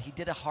 As I said, he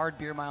did a hard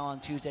beer mile on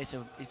Tuesday,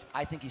 so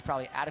I think he's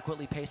probably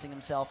adequately pacing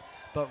himself.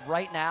 But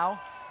right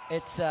now,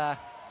 it's a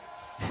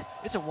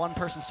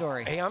one-person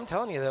story. Hey, I'm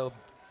telling you, though,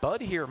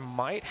 Bud here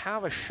might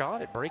have a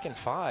shot at breaking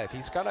 5.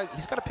 He's got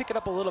to pick it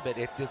up a little bit.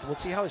 We'll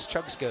see how his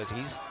chugs goes.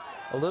 He's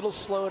a little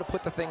slow to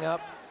put the thing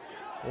up.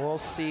 We'll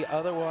see.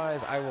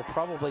 Otherwise, I will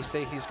probably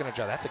say he's going to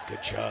jug. That's a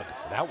good chug.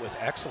 That was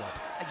excellent.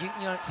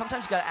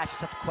 Sometimes you got to ask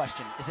yourself the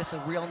question, is this a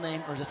real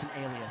name or is this an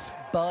alias?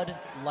 Bud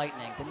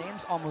Lightning. The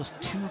name's almost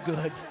too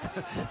good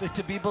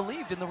to be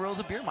believed in the rules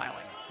of beer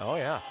miling. Oh,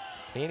 yeah.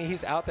 And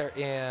he's out there.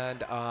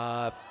 And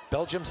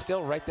Belgium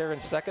still right there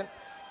in second.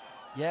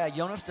 Yeah,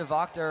 Jonas de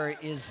Wachter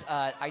is,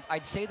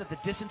 I'd say that the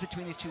distance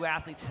between these two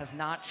athletes has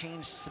not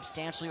changed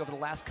substantially over the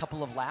last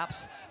couple of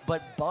laps,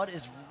 but Bud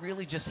is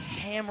really just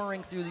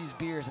hammering through these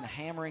beers and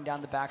hammering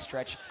down the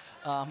backstretch.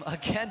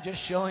 Again,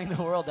 just showing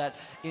the world that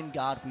in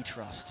God we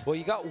trust. Well,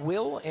 you got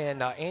Will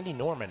and Andy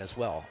Norman as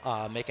well,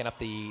 making up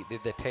the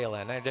tail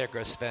end. And there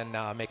goes Sven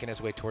making his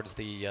way towards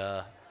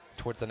the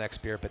next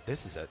beer, but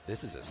this is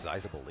a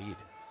sizable lead.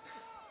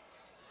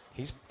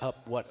 He's up,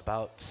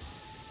 about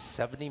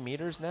 70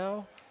 meters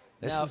now?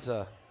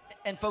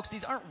 And folks,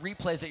 these aren't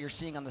replays that you're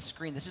seeing on the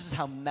screen. This is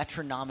how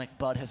metronomic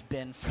Bud has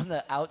been from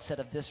the outset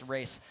of this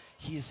race.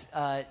 He's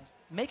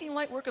making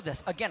light work of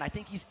this. Again, I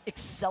think he's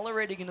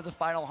accelerating into the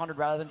final 100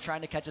 rather than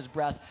trying to catch his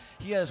breath.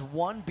 He has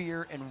one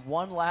beer and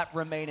one lap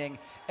remaining.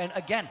 And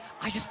again,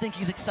 I just think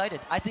he's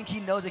excited. I think he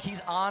knows that he's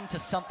on to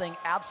something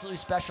absolutely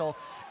special.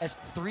 As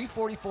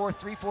 3:44,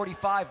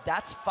 3:45,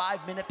 that's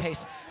 5-minute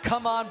pace.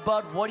 Come on,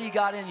 Bud, what do you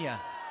got in you?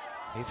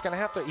 He's going to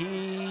have to,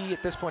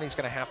 at this point, he's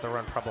going to have to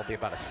run probably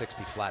about a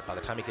 60 flat by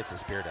the time he gets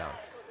his beer down.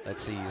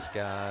 Let's see, he's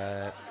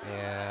got,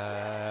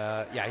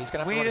 he's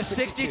going to have to run a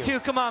 62.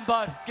 Come on,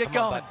 Bud, get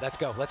going. On, Bud. Let's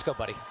go,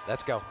 buddy.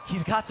 Let's go.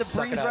 He's got the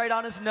breathe right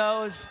on his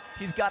nose.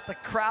 He's got the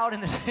crowd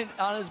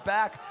on his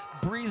back,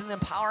 breathing and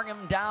powering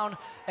him down.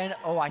 And,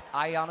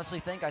 I honestly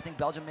think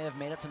Belgium may have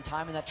made up some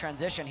time in that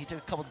transition. He took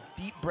a couple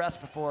deep breaths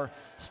before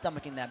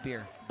stomaching that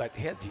beer. But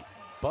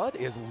Bud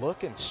is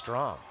looking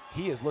strong.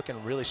 He is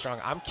looking really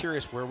strong. I'm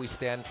curious where we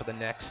stand for the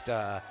next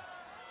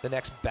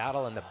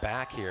battle in the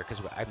back here,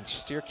 because I'm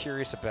still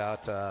curious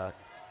about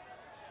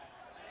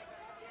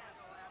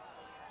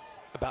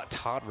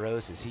Todd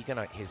Rose. Is he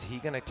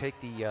gonna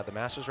take the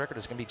Masters record?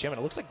 Is it gonna be Jim? And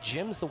it looks like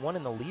Jim's the one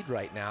in the lead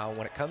right now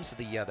when it comes to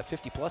the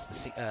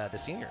 50+, the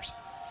seniors.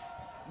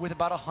 With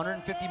about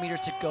 150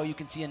 meters to go, you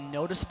can see a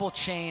noticeable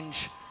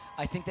change.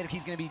 I think that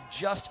he's going to be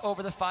just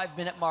over the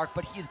 5-minute mark,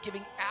 but he is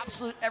giving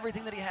absolute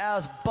everything that he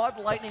has. Bud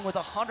Lightning with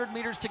 100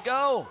 meters to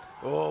go.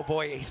 Oh,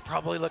 boy, he's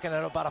probably looking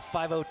at about a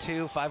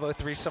 5:02,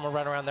 5:03, somewhere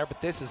right around there.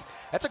 But that's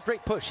a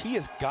great push. He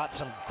has got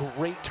some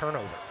great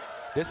turnover.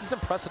 This is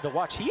impressive to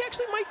watch. He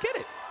actually might get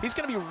it. He's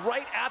going to be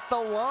right at the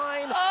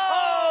line.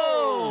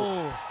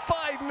 Oh!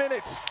 5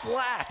 minutes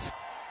flat.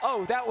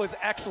 Oh, that was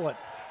excellent.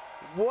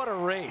 What a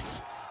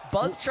race.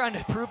 Bud's trying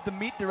to prove the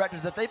meet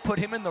directors that they put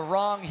him in the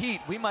wrong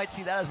heat. We might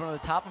see that as one of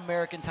the top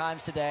American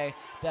times today.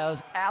 That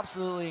was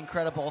absolutely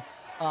incredible.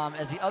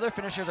 As the other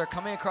finishers are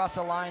coming across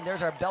the line,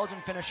 there's our Belgian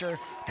finisher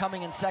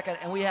coming in second,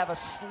 and we have a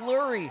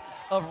slurry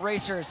of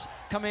racers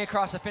coming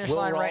across the finish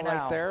line right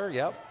now. Right there,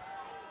 yep.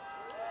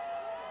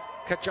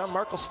 got John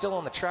Markle still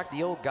on the track,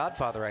 the old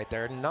godfather right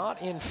there.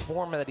 Not in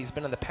form that he's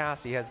been in the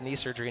past. He has knee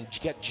surgery. And you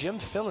get Jim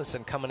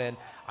Finlayson coming in.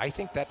 I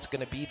think that's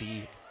going to be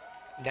the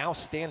now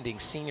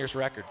standing seniors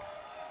record.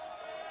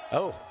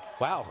 Oh,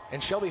 wow.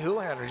 And Shelby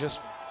Houlihan are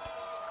just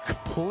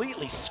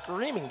completely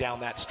screaming down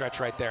that stretch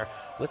right there.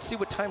 Let's see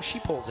what time she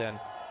pulls in.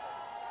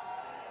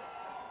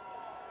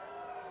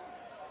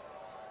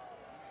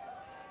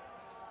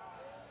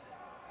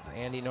 It's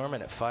Andy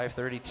Norman at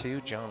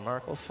 5:32, John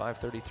Markle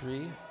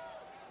 5:33.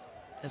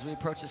 As we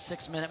approach the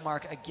 6-minute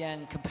mark,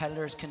 again,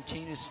 competitors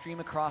continue to stream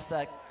across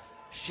that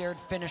shared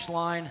finish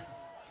line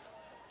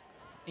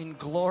in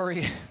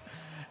glory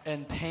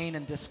and pain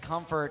and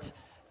discomfort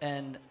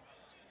and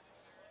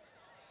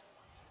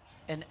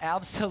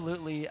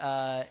absolutely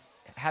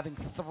having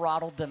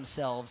throttled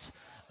themselves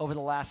over the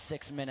last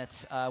 6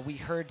 minutes. We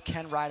heard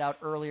Ken Rideout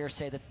earlier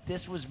say that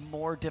this was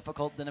more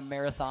difficult than a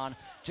marathon,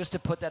 just to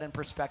put that in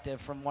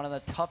perspective from one of the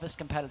toughest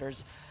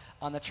competitors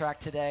on the track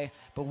today.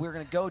 But we're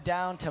going to go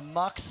down to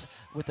Mux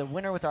with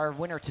our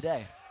winner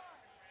today.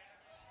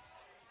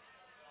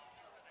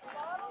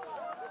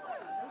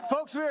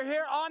 Folks, we are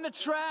here on the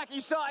track. You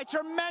saw a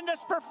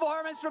tremendous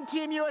performance from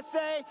Team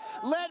USA,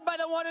 led by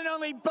the one and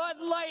only Bud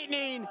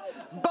Lightning.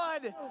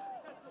 Bud,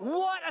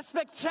 what a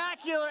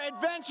spectacular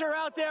adventure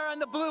out there on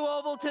the Blue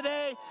Oval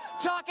today.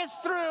 Talk us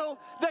through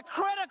the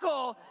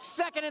critical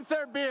second and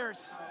third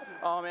beers.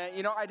 Oh man,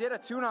 you know, I did a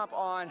tune-up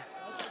on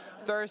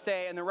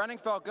Thursday and the running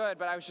felt good,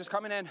 but I was just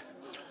coming in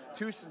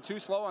too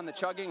slow on the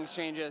chugging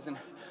exchanges. And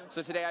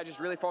so today I just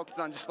really focused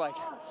on just like,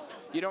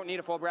 you don't need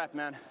a full breath,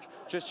 man.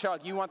 Just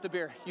chug. You want the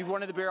beer. You've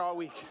wanted the beer all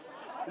week.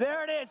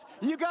 There it is.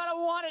 You gotta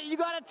want it. You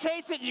gotta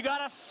taste it. You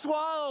gotta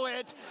swallow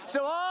it.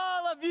 So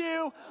all of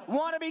you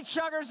wannabe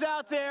chuggers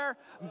out there,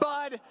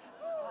 Bud,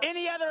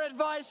 any other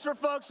advice for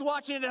folks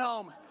watching it at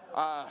home?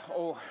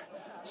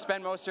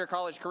 Spend most of your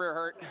college career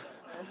hurt.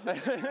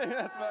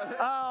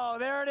 Oh,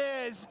 there it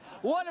is.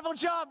 Wonderful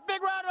job.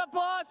 Big round of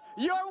applause.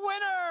 Your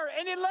winner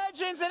in the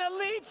Legends and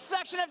Elites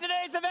section of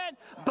today's event,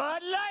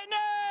 Bud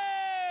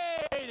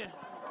Lightning.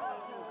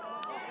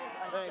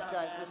 Thanks,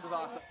 guys. This was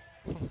awesome.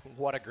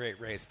 What a great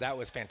race. That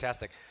was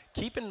fantastic.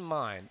 Keep in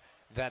mind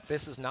that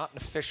this is not an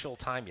official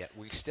time yet.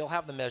 We still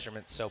have the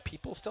measurements, so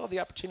people still have the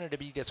opportunity to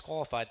be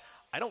disqualified.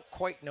 I don't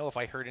quite know if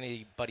I heard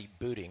anybody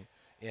booting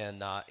in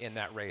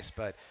that race,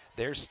 but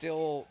there's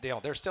still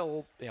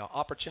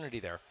opportunity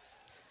there.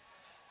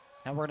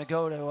 Now we're gonna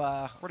go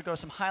to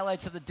some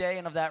highlights of the day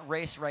and of that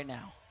race right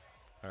now.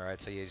 All right,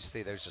 so you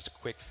see there's just a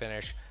quick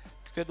finish.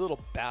 Good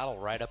little battle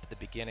right up at the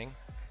beginning.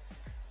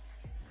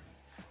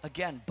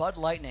 Again, Bud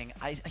Lightning,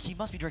 he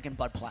must be drinking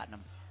Bud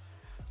Platinum.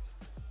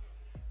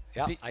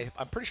 Yeah,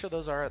 I'm pretty sure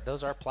those are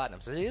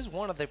Platinums. It is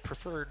one of the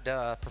preferred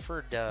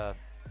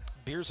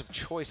beers of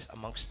choice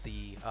amongst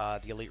the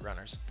elite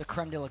runners. The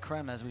creme de la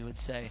creme, as we would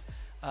say.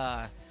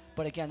 But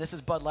again, this is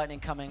Bud Lightning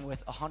coming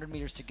with 100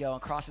 meters to go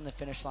and crossing the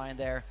finish line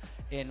there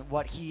in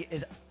what he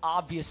is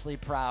obviously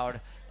proud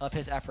of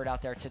his effort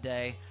out there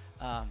today,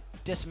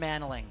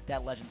 dismantling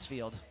that Legends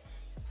field.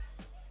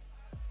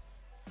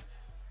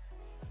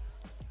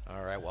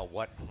 All right, well,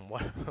 what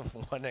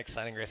an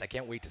exciting race. I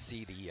can't wait to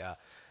see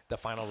the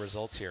final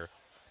results here.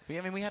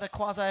 I mean, we had a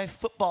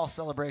quasi-football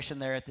celebration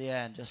there at the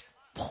end. Just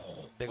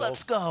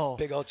let's go.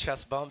 Big old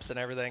chest bumps and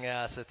everything.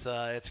 Yes,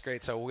 it's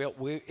great. So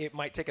it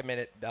might take a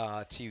minute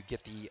to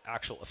get the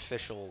actual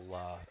official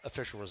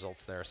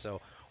results there. So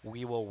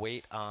we will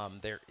wait.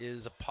 There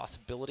is a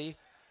possibility.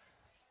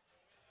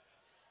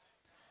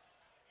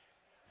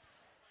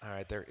 All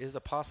right, there is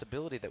a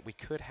possibility that we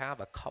could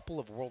have a couple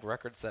of world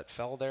records that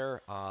fell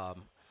there.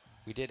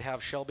 We did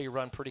have Shelby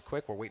run pretty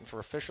quick. We're waiting for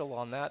official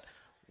on that.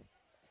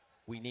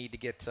 We need to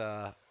get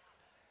an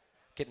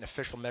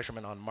official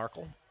measurement on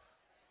Markle.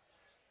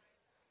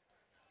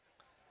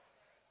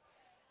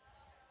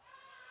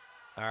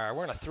 All right,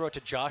 we're going to throw it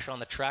to Josh on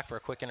the track for a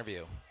quick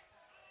interview.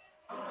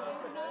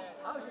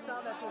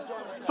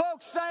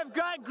 Folks, I've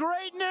got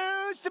great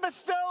news to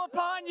bestow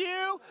upon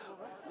you.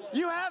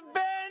 You have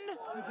been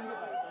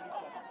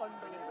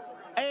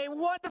a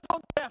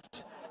wonderful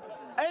gift.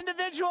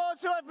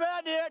 Individuals who have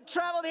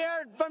traveled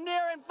here from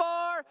near and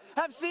far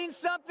have seen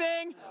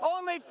something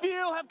only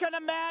few have can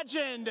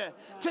imagine.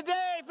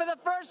 Today, for the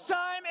first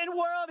time in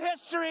world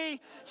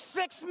history,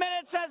 6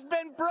 minutes has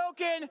been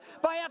broken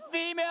by a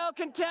female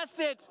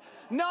contestant.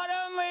 Not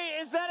only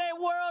is that a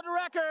world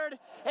record,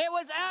 it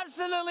was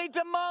absolutely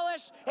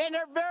demolished in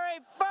her very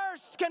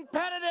first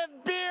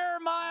competitive beer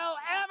mile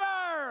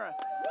ever.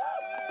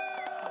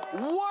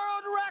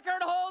 World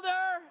record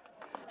holder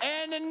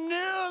and a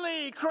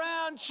newly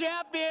crowned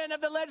champion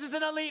of the Legends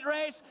and Elite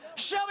race,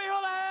 Shelby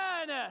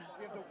Houlihan.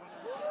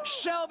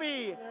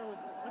 Shelby,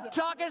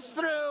 talk us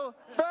through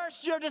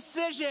first your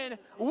decision.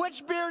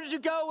 Which beer did you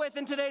go with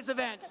in today's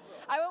event?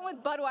 I went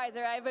with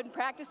Budweiser. I've been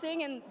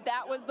practicing, and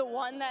that was the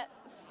one that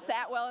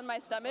sat well in my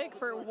stomach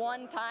for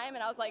one time,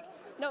 and I was like,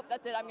 nope,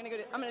 that's it. I'm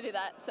gonna do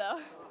that.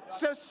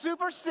 So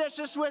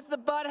superstitious with the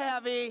Bud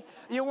Heavy,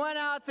 you went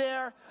out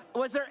there.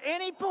 Was there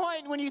any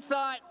point when you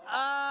thought,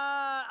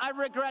 I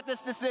regret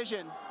this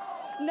decision?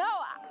 No,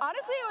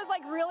 Honestly, it was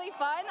like really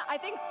fun. I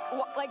think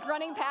like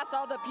running past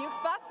all the puke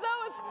spots though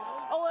was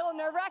a little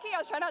nerve-wracking. I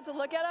was trying not to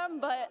look at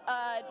them, but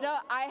no,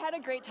 I had a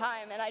great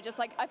time, and I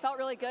felt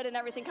really good, and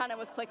everything kind of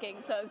was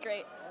clicking, so it was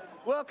great.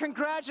 Well,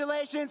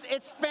 congratulations.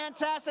 It's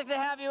fantastic to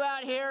have you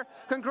out here.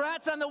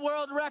 Congrats on the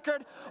world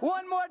record.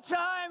 One more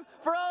time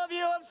for all of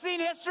you who have seen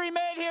history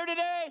made here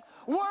today.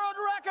 World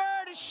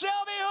record,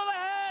 Shelby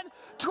Houlihan,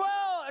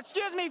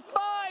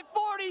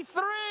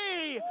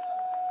 5:43.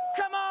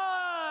 Come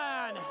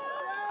on.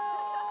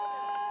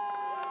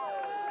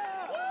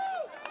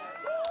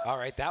 All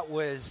right, that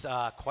was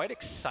quite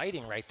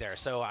exciting right there.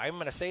 So I'm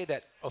going to say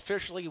that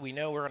officially we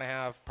know we're going to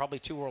have probably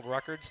 2 world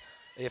records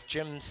if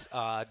Jim's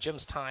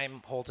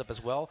time holds up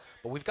as well.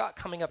 But we've got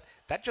coming up,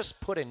 that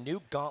just put a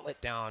new gauntlet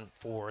down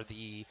for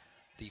the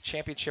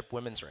championship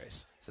women's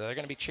race. So they're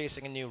going to be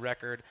chasing a new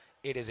record.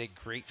 It is a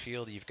great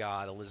field. You've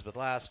got Elizabeth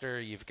Laster,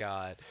 you've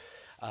got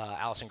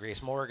Allison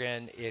Grace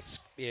Morgan.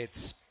 It's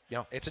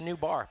a new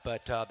bar,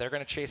 but they're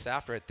going to chase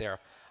after it there.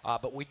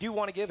 But we do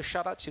want to give a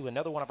shout out to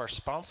another one of our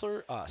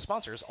sponsors,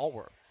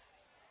 Allward.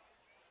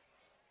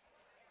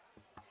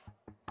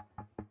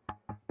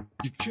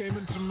 You came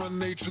into my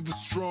nature, the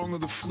stronger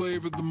the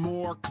flavor, the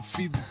more I can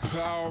feed the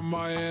power of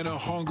my inner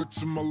hunger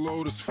to my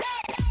lotus.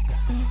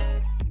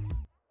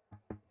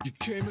 You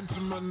came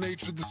into my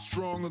nature, the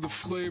stronger the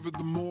flavor,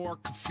 the more I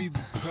can feed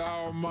the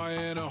power of my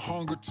inner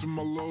hunger to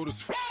my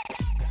lotus.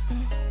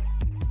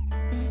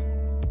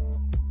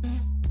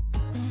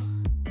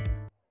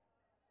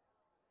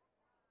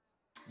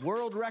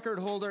 World record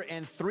holder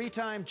and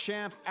 3-time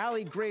champ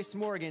Allison Grace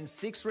Morgan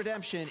seeks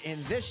redemption in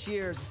this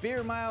year's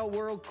Beer Mile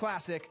World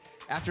Classic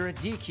after a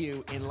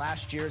DQ in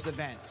last year's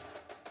event.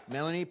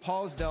 Melanie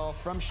Paulsdell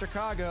from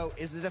Chicago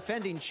is the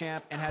defending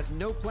champ and has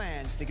no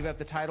plans to give up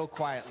the title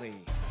quietly.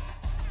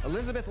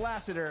 Elizabeth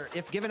Lassiter,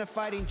 if given a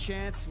fighting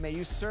chance, may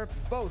usurp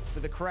both for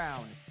the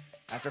crown.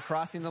 After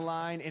crossing the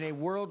line in a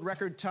world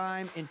record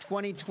time in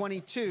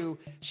 2022,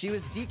 she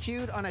was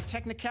DQ'd on a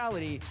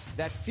technicality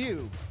that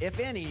few, if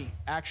any,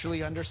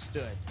 actually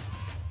understood.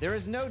 There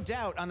is no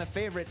doubt on the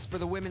favorites for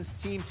the women's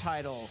team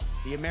title.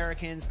 The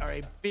Americans are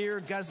a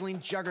beer-guzzling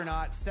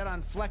juggernaut set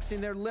on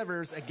flexing their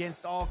livers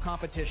against all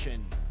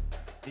competition.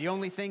 The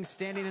only thing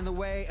standing in the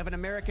way of an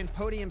American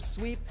podium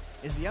sweep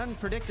is the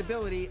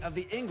unpredictability of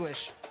the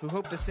English, who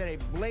hope to set a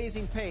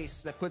blazing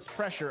pace that puts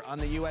pressure on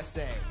the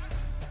USA.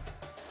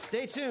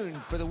 Stay tuned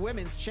for the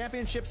women's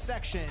championship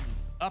section,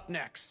 up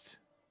next.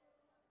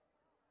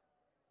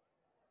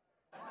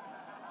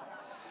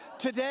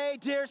 Today,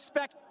 dear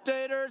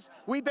spectators,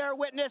 we bear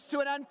witness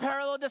to an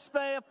unparalleled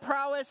display of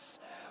prowess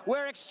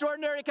where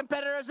extraordinary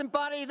competitors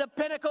embody the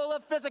pinnacle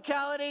of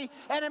physicality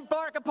and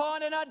embark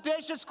upon an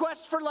audacious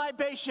quest for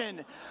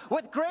libation.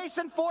 With grace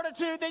and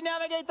fortitude, they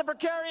navigate the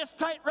precarious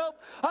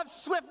tightrope of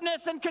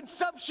swiftness and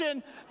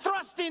consumption,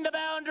 thrusting the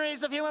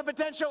boundaries of human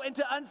potential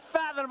into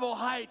unfathomable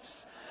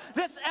heights.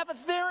 This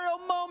ethereal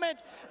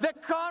moment, the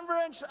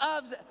convergence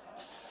of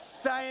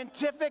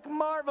scientific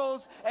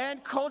marvels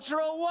and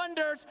cultural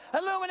wonders,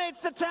 illuminates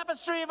the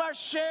tapestry of our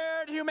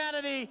shared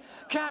humanity,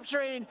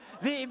 capturing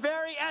the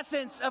very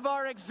essence of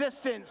our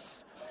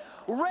existence.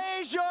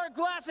 Raise your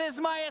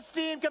glasses, my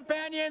esteemed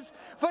companions,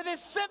 for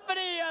this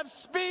symphony of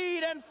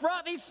speed and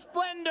frothy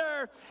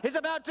splendor is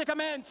about to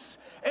commence.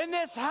 In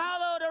this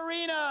hallowed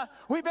arena,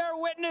 we bear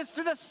witness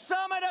to the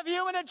summit of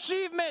human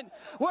achievement,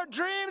 where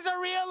dreams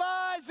are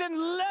realized and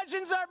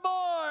legends are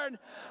born.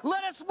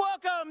 Let us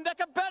welcome the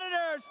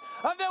competitors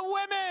of the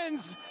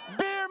Women's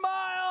Beer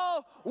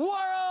Mile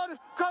World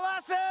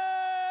Classic!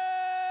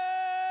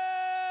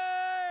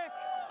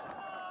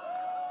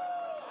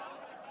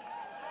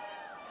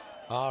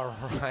 All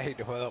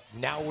right, well,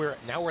 now we're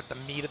at the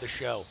meat of the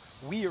show.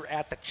 We are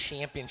at the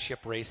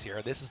championship race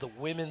here. This is the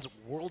Women's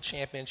World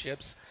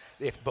Championships.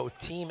 It's both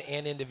team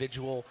and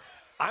individual.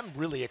 I'm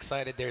really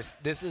excited.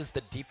 This is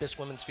the deepest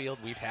women's field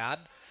we've had.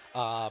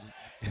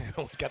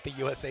 We got the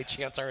USA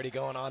chance already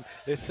going on.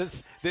 This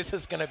is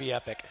going to be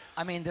epic.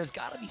 I mean, there's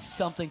got to be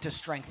something to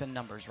strengthen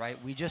numbers, right?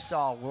 We just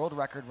saw a world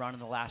record run in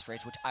the last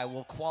race, which I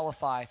will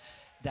qualify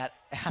that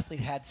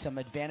athlete had some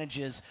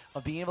advantages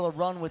of being able to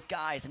run with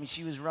guys. I mean,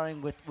 she was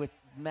running with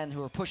men who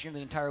were pushing her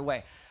the entire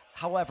way.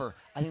 However,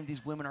 I think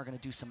these women are going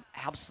to do some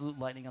absolute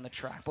lightning on the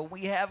track. But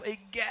we have a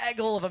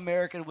gaggle of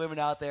American women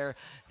out there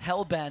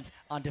hell-bent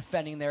on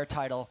defending their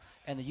title,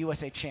 and the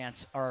USA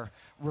chants are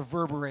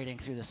reverberating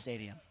through the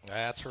stadium.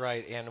 That's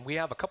right, and we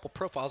have a couple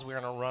profiles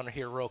we're going to run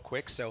here real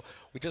quick, so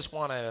we just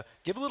want to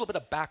give a little bit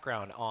of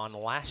background on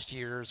last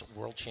year's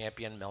world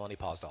champion, Melanie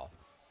Paulsdell.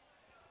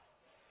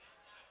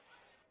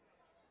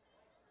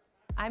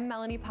 I'm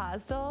Melanie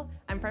Paulsdell.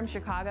 I'm from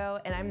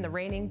Chicago, and I'm the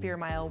reigning Beer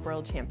Mile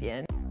World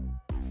Champion.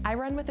 I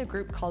run with a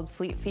group called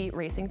Fleet Feet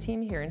Racing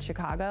Team here in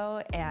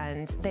Chicago,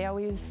 and they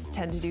always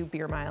tend to do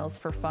beer miles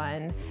for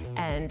fun,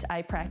 and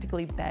I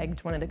practically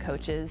begged one of the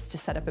coaches to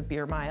set up a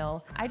beer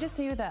mile. I just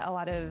knew that a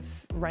lot of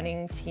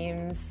running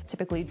teams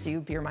typically do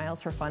beer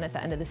miles for fun at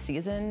the end of the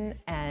season,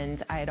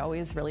 and I had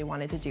always really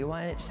wanted to do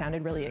one. It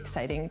sounded really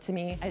exciting to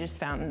me. I just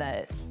found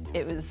that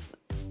it was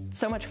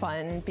so much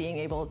fun being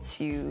able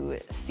to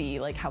see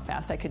like how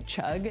fast I could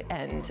chug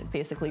and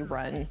basically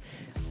run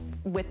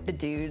with the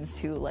dudes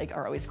who like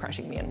are always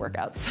crushing me in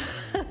workouts.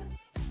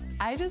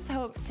 I just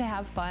hope to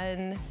have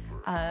fun.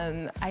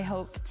 I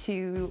hope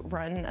to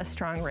run a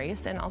strong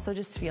race and also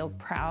just feel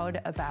proud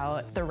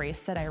about the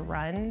race that I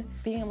run.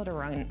 Being able to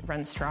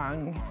run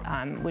strong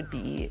would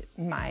be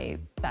my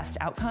best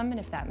outcome, and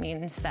if that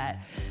means that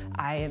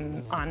I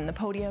am on the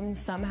podium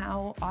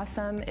somehow,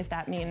 awesome. If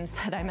that means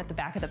that I'm at the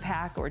back of the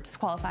pack or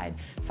disqualified,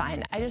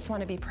 fine. I just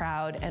want to be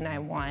proud, and I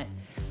want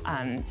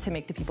to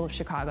make the people of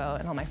Chicago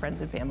and all my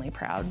friends and family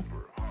proud.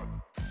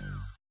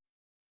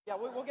 Yeah,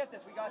 we'll get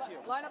this. We got you.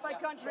 Line up by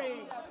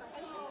country.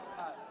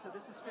 So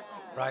this is 50.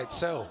 Right,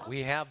 so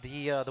we have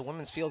the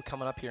women's field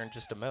coming up here in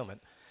just a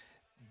moment.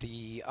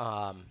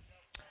 I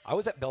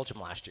was at Belgium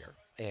last year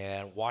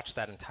and watched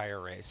that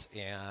entire race,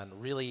 and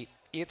really,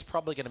 it's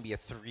probably going to be a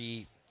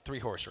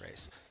three-horse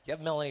race. You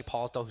have Melanie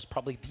Paulsdale, who's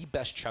probably the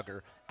best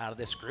chugger out of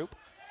this group.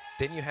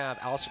 Then you have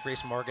Allison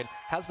Grace Morgan,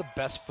 has the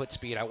best foot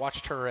speed. I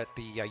watched her at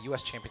the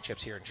U.S.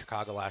 Championships here in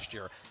Chicago last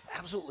year.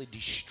 Absolutely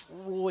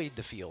destroyed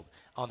the field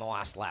on the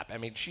last lap. I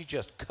mean, she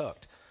just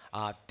cooked.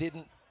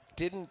 Didn't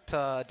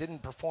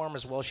perform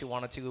as well as she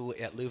wanted to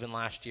at Leuven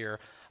last year.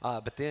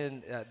 But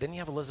then you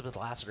have Elizabeth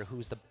Lassiter,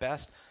 who's the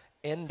best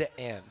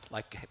end-to-end,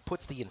 like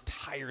puts the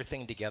entire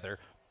thing together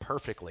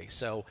perfectly.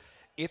 So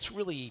it's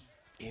really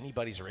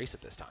anybody's race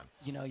at this time.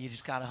 You know, you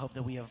just got to hope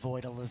that we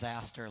avoid a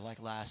Lizaster like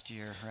last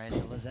year, right? The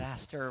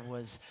Lizaster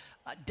was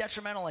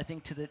detrimental, I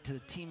think, to the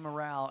team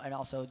morale, and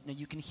also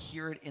you can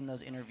hear it in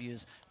those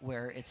interviews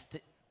where it's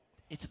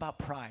about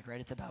pride, right?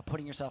 It's about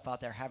putting yourself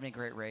out there, having a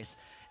great race,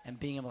 and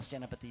being able to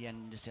stand up at the end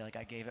and just say, like,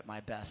 I gave it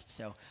my best.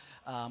 So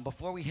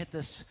before we hit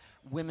this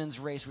women's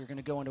race, we're going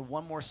to go into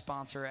one more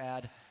sponsor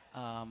ad,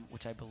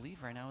 which I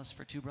believe right now is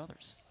for Two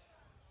Brothers.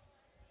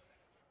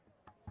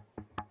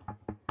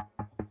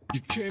 You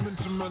came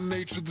into my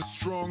nature, the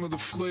stronger the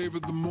flavor,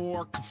 the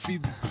more I can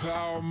feed the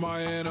power of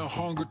my inner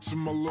hunger to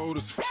my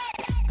lotus.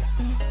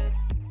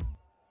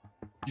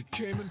 You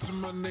came into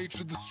my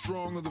nature, the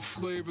stronger the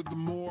flavor, the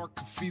more I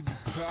can feed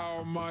the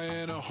power of my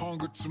inner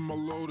hunger to my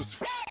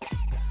lotus.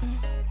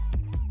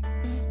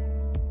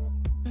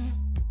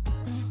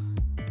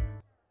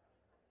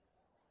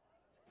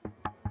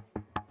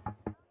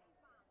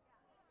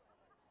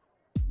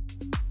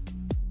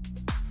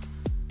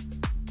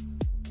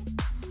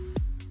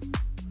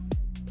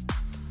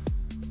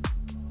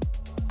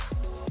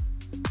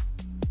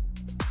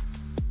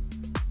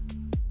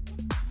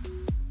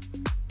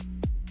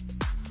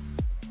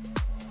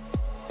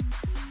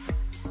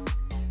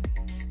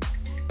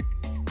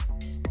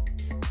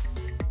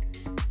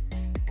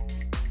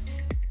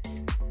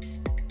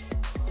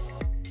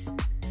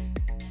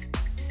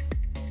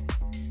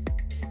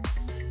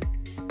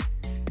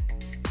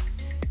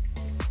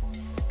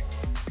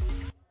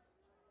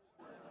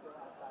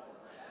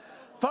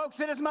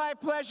 Folks, it is my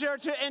pleasure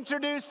to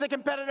introduce the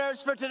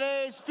competitors for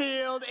today's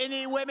field in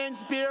the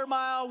Women's Beer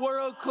Mile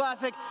World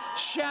Classic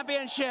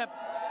Championship.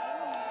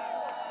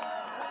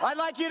 I'd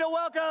like you to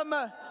welcome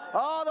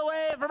all the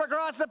way from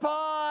across the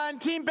pond,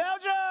 Team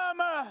Belgium.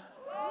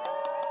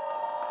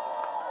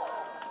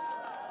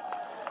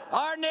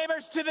 Our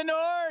neighbors to the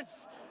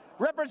north,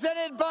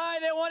 represented by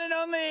the one and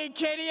only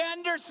Katie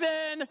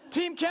Anderson,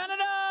 Team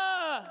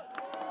Canada.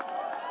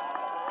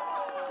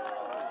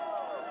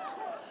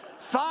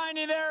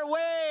 Finding their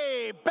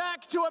way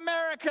back to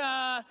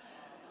America,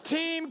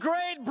 Team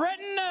Great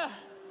Britain.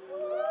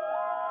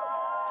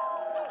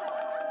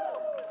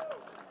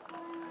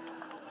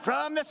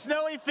 From the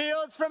snowy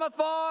fields from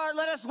afar,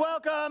 let us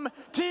welcome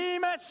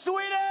Team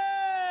Sweden.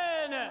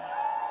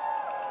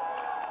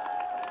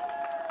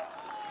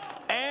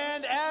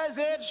 And as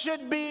it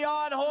should be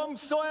on home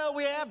soil,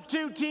 we have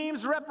two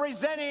teams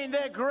representing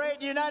the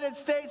great United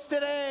States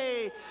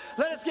today.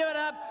 Let us give it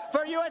up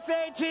for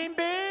USA Team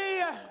B.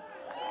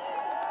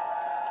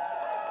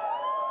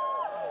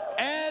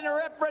 And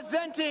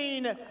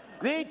representing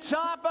the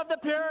top of the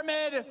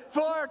pyramid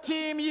for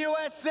Team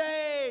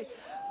USA,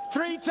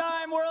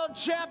 three-time world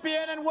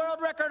champion and world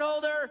record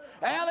holder,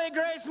 Allison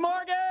Grace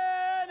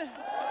Morgan.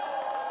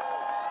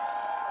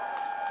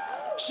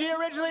 She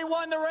originally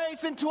won the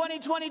race in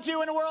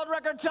 2022 in a world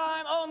record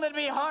time, only to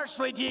be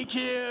harshly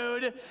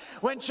DQ'd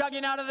when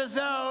chugging out of the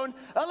zone,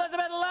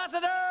 Elizabeth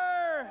Lassiter.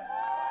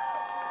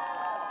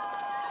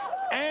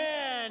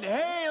 And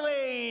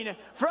hailing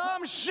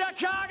from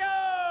Chicago,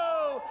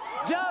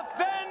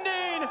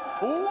 defending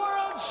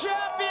world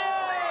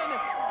champion,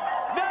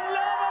 the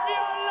love of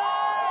your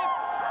life,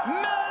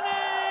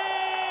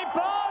 Melanie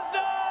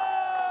Paulsdale.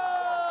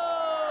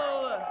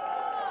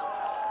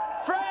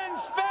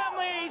 Friends,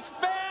 families,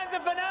 fans,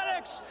 and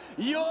fanatics,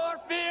 your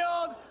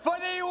field for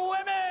the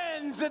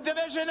women's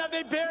division of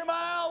the Beer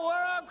Mile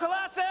World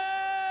Classic.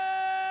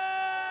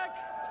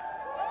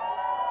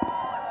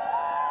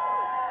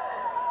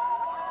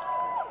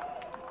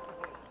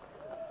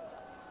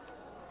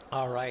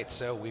 All right,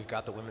 so we've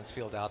got the women's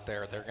field out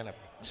there. They're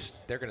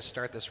gonna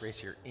start this race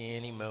here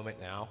any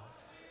moment now.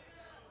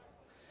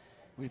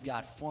 We've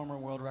got former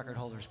world record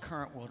holders,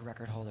 current world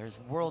record holders,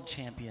 world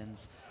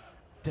champions,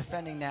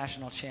 defending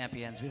national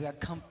champions. We've got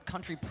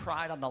country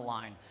pride on the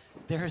line.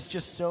 There's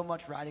just so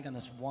much riding on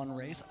this one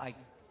race. I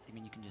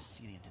mean, you can just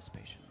see the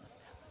anticipation in the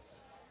athletes.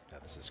 Yeah,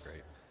 this is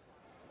great.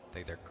 I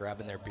think they're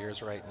grabbing their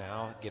beers right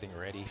now, getting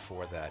ready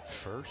for that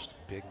first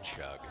big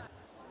chug.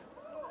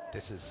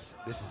 This is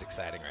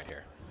exciting right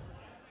here.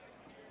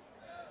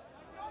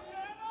 All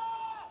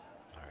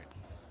right.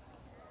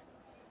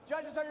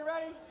 Judges, are you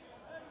ready?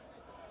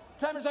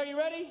 Timers, are you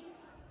ready?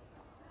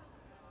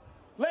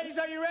 Ladies,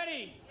 are you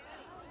ready?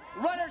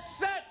 Runners,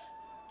 set,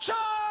 chug!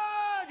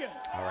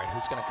 All right,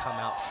 who's going to come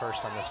out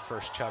first on this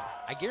first chug?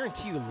 I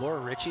guarantee you Laura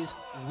Riches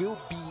will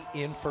be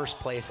in first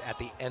place at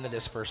the end of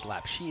this first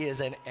lap. She is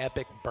an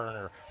epic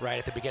burner right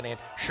at the beginning. And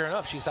sure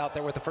enough, she's out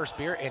there with the first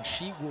beer, and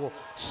she will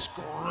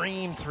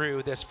scream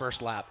through this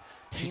first lap.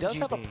 She does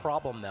have a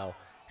problem, though.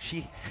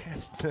 She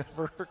has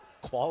never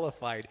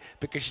qualified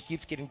because she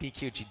keeps getting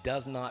DQ'd. She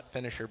does not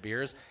finish her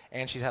beers,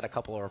 and she's had a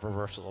couple of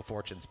reversal of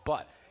fortunes.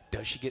 But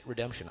does she get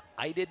redemption?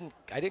 I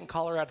didn't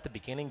call her out at the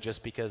beginning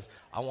just because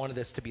I wanted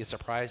this to be a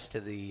surprise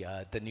to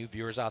the new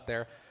viewers out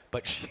there.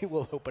 But she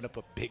will open up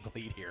a big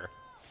lead here.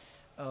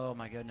 Oh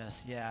my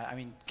goodness, yeah. I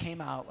mean, came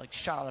out like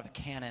shot out of a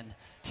cannon.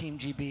 Team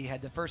GB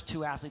had the first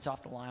 2 athletes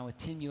off the line with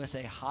Team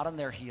USA hot on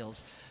their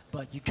heels.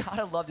 But you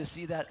gotta love to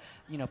see that,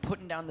 you know,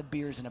 putting down the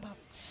beers in about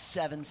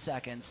 7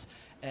 seconds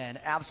and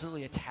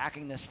absolutely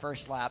attacking this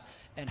first lap.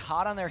 And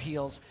hot on their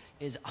heels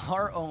is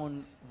our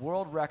own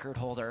world record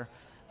holder,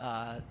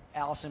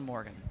 Allison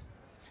Morgan.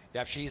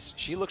 Yeah,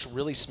 she looks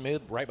really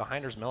smooth. Right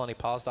behind her is Melanie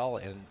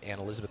Posdahl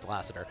and Elizabeth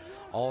Lassiter,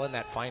 all in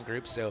that fine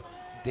group. So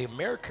the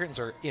Americans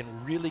are in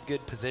really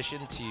good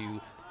position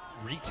to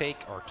take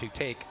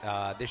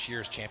this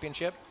year's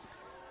championship.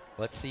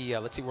 Let's see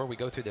where we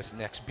go through this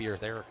next beer.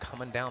 They're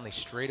coming down the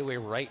straightaway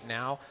right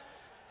now.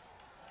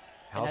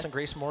 Allison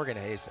Grace Morgan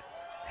has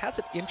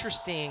an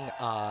interesting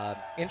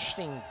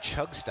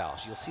chug style.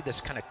 You'll see this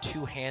kind of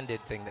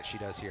two-handed thing that she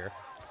does here.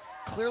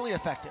 Clearly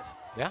effective.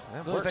 Yeah,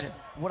 it works.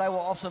 What I will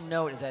also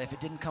note is that if it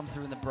didn't come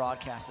through in the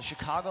broadcast, the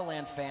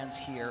Chicagoland fans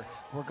here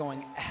were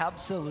going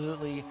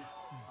absolutely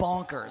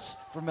bonkers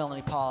for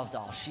Melanie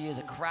Posdahl. She is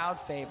a crowd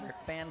favorite,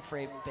 fan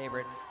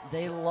favorite.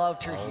 They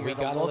loved her here. We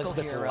got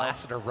Elizabeth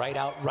Lassiter right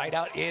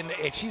out in,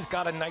 and she's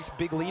got a nice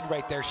big lead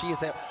right there. She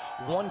is at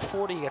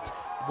 140. It's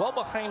well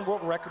behind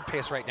world record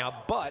pace right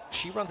now, but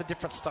she runs a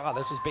different style.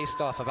 This was based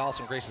off of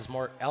Allison Grace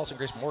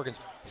Morgan's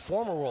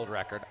former world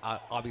record.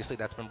 Obviously,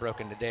 that's been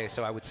broken today,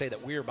 so I would say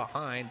that we're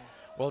behind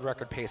world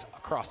record pace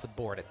across the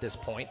board at this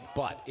point,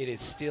 but it is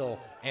still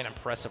an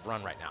impressive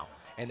run right now,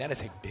 and that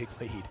is a big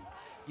lead.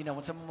 You know,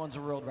 when someone wins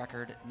a world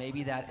record,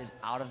 maybe that is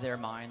out of their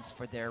minds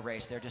for their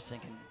race. They're just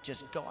thinking,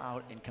 just go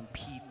out and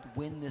compete,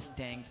 win this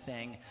dang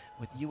thing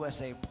with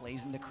USA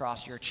blazoned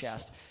across your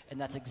chest. And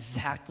that's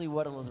exactly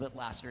what Elizabeth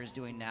Lassiter is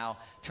doing now,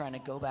 trying to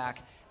go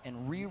back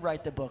and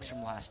rewrite the books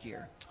from last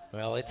year.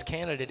 Well, it's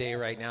Canada Day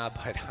right now,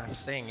 but I'm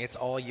saying it's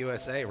all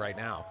USA right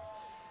now.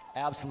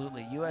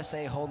 Absolutely.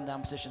 USA holding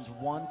down positions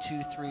 1,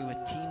 2, 3 with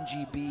Team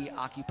GB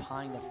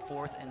occupying the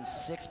 4th and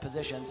 6th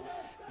positions.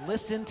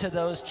 Listen to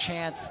those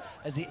chants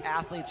as the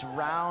athletes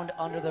round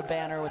under the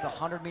banner with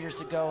 100 meters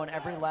to go in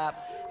every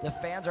lap. The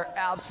fans are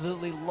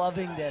absolutely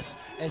loving this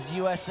as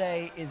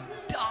USA is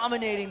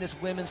dominating this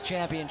women's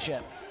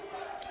championship.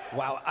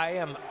 Wow,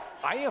 I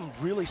am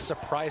really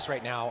surprised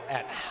right now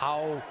at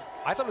how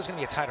I thought it was going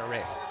to be a tighter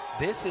race.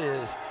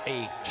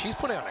 She's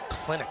putting on a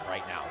clinic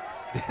right now.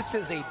 This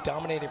is a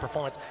dominating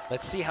performance.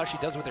 Let's see how she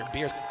does with her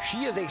beers.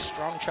 She is a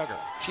strong chugger.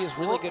 She is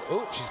really good.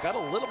 Oh, she's got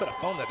a little bit of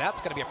foam there. That's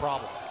going to be a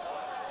problem.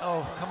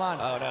 Oh, come on.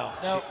 Oh, no.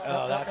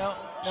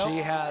 She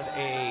has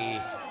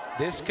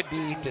this could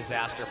be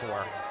disaster for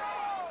her.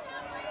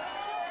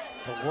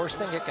 The worst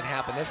thing that can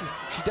happen,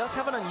 she does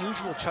have an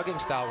unusual chugging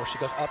style where she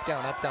goes up,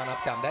 down, up, down,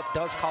 up, down. That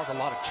does cause a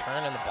lot of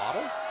churn in the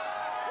bottle,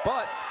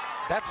 but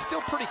that's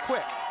still pretty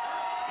quick.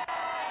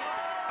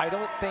 I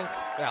don't think,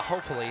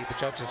 hopefully the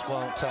judges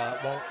won't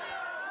dock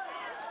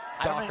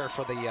her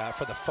for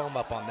the foam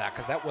up on that,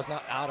 because that was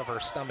not out of her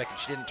stomach and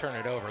she didn't turn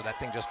it over. That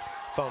thing just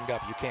foamed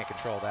up. You can't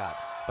control that.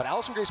 But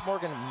Allison Grace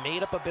Morgan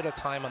made up a bit of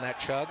time on that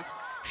chug.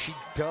 She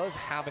does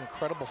have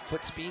incredible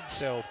foot speed,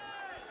 so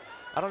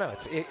I don't know.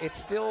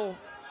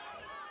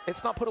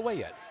 It's not put away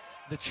yet.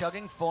 The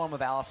chugging form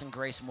of Allison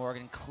Grace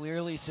Morgan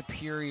clearly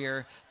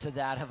superior to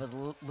that of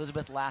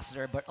Elizabeth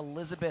Lassiter, but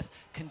Elizabeth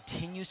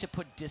continues to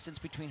put distance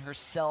between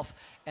herself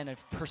and a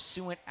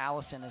pursuant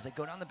Allison as they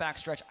go down the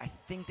backstretch. I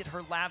think that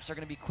her laps are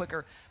going to be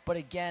quicker, but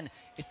again,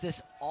 it's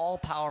this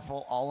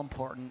all-powerful,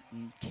 all-important,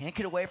 can't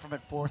get away from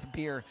it 4th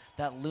beer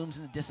that looms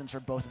in the distance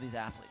for both of these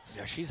athletes.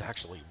 Yeah, she's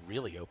actually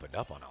really opened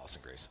up on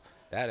Allison Grace.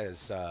 That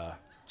is,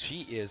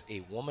 she is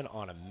a woman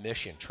on a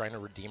mission trying to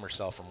redeem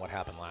herself from what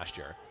happened last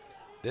year.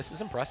 This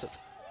is impressive.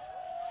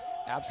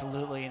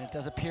 Absolutely, and it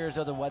does appear as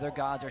though the weather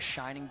gods are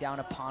shining down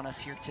upon us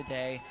here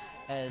today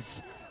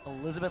as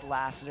Elizabeth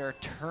Lassiter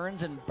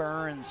turns and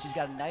burns. She's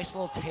got a nice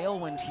little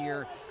tailwind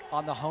here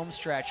on the home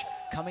stretch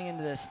coming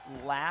into this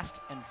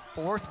last and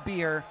 4th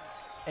beer.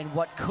 in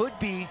what could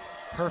be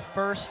her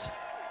first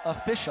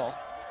official,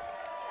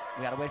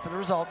 we gotta wait for the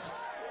results,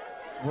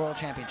 World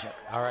Championship.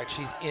 All right,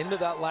 she's into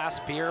that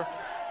last beer.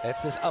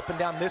 It's this up and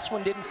down. This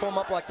one didn't foam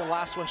up like the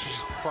last one. She's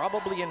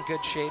probably in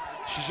good shape.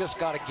 She's just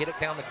got to get it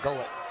down the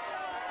gullet.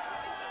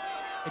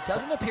 It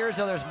doesn't appear as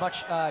though there's much,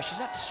 she's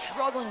not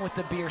struggling with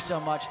the beer so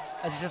much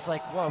as it's just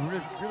like, whoa,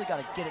 we really got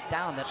to get it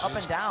down. That up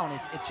and down,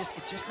 it's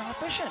just not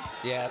efficient.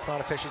 Yeah, it's not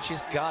efficient.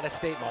 She's got to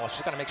stay, well,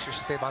 she's got to make sure she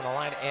stays on the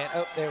line. And,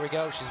 oh, there we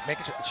go. She's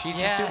making sure, she's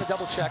just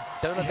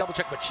doing the double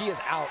check, but she is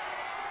out.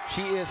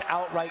 She is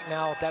out right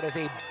now. That is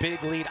a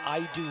big lead.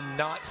 I do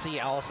not see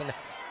Allison,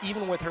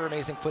 even with her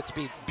amazing foot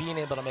speed, being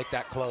able to make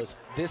that close.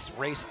 This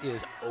race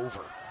is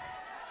over.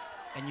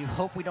 And you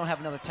hope we don't have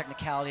another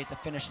technicality at the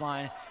finish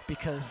line,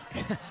 because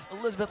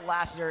Elizabeth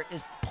Lassiter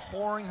is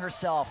pouring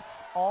herself,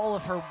 all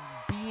of her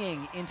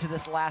being, into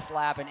this last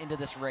lap and into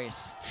this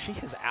race. She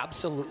has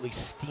absolutely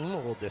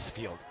steamrolled this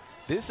field.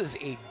 This is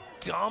a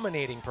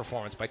dominating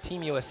performance by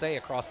Team USA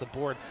across the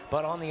board,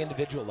 but on the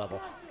individual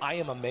level, I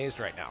am amazed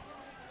right now.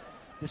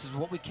 This is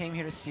what we came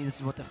here to see. This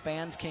is what the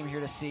fans came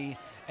here to see.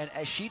 And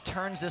as she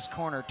turns this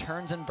corner,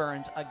 turns and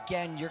burns,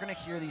 again, you're going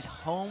to hear these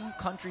home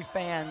country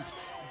fans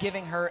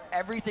giving her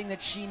everything that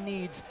she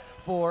needs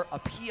for a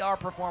PR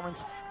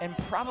performance, and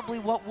probably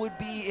what would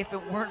be, if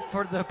it weren't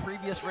for the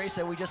previous race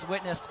that we just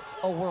witnessed,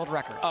 a world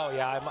record. Oh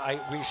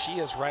yeah, she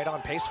is right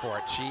on pace for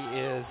it. She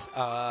is.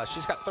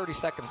 She's got 30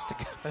 seconds to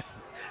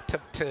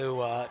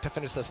go to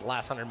finish this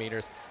last 100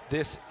 meters.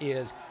 This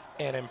is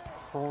an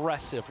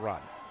impressive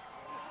run.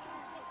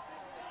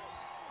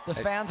 The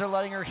fans are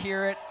letting her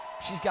hear it.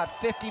 She's got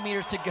 50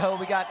 meters to go.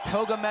 We got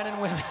toga men and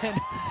women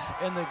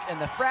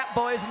and the frat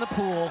boys in the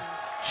pool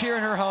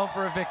cheering her home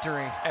for a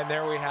victory. And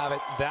there we have it.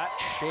 That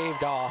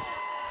shaved off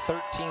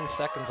 13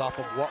 seconds off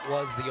of what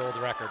was the old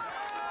record.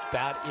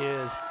 That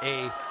is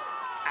a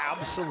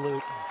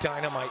absolute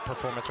dynamite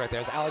performance right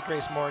there. As Allison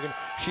Grace Morgan,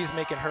 she's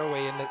making her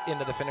way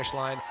into the finish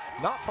line,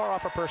 not far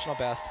off her personal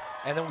best.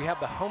 And then we have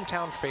the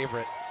hometown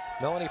favorite,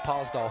 Melanie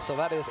Posdahl. So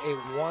that is a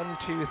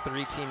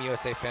 1-2-3 Team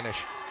USA finish.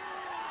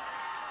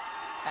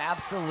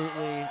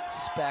 Absolutely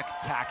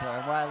spectacular.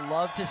 And what I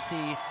love to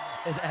see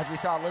is, as we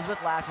saw Elizabeth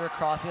Lassiter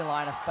crossing the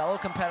line, a fellow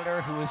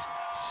competitor who was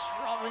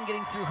struggling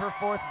getting through her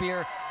fourth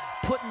beer,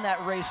 putting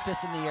that race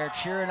fist in the air,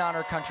 cheering on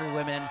her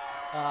countrywomen.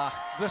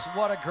 Just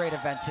what a great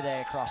event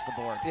today across the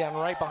board. Yeah, and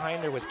right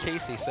behind her was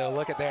Casey. So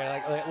look at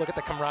there, look at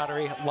the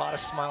camaraderie. A lot of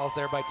smiles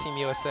there by Team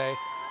USA.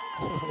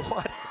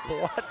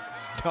 What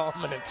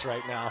dominance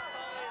right now.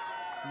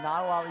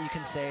 Not a lot that you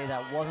can say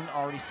that wasn't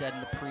already said in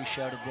the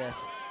pre-show to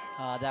this.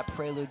 That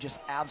prelude just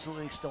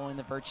absolutely extolling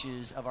the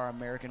virtues of our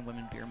American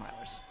women beer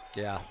milers.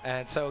 Yeah,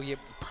 and so you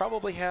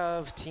probably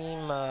have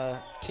Team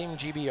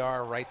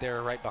GBR right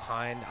there, right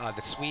behind.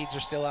 The Swedes are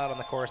still out on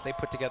the course. They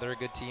put together a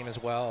good team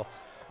as well.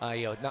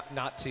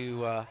 Not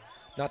to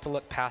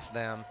look past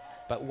them.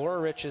 But Laura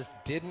Riches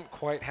didn't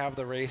quite have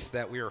the race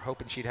that we were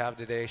hoping she'd have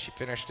today. She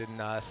finished in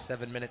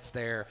 7 minutes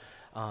there.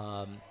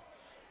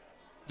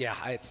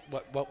 Yeah, it's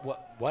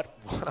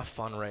what a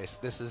fun race.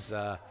 This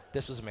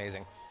was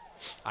amazing.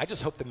 I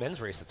just hope the men's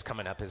race that's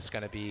coming up is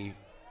going to be,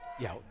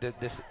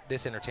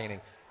 this entertaining.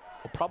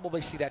 We'll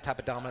probably see that type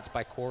of dominance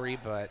by Corey,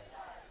 but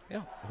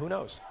who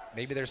knows?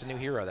 Maybe there's a new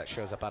hero that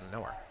shows up out of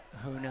nowhere.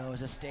 Who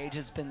knows? A stage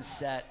has been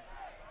set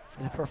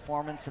for the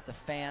performance that the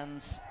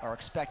fans are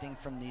expecting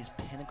from these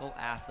pinnacle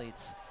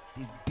athletes,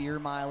 these beer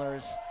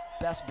milers,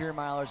 best beer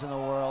milers in the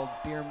world,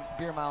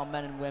 beer mile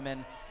men and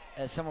women.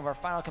 As some of our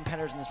final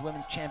competitors in this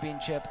women's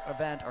championship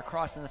event are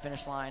crossing the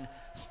finish line,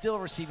 still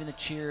receiving the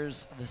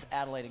cheers of this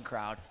Adelaidean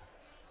crowd.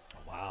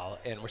 Wow,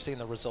 and we're seeing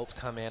the results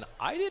come in.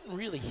 I didn't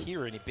really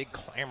hear any big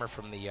clamor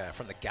from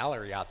the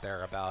gallery out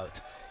there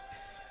about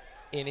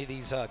any of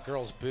these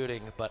girls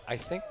booting, but I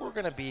think we're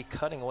going to be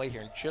cutting away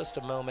here in just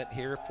a moment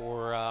here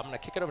for, I'm going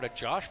to kick it over to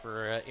Josh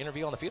for an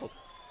interview on the field.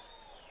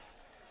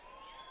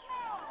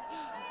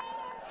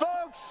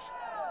 Folks,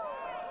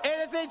 it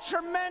is a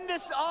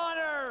tremendous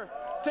honor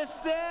to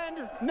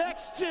stand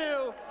next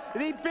to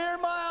the Beer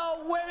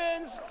Mile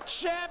Women's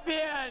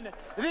Champion,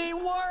 the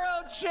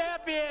World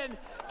Champion.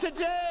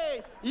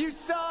 Today, you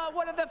saw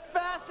one of the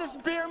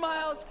fastest beer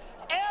miles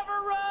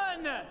ever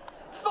run,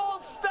 full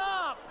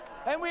stop.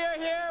 And we are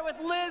here with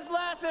Liz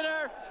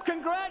Lassiter.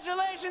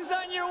 Congratulations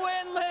on your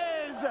win,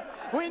 Liz.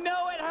 We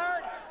know it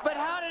hurt, but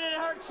how did it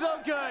hurt so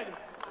good?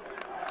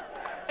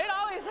 It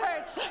always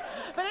hurts,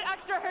 but it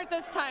extra hurt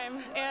this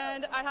time,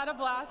 and I had a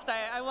blast.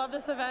 I love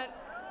this event.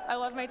 I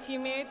love my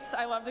teammates.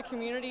 I love the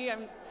community.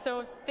 I'm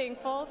so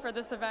thankful for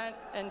this event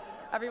and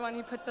everyone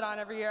who puts it on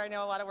every year. I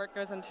know a lot of work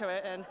goes into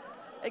it, and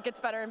it gets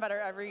better and better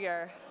every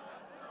year.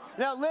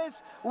 Now,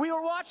 Liz, we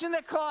were watching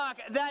the clock.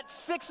 That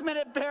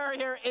 6-minute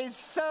barrier is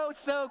so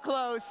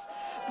close.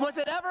 Was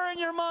it ever in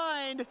your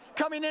mind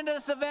coming into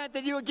this event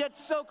that you would get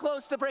so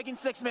close to breaking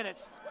 6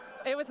 minutes?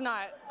 It was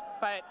not,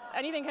 but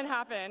anything can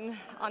happen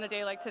on a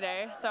day like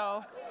today.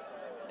 So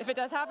if it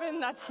does happen,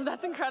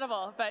 that's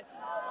incredible. But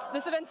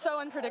this event's so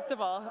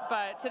unpredictable,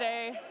 but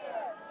today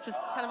just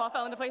kind of all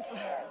fell into place.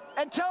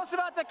 And tell us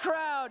about the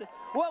crowd.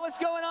 What was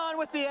going on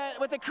with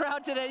the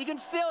crowd today? You can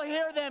still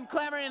hear them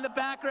clamoring in the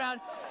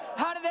background.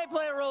 How did they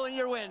play a role in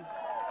your win?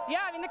 Yeah,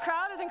 I mean, the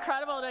crowd is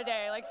incredible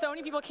today. Like, so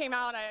many people came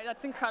out.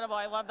 That's incredible.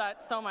 I love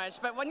that so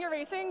much. But when you're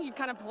racing, you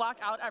kind of block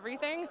out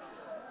everything.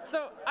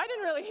 So I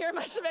didn't really hear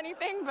much of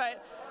anything,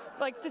 but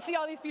like to see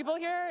all these people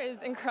here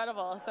is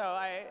incredible. So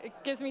it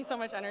gives me so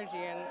much energy,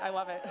 and I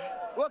love it.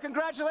 Well,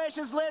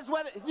 congratulations, Liz.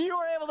 Whether you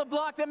were able to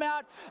block them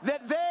out,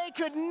 that they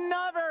could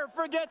never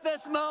forget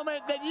this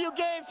moment that you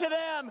gave to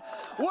them.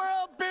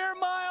 World Beer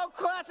Mile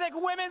Classic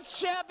Women's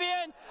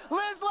Champion,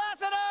 Liz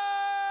Lassiter!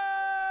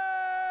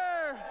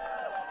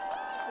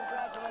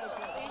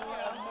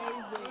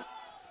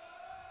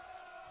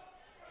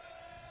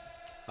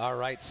 All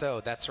right,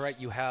 so that's right.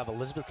 You have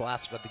Elizabeth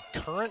Lassiter,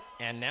 the current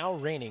and now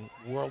reigning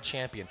world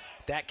champion.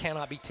 That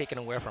cannot be taken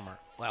away from her.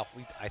 Well,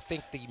 I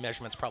think the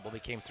measurements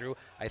probably came through.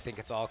 I think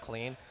it's all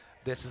clean.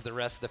 This is the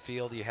rest of the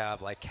field. You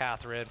have like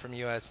Catherine from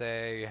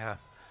USA. You have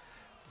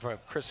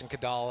Kristen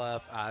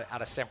Kadala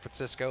out of San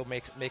Francisco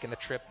making the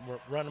trip,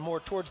 running more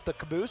towards the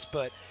caboose,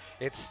 but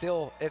it's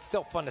still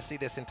fun to see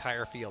this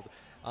entire field.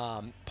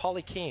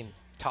 Polly Keene,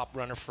 top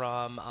runner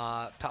from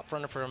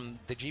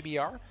the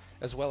GBR,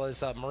 as well as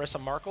Marissa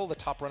Markle, the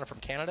top runner from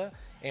Canada,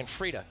 and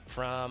Frida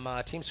from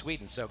Team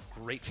Sweden. So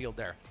great field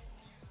there.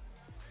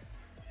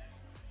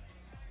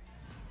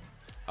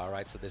 All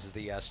right, so this is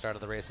the start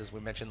of the race. As we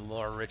mentioned,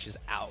 Laura Rich is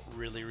out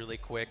really, really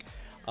quick.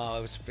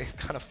 It was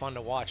kind of fun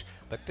to watch.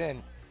 But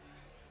then,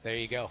 there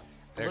you go.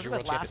 There's your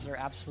world champion. Elizabeth Lassiter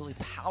absolutely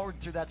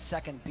powered through that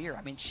second beer.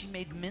 I mean, she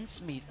made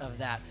mincemeat of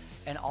that.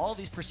 And all of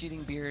these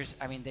preceding beers,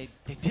 I mean, they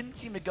didn't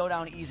seem to go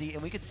down easy.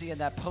 And we could see in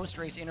that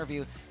post-race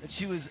interview that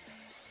she was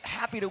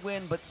happy to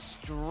win, but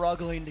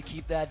struggling to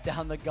keep that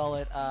down the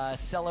gullet,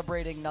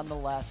 celebrating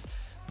nonetheless.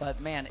 But,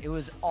 man, it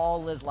was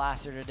all Liz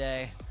Lassiter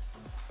today.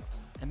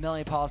 And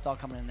Melanie Pausdal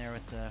coming in there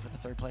with the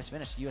third-place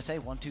finish. USA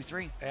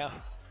 1-2-3. Yeah,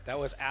 that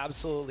was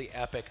absolutely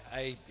epic.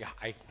 I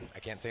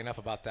can't say enough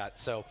about that.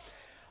 So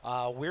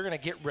we're going to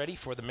get ready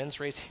for the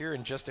men's race here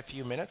in just a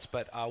few minutes,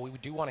 but we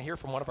do want to hear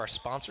from one of our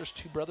sponsors,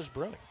 Two Brothers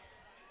Brewing.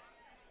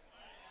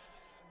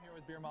 I'm here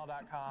with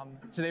BeerMile.com.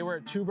 Today we're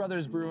at Two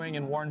Brothers Brewing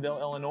in Warrenville,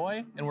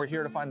 Illinois, and we're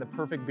here to find the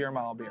perfect Beer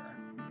Mile beer.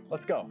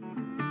 Let's go.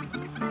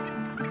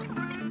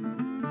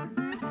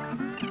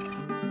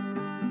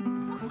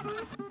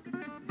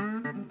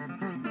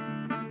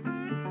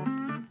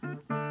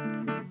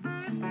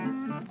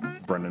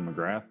 Brendan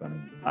McGrath.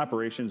 I'm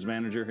operations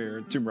manager here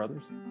at Two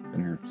Brothers.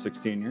 Been here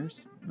 16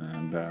 years,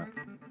 and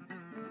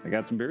I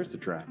got some beers to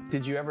try.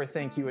 Did you ever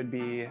think you would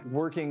be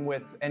working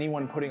with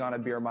anyone putting on a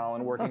beer mile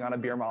and working on a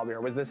beer mile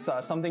beer? Was this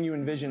something you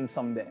envisioned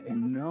someday?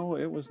 No,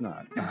 it was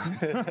not.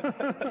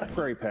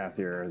 Prairie Path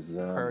here is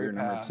beer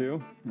number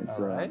 2. It's,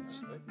 all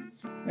right.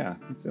 Yeah,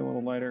 it's a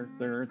little lighter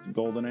there. It's a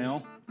golden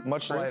ale.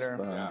 Much lighter.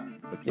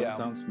 But it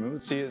sounds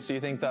smooth. So you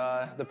think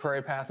the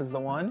Prairie Path is the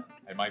one?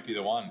 It might be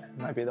the one. It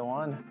might be the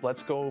one.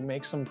 Let's go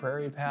make some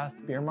Prairie Path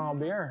Beer Mile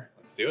beer.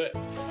 Let's do it.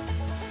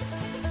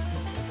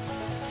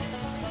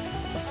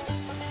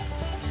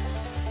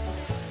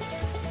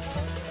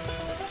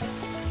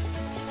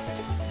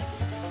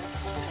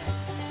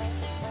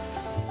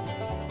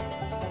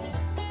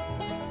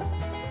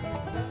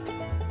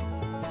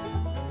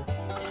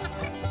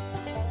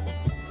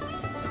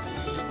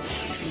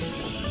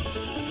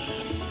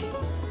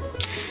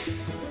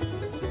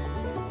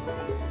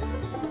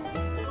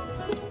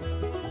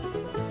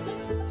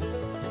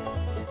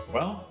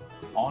 Well,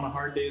 on a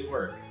hard day's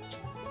work.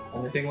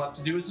 Only thing left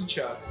to do is to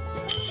chug.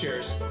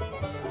 Cheers.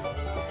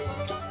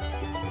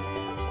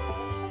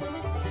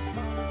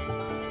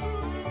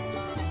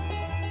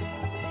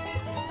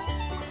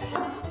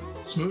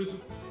 Smooth.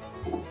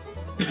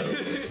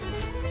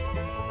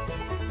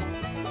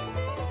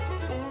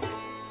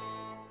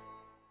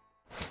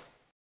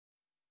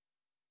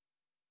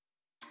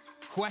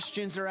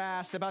 Questions are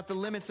asked about the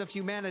limits of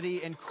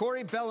humanity, and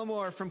Corey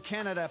Bellemore from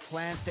Canada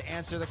plans to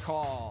answer the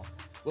call.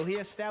 Will he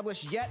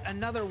establish yet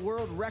another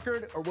world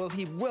record, or will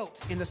he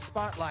wilt in the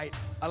spotlight,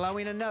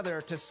 allowing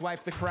another to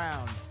swipe the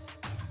crown?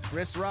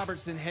 Chris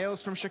Robertson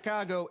hails from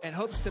Chicago and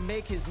hopes to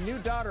make his new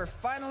daughter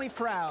finally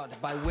proud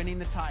by winning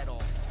the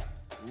title.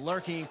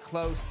 Lurking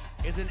close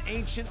is an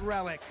ancient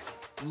relic,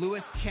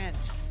 Lewis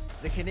Kent,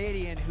 the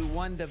Canadian who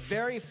won the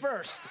very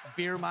first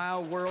Beer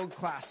Mile World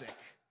Classic.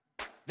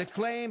 The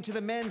claim to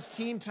the men's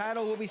team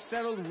title will be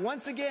settled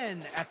once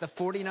again at the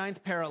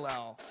 49th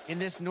parallel. In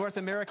this North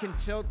American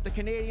tilt, the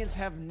Canadians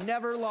have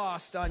never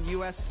lost on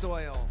U.S.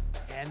 soil.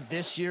 And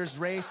this year's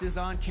race is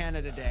on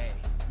Canada Day.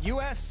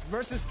 U.S.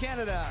 versus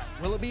Canada.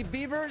 Will it be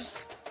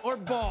Beavers or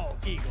Bald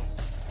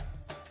Eagles?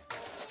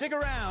 Stick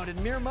around.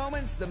 In mere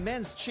moments, the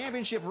men's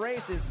championship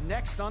race is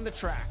next on the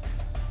track.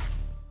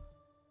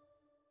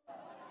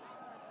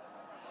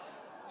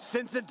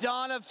 Since the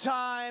dawn of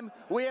time,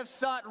 we have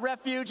sought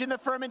refuge in the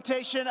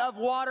fermentation of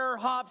water,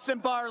 hops,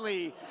 and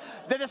barley.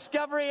 The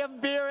discovery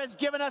of beer has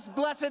given us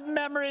blessed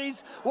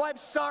memories, wiped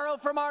sorrow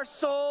from our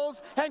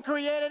souls, and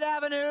created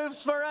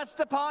avenues for us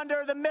to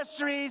ponder the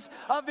mysteries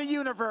of the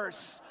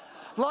universe.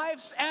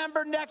 Life's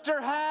amber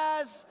nectar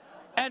has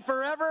and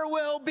forever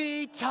will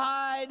be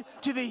tied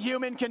to the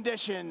human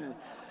condition.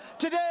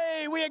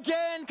 Today, we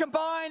again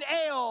combine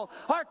ale,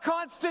 our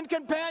constant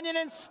companion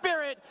in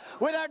spirit,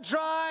 with our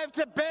drive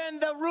to bend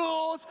the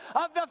rules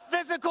of the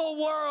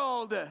physical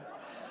world.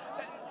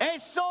 A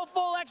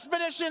soulful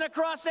expedition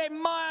across a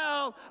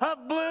mile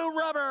of blue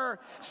rubber,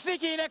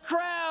 seeking a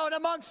crown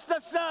amongst the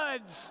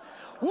suds.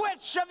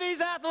 Which of these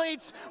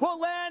athletes will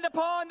land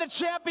upon the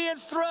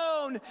champion's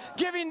throne,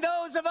 giving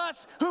those of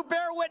us who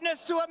bear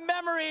witness to a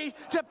memory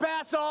to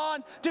pass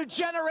on to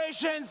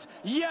generations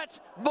yet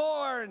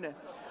born?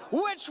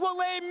 Which will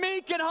lay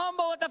meek and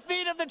humble at the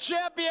feet of the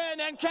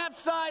champion and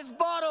capsize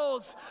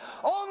bottles?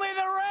 Only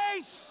the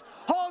race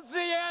holds the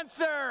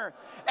answer.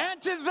 And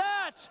to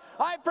that,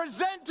 I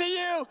present to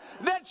you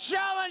the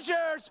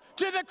challengers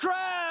to the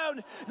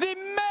crown, the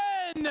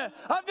men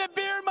of the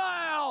Beer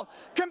Mile,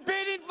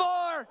 competing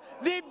for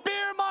the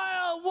Beer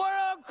Mile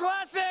World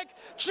Classic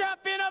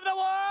Champion of the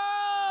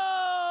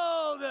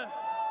World.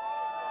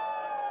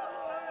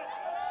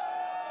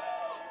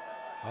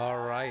 All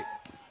right.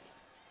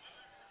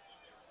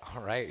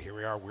 All right, here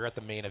we are. We're at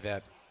the main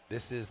event.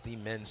 This is the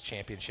men's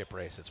championship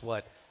race. It's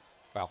what,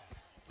 well,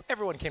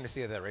 everyone came to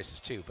see that races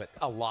too, but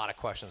a lot of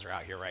questions are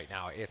out here right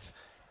now. It's,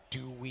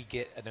 do we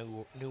get a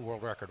new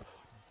world record?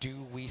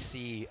 Do we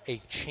see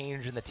a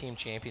change in the team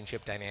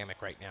championship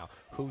dynamic right now?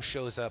 Who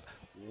shows up?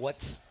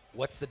 What's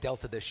the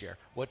delta this year?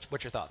 What's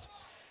your thoughts?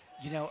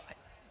 You know,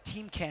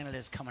 Team Canada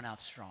is coming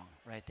out strong,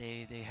 right?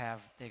 They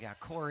got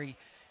Corey,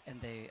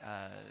 and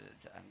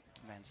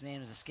man's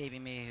name is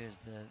escaping me, who's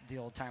the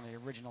old timer, the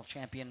original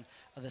champion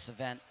of this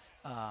event.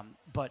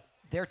 But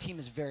their team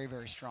is very,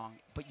 very strong.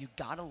 But you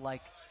gotta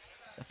like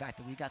the fact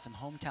that we've got some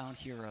hometown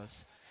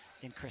heroes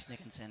in Chris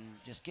Nickinson,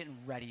 just getting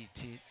ready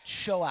to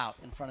show out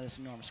in front of this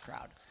enormous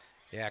crowd.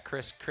 Yeah,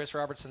 Chris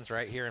Robertson's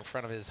right here in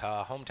front of his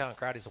hometown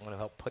crowd. He's the one who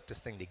helped put this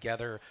thing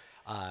together.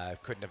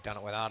 Couldn't have done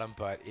it without him,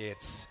 but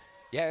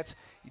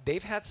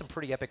they've had some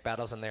pretty epic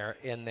battles in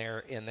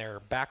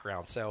their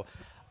background. So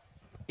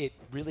it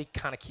really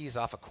kind of keys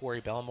off of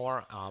Corey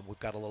Bellemore. We've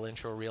got a little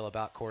intro reel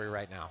about Corey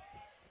right now.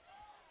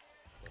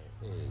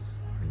 There is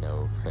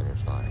no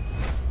finish line.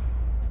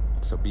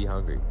 So be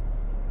hungry,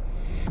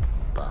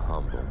 but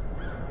humble.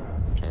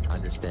 And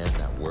understand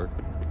that work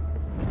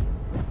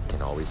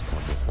can always come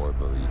before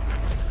belief.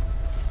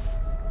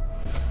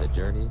 The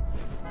journey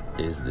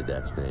is the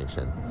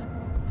destination.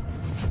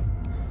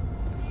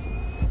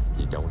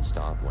 You don't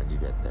stop when you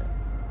get there.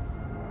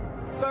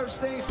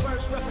 First things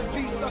first, rest in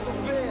peace, Uncle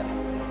Phil.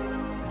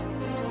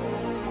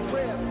 For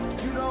real,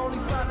 you the only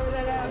father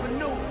that I ever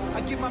knew.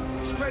 I get my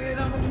straight and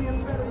I'ma be a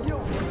better you.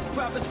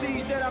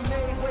 Prophecies that I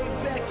made way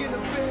back in the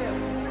field.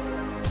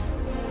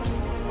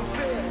 For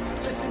fear,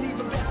 listen,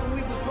 even back when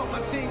we was broke,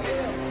 my team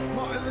ill.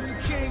 Martin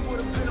Luther King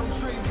would have been on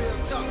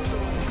Dreamville. Talk to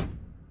him.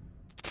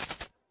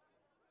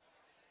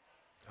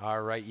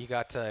 All right, you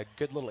got a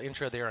good little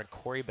intro there on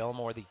Corey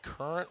Bellemore, the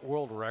current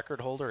world record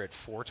holder at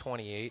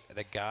 4:28.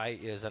 The guy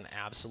is an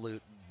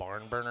absolute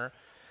barn burner.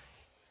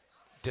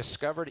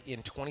 Discovered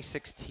in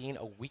 2016,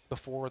 a week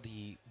before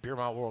the Beer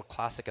Mile World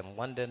Classic in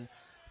London.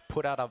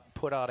 Put out a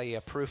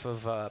proof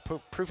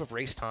of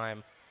race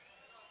time.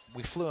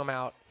 We flew him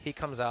out. He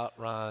comes out,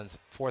 runs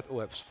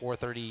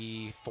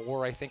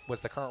 4:34, I think,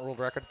 was the current world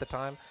record at the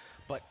time.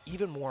 But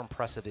even more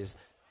impressive is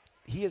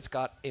he has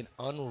got an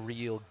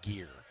unreal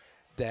gear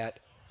that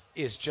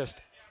is just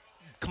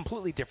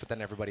completely different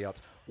than everybody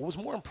else. What was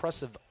more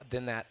impressive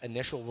than that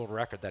initial world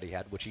record that he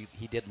had, which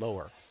he did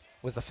lower,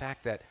 was the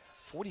fact that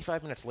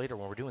 45 minutes later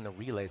when we're doing the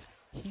relays,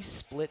 he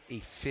split a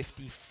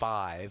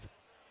 55,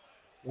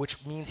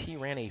 which means he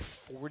ran a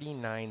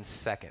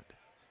 49-second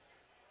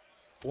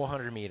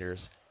 400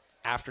 meters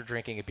after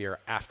drinking a beer,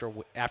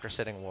 after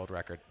setting a world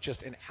record.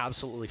 Just an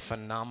absolutely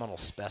phenomenal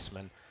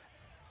specimen.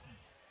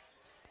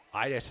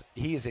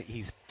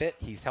 He's fit,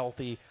 he's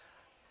healthy.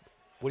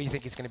 What do you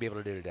think he's going to be able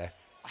to do today?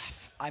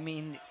 I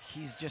mean,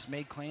 he's just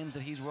made claims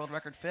that he's world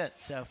record fit.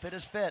 So fit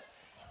is fit.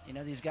 You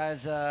know, these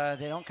guys,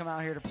 they don't come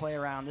out here to play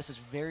around. This is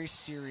very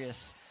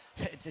serious.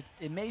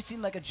 It may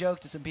seem like a joke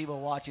to some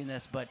people watching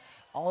this, but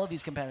all of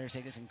these competitors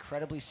take this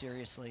incredibly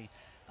seriously.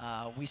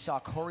 We saw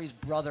Corey's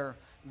brother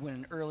win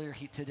an earlier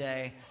heat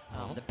today.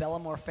 The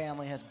Bellemore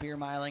family has beer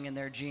miling in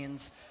their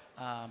genes,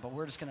 but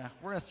we're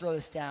gonna throw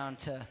this down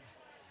to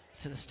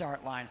the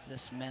start line for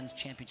this men's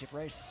championship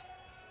race.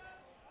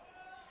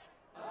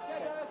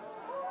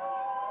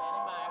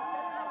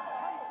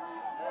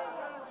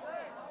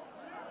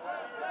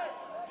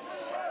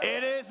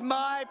 It is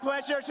my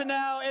pleasure to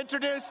now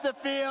introduce the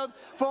field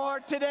for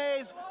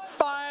today's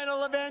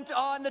final event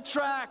on the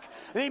track,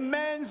 the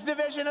men's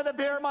division of the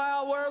Beer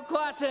Mile World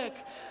Classic.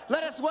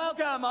 Let us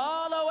welcome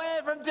all the way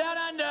from down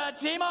under,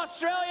 Team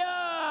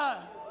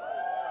Australia.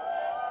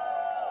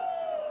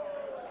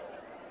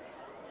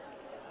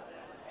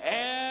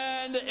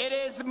 And it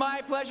is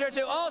my pleasure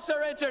to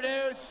also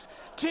introduce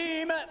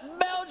Team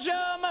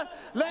Belgium,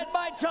 led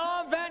by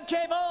Tom Van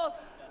Kabel,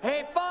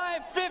 a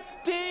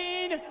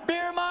 5:15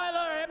 beer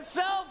miler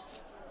himself.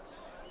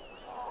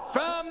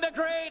 From the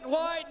Great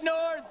White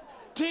North,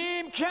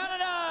 Team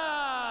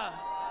Canada.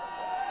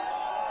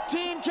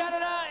 Team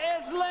Canada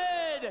is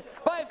led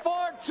by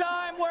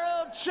 4-time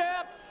world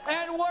champ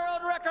and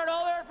world record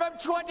holder from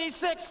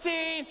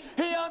 2016.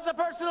 He owns a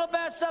personal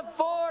best of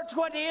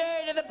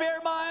 4:28 in the beer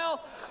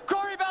mile,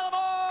 Corey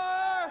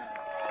Bellemore.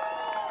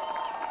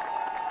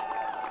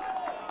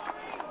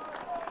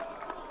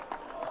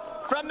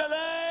 From the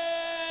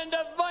land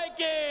of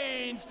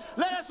Vikings,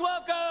 let us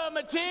welcome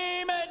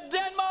Team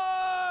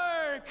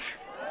Denmark.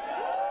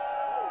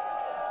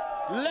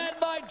 Led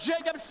by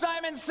Jacob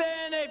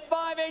Simonson, a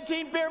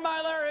 5:18 beer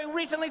miler who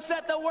recently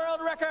set the world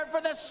record for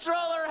the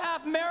stroller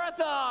half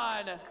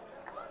marathon.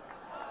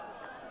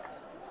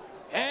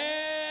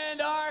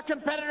 And our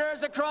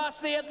competitors across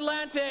the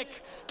Atlantic,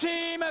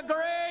 Team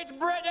Great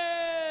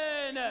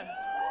Britain.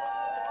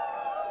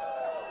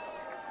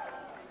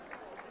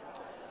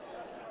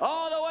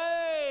 All the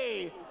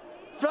way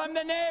from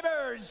the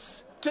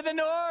neighbors to the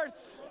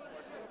north,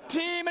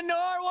 Team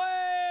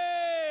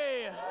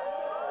Norway.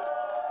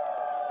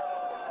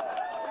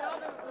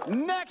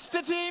 Next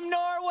to Team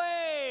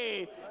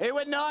Norway, it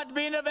would not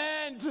be an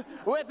event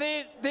with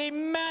the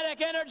manic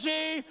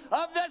energy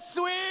of the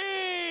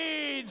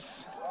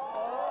Swedes.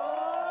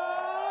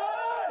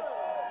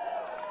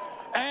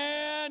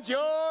 And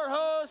your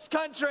host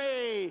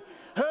country,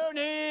 who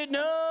need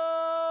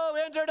no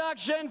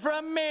introduction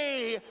from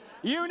me.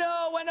 You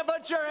know when to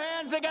put your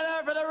hands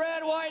together for the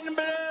red, white, and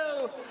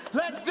blue.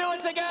 Let's do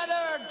it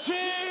together,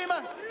 Team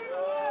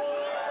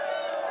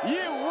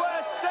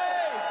USA.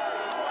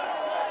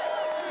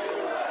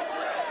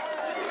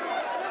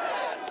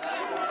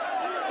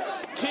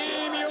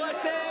 Team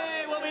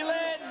USA will be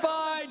led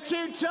by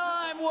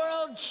 2-time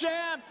world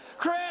champ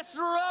Chris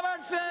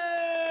Robertson.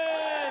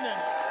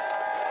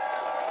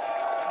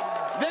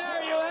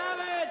 There you have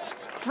it,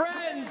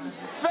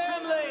 friends,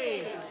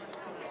 family.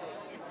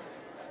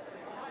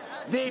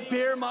 The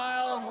Beer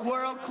Mile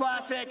World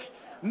Classic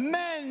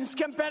men's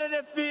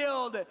competitive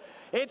field.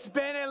 It's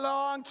been a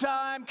long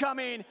time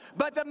coming,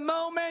 but the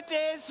moment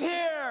is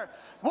here.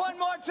 One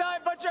more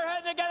time, put your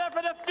head together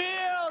for the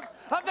field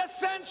of the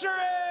century.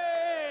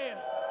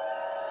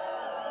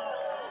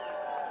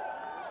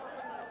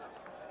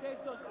 Okay,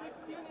 so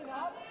 16 and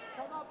up,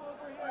 come up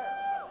over here.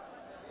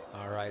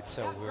 All right,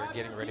 so we're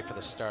getting ready for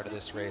the start of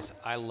this race.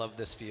 I love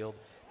this field.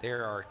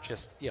 There are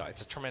just,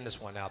 it's a tremendous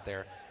one out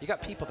there. You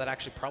got people that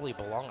actually probably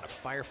belong on a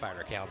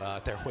firefighter count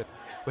out there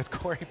with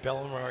Corey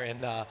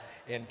Bellemore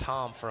and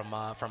Tom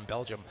from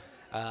Belgium.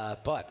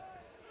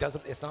 But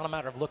it's not a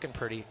matter of looking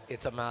pretty,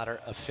 it's a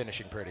matter of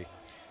finishing pretty.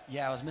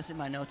 Yeah, I was missing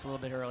my notes a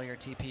little bit earlier,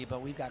 TP,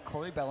 but we've got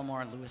Corey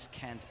Bellemore, Lewis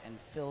Kent, and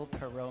Phil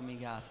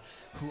Perot-Migas,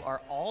 who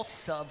are all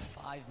sub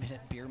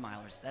 5-minute beer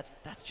milers.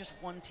 That's just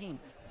one team.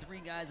 3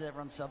 guys that have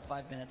run sub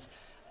 5 minutes.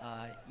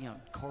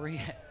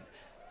 Corey,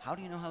 how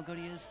do you know how good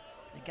he is?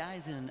 The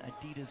guy's in an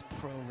Adidas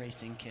Pro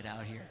Racing kit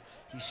out here.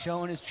 He's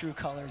showing his true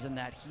colors in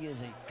that he is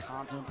a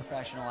consummate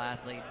professional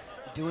athlete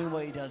doing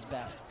what he does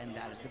best, and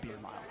that is the beer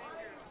mile.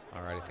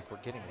 All right, I think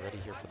we're getting ready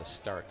here for the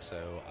start,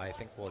 so I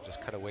think we'll just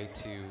cut away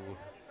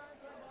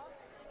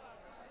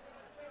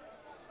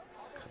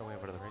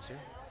over to the race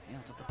here. Yeah,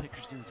 let's let the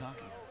pictures do the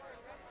talking.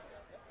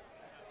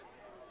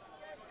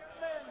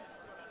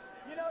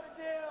 You know the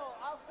deal.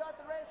 I'll start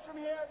the race from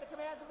here. The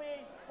commands will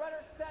be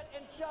runner, set,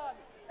 and chug.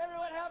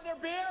 Everyone have their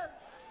beer?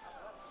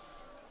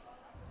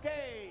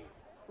 Okay,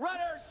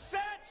 runner,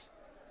 set,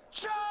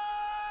 chug!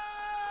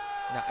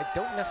 Now, I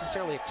don't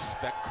necessarily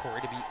expect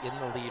Corey to be in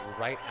the lead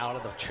right out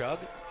of the chug,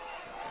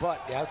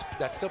 but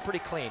that's still pretty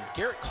clean.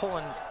 Garrett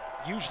Cullen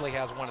usually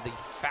has one of the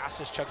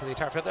fastest chugs of the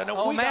entire field.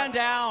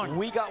 Down.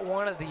 We got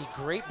one of the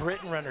Great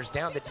Britain runners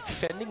down, the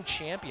defending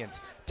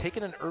champions,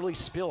 taking an early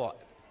spill.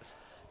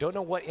 Don't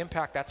know what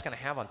impact that's going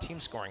to have on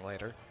team scoring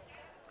later.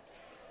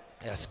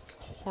 Yes,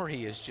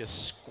 Corey is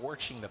just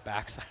scorching the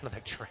backside of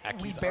the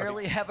track. We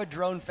barely have a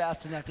drone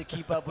fast enough to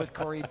keep up with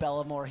Corey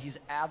Bellemore. He's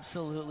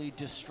absolutely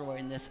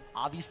destroying this.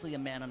 Obviously a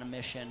man on a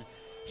mission.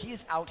 He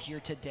is out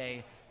here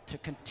today to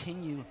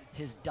continue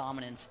his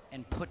dominance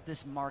and put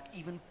this mark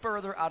even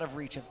further out of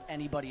reach of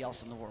anybody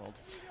else in the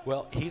world.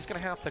 Well, he's going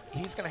to have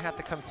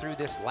to come through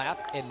this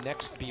lap and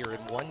next beer in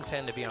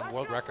 1:10 to be on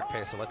world record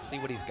pace. So let's see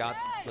what he's got.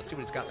 Let's see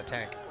what he's got in the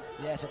tank.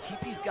 Yeah, so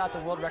TP's got the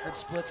world record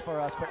splits for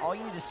us, but all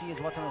you need to see is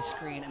what's on the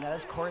screen, and that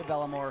is Corey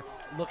Bellemore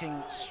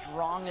looking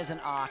strong as an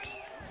ox,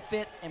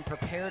 fit and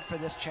prepared for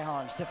this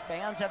challenge. The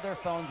fans have their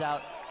phones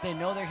out. They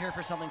know they're here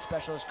for something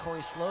special as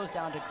Corey slows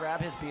down to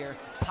grab his beer,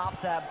 pops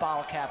that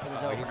bottle cap with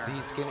his opener.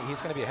 He's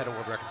going to be ahead of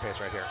world record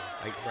pace right here.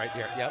 Right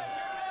here. Yep.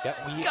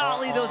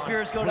 Golly, those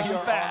beers go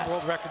down fast.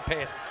 World record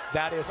pace.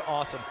 That is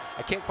awesome.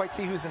 I can't quite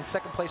see who's in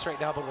second place right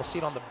now, but we'll see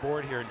it on the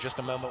board here in just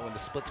a moment when the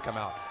splits come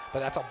out.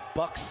 But that's a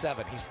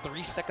 $1:07. He's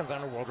 3 seconds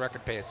under world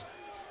record pace.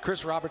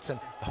 Chris Robertson,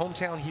 the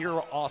hometown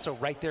hero, also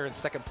right there in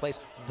second place,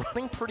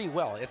 running pretty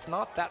well. It's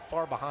not that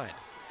far behind.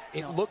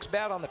 It looks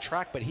bad on the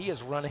track, but he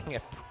is running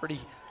a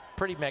pretty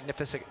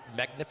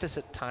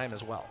magnificent time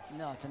as well.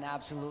 No, it's an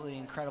absolutely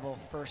incredible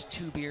first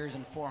 2 beers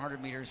and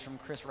 400 meters from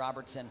Chris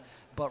Robertson.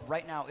 But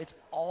right now, it's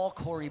all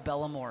Corey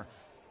Bellemore.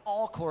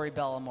 all Corey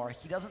Bellemore.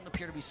 He doesn't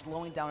appear to be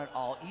slowing down at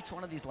all. Each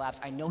one of these laps,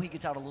 I know he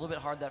gets out a little bit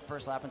hard that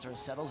first lap and sort of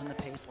settles into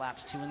pace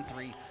laps 2 and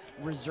 3,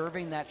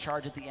 reserving that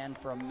charge at the end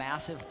for a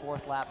massive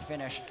 4th lap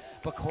finish.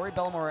 But Corey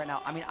Bellemore right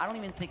now, I mean, I don't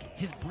even think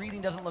his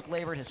breathing doesn't look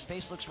labored. His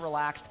face looks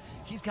relaxed.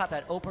 He's got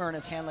that opener in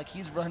his hand like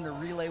he's running a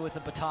relay with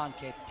a baton,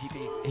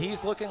 TP.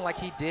 He's looking like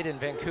he did in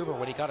Vancouver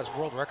when he got his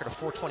world record of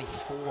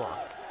 4:24,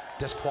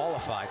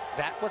 disqualified.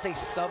 That was a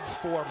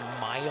sub-4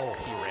 mile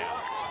he ran.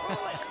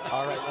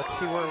 All right, let's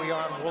see where we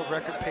are on world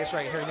record pace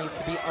right here. He needs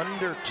to be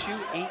under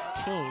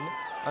 2:18.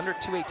 Under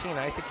 2:18,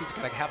 I think he's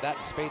going to have that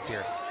in spades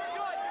here.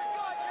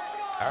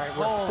 All right,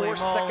 we're 4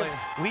 seconds.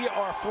 We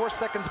are 4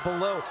 seconds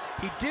below.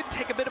 He did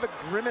take a bit of a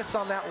grimace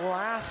on that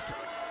last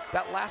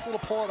little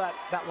pull of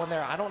that one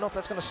there. I don't know if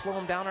that's going to slow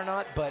him down or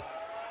not, but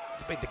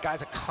the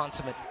guy's a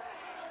consummate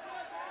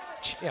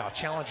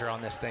challenger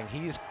on this thing.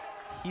 He's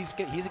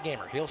a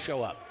gamer. He'll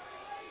show up.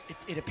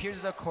 It appears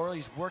as though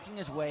Corey's working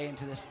his way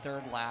into this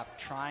 3rd lap,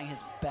 trying his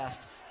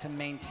best to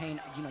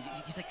maintain,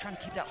 he's like trying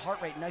to keep that heart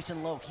rate nice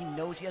and low. He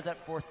knows he has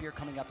that 4th beer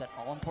coming up, that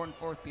all-important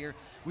 4th beer.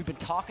 We've been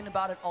talking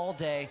about it all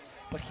day,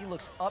 but he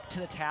looks up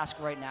to the task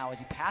right now as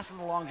he passes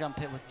the long jump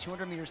pit with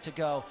 200 meters to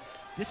go.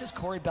 This is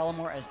Corey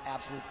Bellemore at his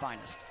absolute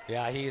finest.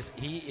 Yeah, he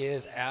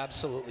is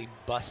absolutely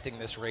busting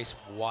this race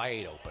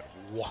wide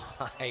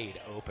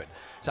open.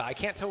 So I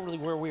can't tell really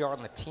where we are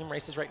on the team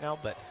races right now,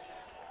 but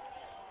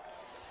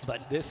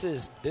this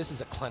is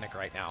a clinic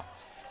right now.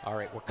 All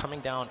right, we're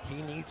coming down.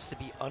 He needs to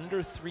be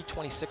under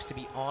 3:26 to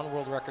be on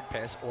world record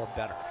pace or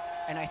better.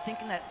 And I think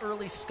in that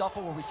early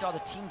scuffle where we saw the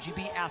Team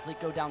GB athlete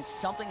go down,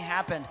 something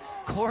happened.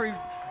 Corey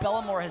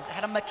Bellemore has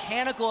had a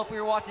mechanical, if we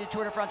were watching the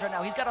Tour de France right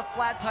now. He's got a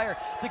flat tire.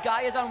 The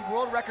guy is on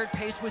world record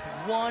pace with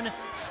 1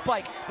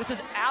 spike. This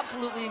is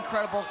absolutely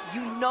incredible.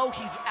 You know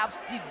he's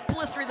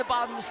blistering the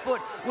bottom of his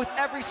foot with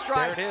every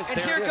stride. There it is. And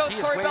here goes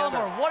Corey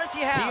Bellemore. What does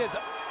he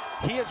have?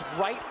 He is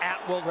right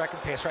at world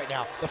record pace right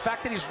now. The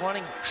fact that he's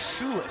running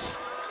shoeless,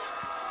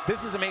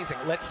 this is amazing.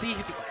 Let's see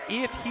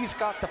if he's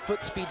got the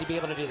foot speed to be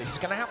able to do this. He's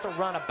going to have to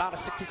run about a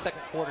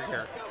 60-second quarter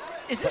here.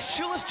 Is this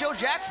shoeless Joe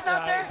Jackson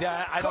out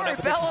there? I don't know,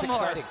 but this is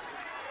exciting.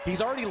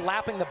 He's already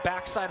lapping the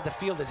backside of the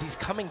field as he's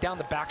coming down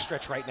the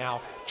backstretch right now,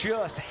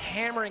 just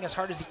hammering as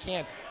hard as he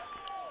can.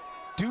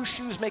 Do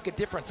shoes make a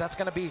difference? That's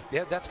going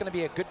to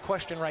be a good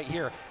question right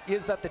here.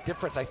 Is that the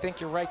difference? I think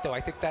you're right, though.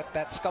 I think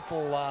that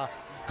scuffle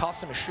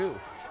cost him a shoe.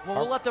 Well,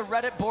 we'll let the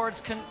Reddit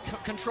boards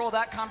control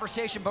that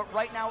conversation, but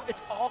right now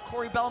it's all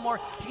Corey Bellemore.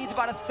 He needs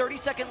about a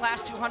 30-second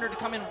last 200 to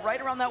come in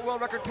right around that world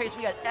record pace.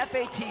 We got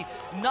FAT.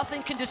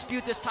 Nothing can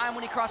dispute this time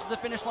when he crosses the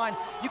finish line.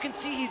 You can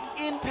see he's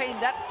in pain.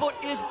 That foot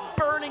is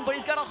burning, but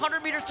he's got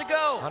 100 meters to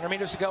go. 100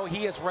 meters to go.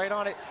 He is right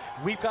on it.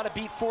 We've got to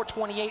beat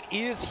 4:28.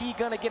 Is he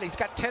going to get it? He's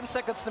got 10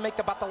 seconds to make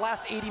about the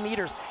last 80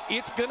 meters.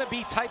 It's going to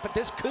be tight, but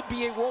this could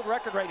be a world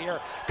record right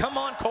here. Come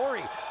on,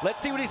 Corey.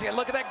 Let's see what he's got.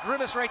 Look at that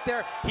grimace right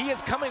there. He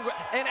is coming,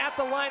 and at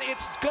the line,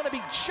 it's going to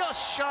be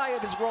just shy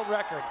of his world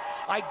record.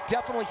 I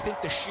definitely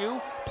think the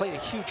shoe played a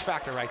huge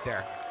factor right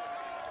there.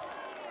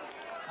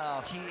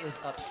 Oh, he is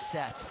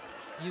upset.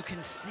 You can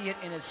see it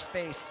in his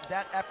face.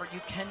 That effort,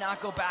 you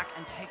cannot go back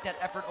and take that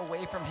effort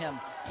away from him.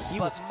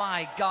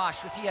 My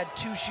gosh, if he had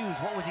 2 shoes,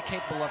 what was he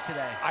capable of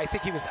today? I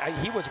think he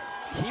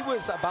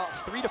was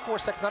about 3 to 4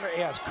 seconds under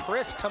as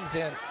Chris comes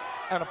in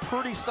on a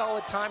pretty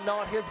solid time.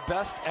 Not his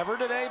best ever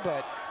today,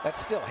 but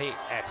that's still,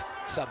 that's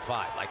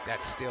sub-5. Like,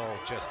 that's still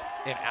just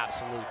an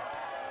absolute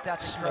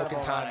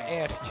smoking time. Running.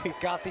 And you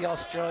got the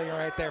Australian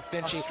right there,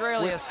 Finchy.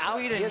 Australia,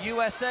 Sweden,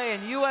 USA,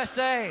 and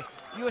USA.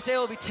 USA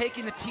will be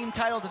taking the team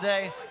title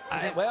today.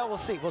 Well, we'll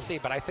see.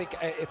 But I think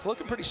it's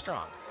looking pretty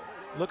strong.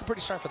 Looking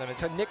pretty strong for them.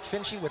 It's a Nick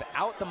Finchy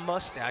without the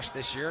mustache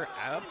this year.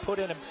 Put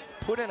in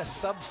a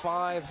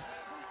sub-5.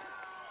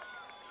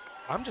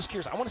 I'm just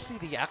curious. I want to see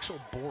the actual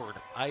board.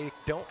 I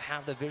don't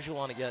have the visual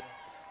on it yet,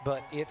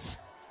 but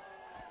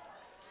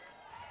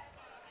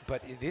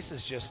this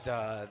is just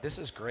this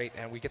is great,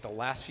 and we get the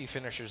last few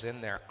finishers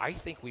in there. I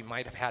think we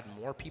might have had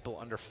more people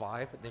under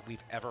 5 than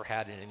we've ever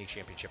had in any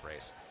championship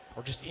race,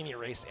 or just any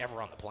race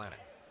ever on the planet.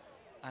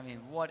 I mean,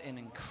 what an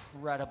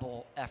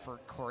incredible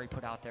effort Corey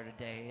put out there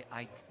today.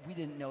 We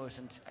didn't notice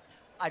him.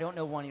 I don't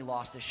know when he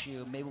lost his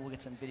shoe. Maybe we'll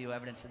get some video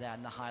evidence of that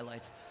in the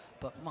highlights.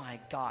 But my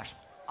gosh,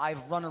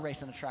 I've run a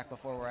race on the track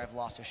before where I've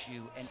lost a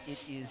shoe, and it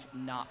is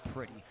not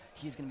pretty.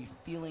 He's going to be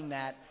feeling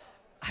that.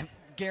 I'm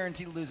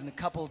guaranteed losing a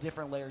couple of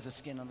different layers of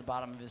skin on the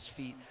bottom of his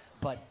feet,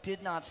 but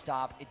did not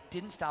stop. It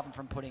didn't stop him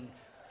from putting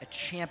a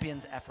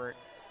champion's effort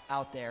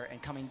out there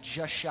and coming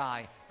just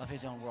shy of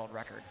his own world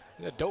record.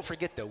 Don't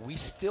forget, though, we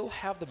still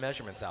have the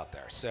measurements out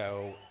there.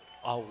 So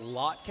a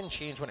lot can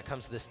change when it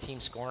comes to this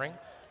team scoring.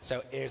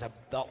 So there's a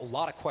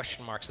lot of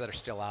question marks that are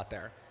still out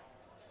there.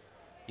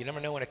 You never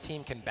know when a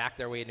team can back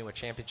their way into a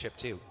championship,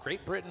 too.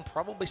 Great Britain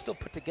probably still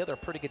put together a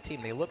pretty good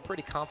team. They look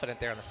pretty confident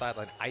there on the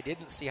sideline. I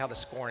didn't see how the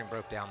scoring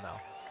broke down, though.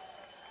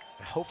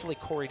 Hopefully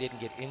Corey didn't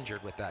get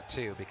injured with that,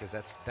 too, because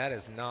that's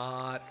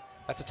a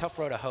tough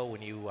road to hoe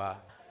when you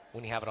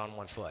have it on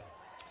one foot.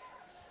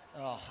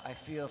 Oh, I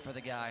feel for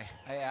the guy.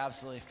 I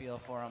absolutely feel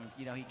for him.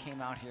 You know, he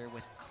came out here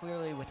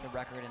clearly with the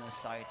record in his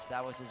sights.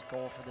 That was his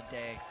goal for the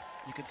day.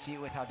 You could see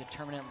it with how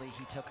determinedly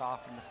he took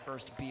off in the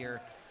first beer,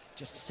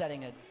 just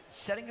setting a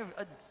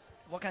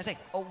what can I say,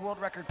 a world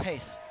record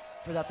pace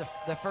for that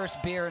the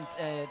first beer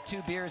and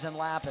 2 beers and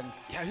lap. And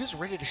yeah, he was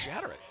ready to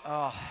shatter it.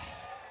 Oh,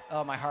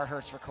 my heart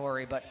hurts for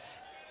Corey. But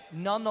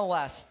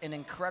nonetheless, an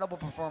incredible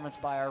performance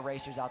by our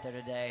racers out there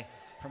today,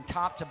 from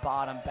top to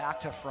bottom, back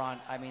to front.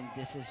 I mean,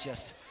 this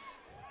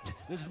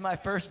is my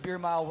first Beer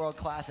Mile World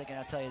Classic, and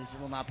I'll tell you, this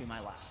will not be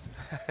my last.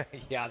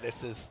 Yeah,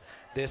 this is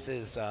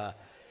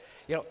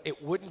you know,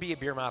 it wouldn't be a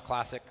Beer Mile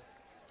Classic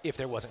if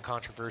there wasn't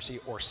controversy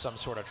or some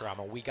sort of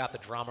drama. We got the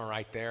drama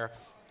right there.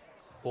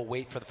 We'll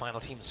wait for the final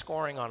team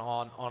scoring on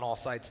all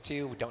sides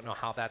too. We don't know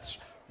how that's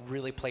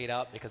really played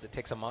out because it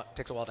takes a while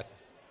to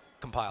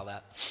compile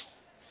that.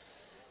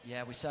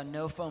 Yeah, we saw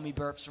no foamy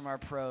burps from our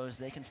pros.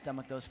 They can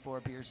stomach those 4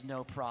 beers,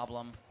 no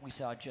problem. We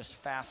saw just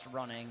fast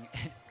running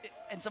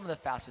and some of the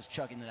fastest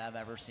chugging that I've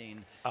ever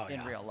seen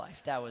in real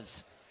life. That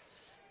was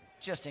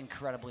just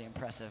incredibly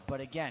impressive.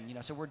 But again, you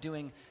know, so we're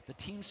doing the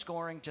team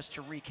scoring, just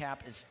to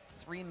recap, is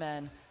 3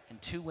 men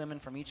and 2 women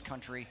from each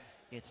country.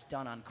 It's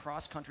done on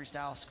cross-country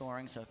style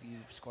scoring, so if you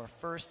score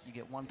first, you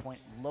get 1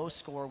 point. Low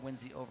score wins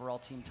the overall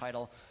team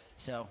title.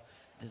 So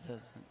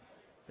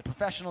the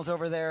professionals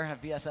over there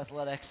at VS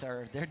Athletics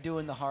they're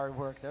doing the hard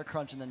work, they're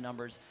crunching the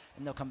numbers,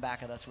 and they'll come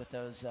back at us with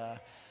those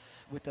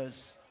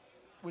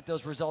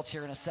results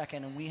here in a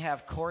second. And we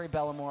have Corey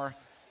Bellemore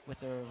with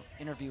the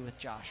interview with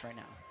Josh right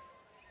now.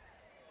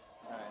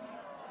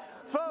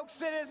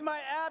 Folks, it is my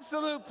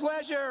absolute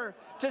pleasure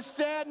to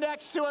stand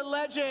next to a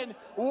legend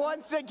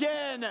once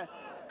again.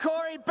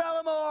 Corey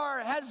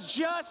Bellemore has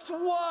just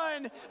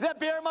won the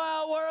Beer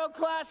Mile World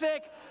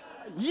Classic.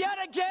 Yet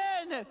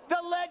again,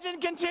 the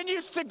legend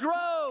continues to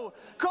grow.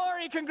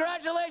 Corey,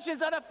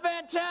 congratulations on a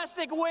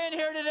fantastic win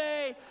here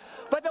today.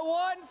 But the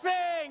one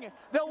thing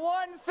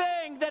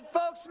that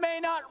folks may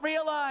not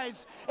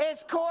realize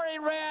is Corey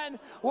ran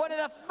one of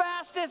the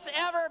fastest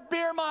ever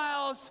beer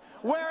miles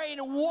wearing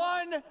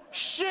 1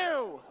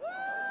 shoe.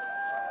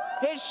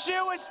 His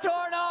shoe was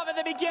torn off at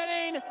the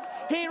beginning.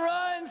 He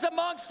runs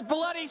amongst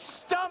bloody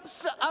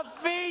stumps of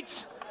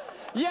feet.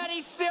 Yet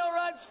he still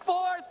runs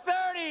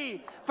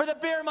 4:30 for the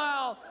beer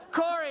mile.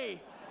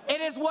 Corey, it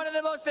is one of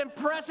the most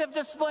impressive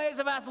displays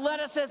of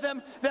athleticism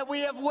that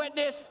we have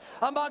witnessed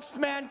amongst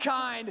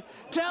mankind.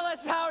 Tell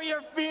us how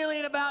you're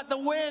feeling about the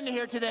win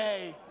here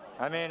today.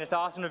 I mean, it's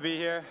awesome to be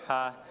here.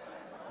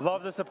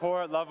 Love the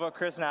support, love what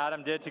Chris and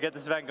Adam did to get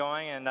this event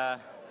going, and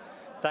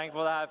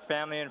thankful to have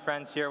family and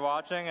friends here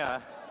watching.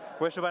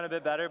 Wish it went a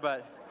bit better,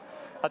 but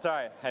that's all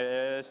right.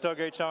 It's still a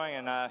great showing,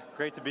 and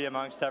great to be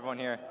amongst everyone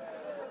here.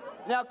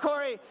 Now,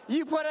 Corey,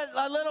 you put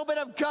a little bit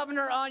of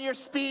governor on your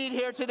speed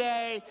here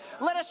today.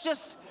 Let us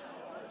just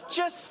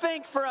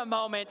think for a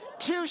moment.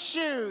 2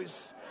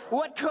 shoes.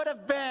 What could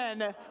have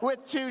been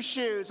with 2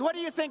 shoes? What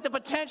do you think the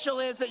potential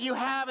is that you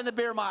have in the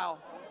beer mile?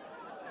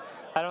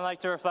 I don't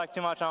like to reflect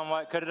too much on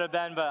what could have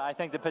been, but I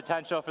think the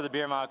potential for the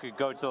beer mile could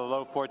go to the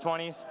low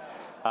 420s.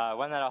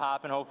 When that'll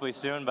happen, hopefully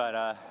soon, but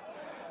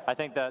I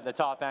think the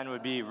top end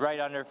would be right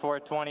under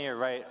 420 or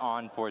right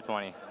on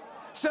 420.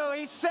 So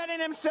he's setting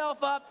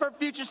himself up for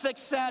future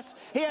success.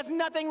 He has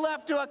nothing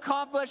left to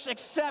accomplish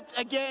except,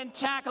 again,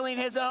 tackling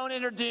his own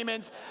inner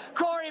demons.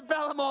 Corey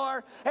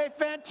Bellemore, a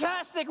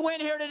fantastic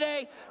win here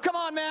today. Come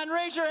on, man,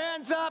 raise your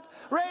hands up.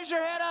 Raise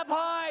your head up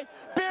high.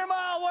 Beer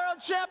Mile World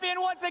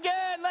Champion once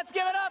again. Let's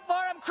give it up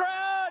for him,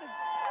 crowd.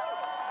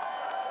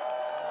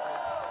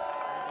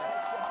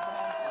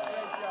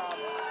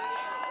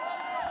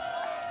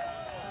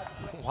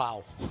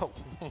 Wow.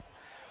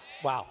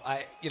 Wow.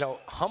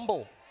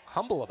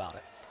 Humble about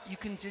it. You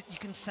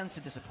can sense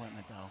the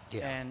disappointment though.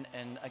 Yeah.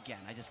 And again,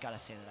 I just gotta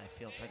say that I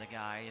feel for the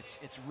guy.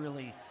 It's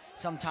really,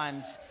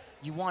 sometimes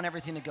you want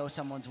everything to go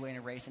someone's way in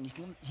a race, and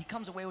he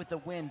comes away with the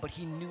win, but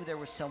he knew there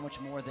was so much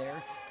more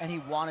there, and he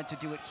wanted to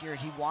do it here.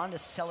 He wanted to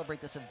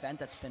celebrate this event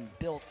that's been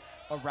built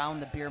around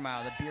the Beer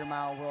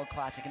Mile World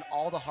Classic, and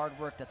all the hard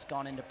work that's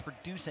gone into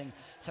producing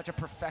such a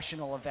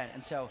professional event.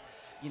 And so,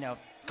 you know,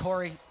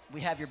 Corey,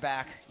 we have your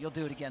back. You'll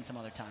do it again some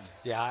other time.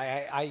 Yeah,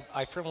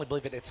 I firmly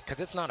believe it. It's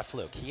because it's not a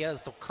fluke. He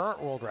has the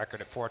current world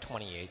record at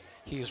 428.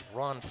 He's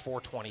run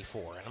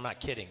 424, and I'm not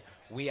kidding.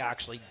 We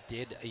actually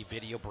did a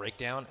video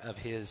breakdown of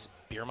his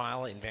beer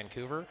mile in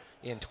Vancouver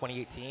in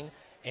 2018,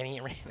 and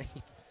he ran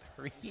a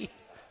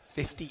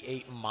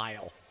 3:58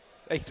 mile.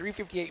 A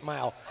 3:58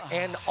 mile,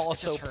 and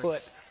also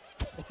put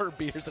 4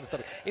 beers and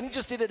stuff. And he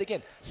just did it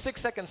again. 6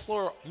 seconds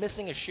slower,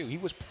 missing a shoe. He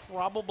was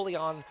probably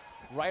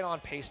right on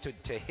pace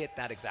to hit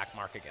that exact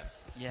mark again.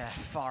 Yeah,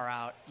 far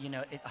out. You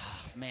know,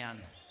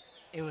 man,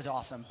 it was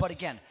awesome. But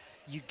again,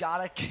 you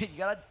gotta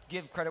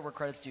give credit where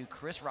credit's due.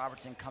 Chris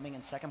Robertson coming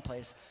in second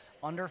place,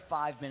 under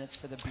 5 minutes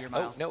for the beer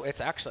mile. Oh no,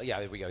 it's actually,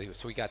 yeah. There we go.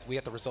 So we got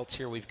the results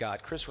here. We've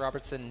got Chris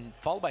Robertson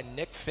followed by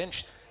Nick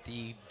Finch,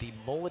 the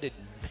mulleted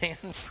man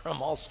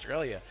from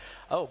Australia.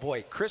 Oh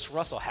boy, Chris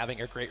Russell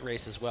having a great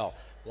race as well.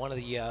 One of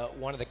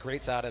the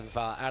greats out of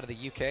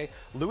the UK.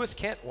 Lewis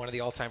Kent, one of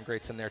the all-time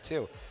greats in there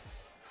too.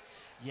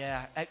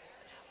 Yeah,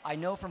 I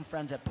know from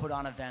friends that put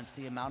on events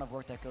the amount of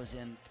work that goes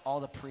in, all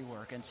the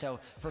pre-work, and so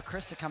for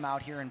Chris to come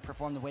out here and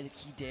perform the way that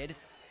he did,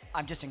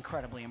 I'm just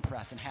incredibly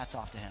impressed, and hats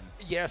off to him.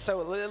 Yeah,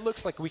 so it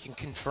looks like we can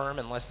confirm,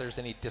 unless there's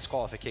any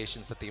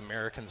disqualifications, that the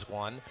Americans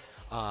won.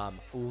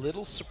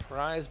 Little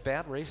surprise,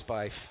 bad race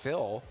by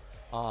Phil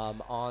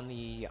on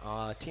the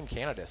Team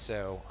Canada.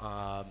 So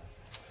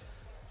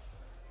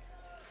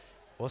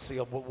we'll see.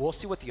 We'll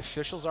see what the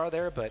officials are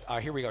there. But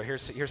here we go.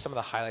 Here's some of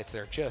the highlights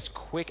there. Just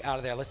quick out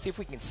of there. Let's see if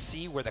we can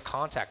see where the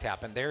contact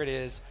happened. There it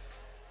is.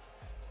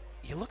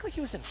 He looked like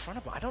he was in front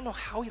of him. I don't know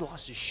how he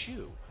lost his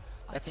shoe.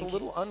 That's a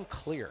little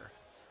unclear.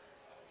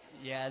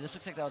 Yeah, this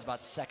looks like that was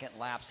about second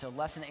lap, so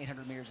less than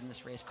 800 meters in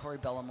this race. Corey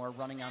Bellemore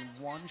running on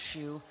one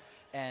shoe,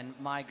 and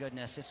my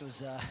goodness, this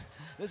was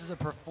a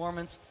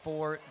performance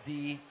for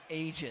the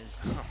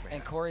ages. Oh,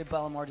 and Corey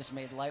Bellemore just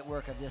made light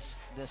work of this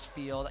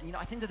field. You know,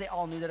 I think that they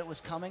all knew that it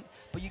was coming,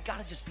 but you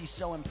got to just be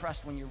so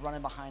impressed when you're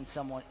running behind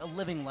someone, a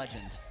living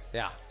legend.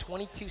 Yeah,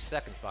 22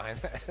 seconds behind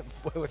that.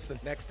 Boy, what's the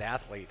next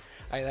athlete?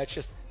 I mean,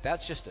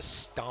 that's just a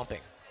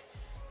stomping.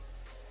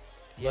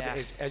 Yeah.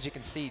 Look, as you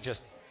can see,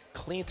 just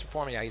clean through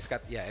form. Yeah, he's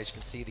got, yeah, as you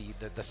can see,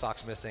 the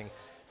socks missing,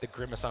 the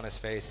grimace on his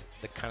face,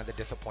 the kind of the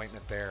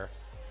disappointment there.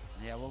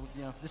 Yeah, well,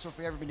 you know, if this will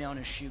forever be known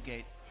as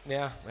Shoegate.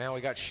 Yeah, well,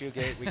 we got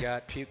Shoegate, we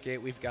got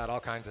Pukegate, we've got all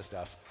kinds of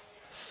stuff.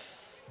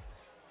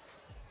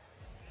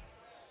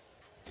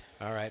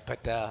 All right,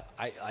 but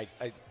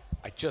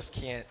I just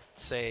can't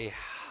say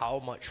how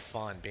much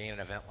fun being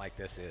an event like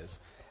this is.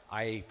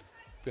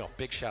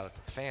 Big shout out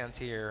to the fans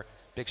here.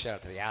 Big shout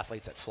out to the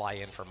athletes that fly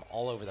in from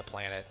all over the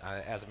planet.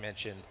 As I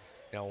mentioned,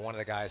 you know, one of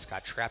the guys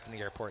got trapped in the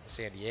airport in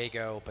San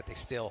Diego, but he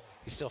still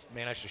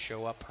managed to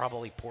show up.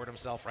 Probably poured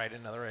himself right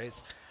into the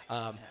race.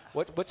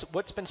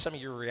 What's been some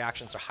of your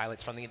reactions or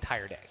highlights from the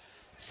entire day?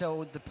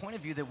 So the point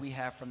of view that we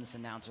have from this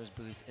announcer's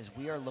booth is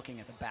we are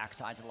looking at the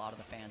backsides of a lot of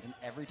the fans, and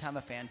every time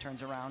a fan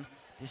turns around,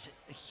 there's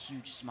a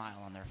huge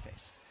smile on their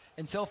face.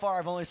 And so far,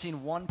 I've only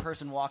seen one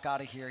person walk out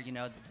of here. You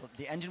know,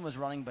 the engine was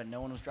running, but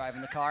no one was driving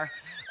the car.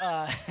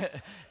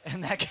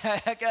 And that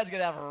guy's going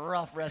to have a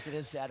rough rest of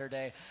his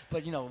Saturday.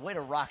 But, you know, way to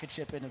rocket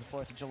ship into the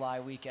 4th of July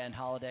weekend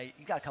holiday.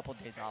 You got a couple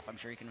of days off. I'm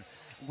sure you can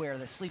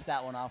sleep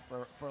that one off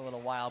for a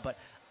little while. But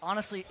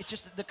honestly, it's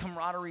just the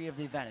camaraderie of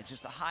the event. It's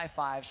just the high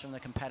fives from the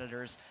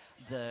competitors,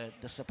 the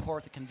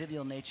support, the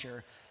convivial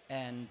nature.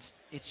 And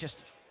it's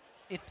just,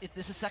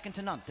 this is second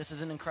to none. This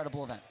is an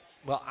incredible event.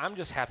 Well, I'm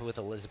just happy with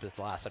Elizabeth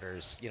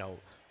Lassiter's, you know,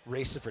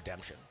 race of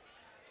redemption.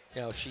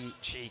 You know,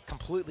 she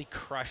completely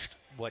crushed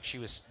what she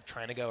was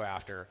trying to go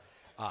after,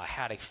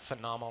 had a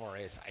phenomenal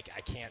race. I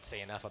can't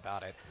say enough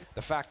about it.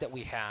 The fact that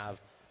we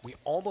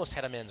almost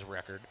had a men's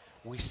record.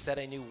 We set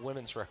a new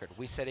women's record.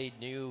 We set a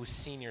new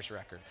seniors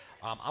record.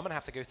 I'm going to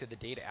have to go through the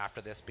data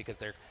after this because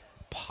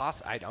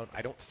I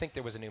don't think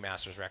there was a new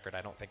masters record.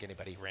 I don't think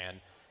anybody ran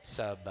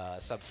sub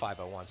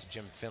 501. So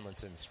Jim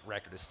Finlayson's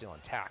record is still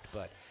intact.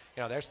 But,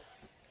 you know,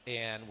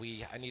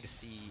 I need to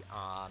see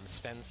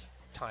Sven's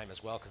time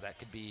as well, because that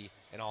could be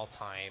an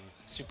all-time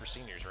super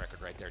seniors record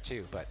right there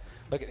too. But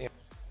look at him.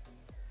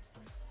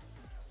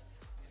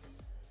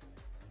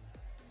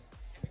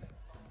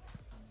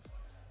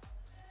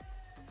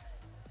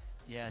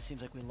 Yeah, it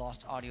seems like we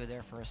lost audio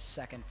there for a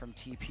second from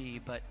TP,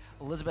 but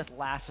Elizabeth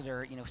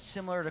Lassiter, you know,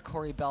 similar to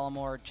Corey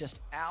Bellemore, just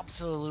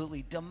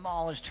absolutely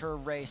demolished her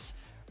race.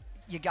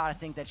 You got to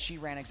think that she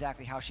ran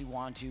exactly how she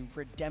wanted to,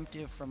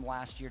 redemptive from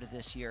last year to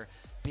this year,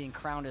 being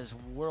crowned as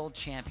world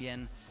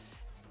champion.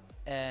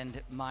 And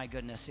my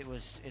goodness,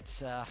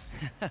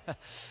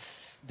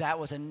 that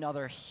was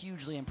another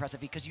hugely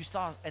impressive, because you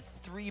saw at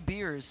 3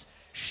 beers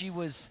she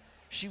was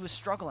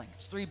struggling.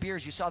 It's 3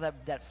 beers, you saw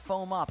that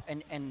foam up,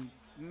 and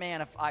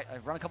man, if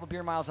I've run a couple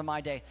beer miles on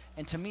my day,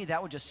 and to me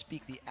that would just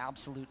speak the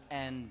absolute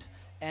end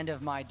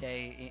of my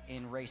day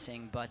in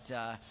racing. But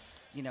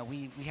you know,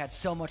 we had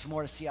so much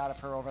more to see out of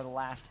her over the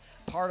last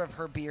part of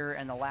her beer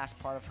and the last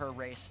part of her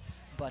race.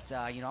 But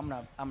you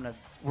know,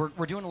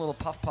 we're doing a little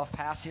puff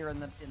pass here in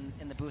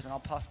the booth, and I'll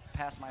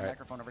pass my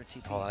microphone over to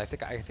TP. Hold on, I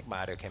think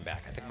my audio came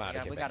back. Came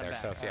back there.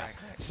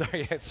 So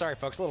yeah, sorry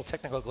folks, a little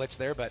technical glitch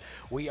there, but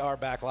we are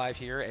back live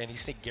here, and you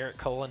see Garrett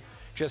Colin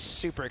just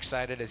super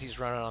excited as he's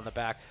running on the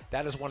back.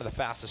 That is one of the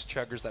fastest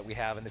chuggers that we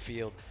have in the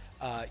field.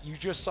 You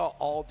just saw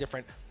all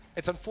different.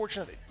 It's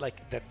unfortunate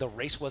that the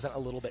race wasn't a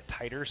little bit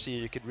tighter, so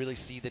you could really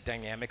see the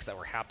dynamics that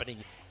were happening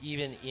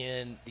even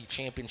in the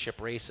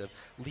championship race of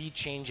lead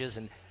changes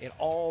and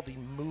all the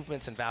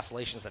movements and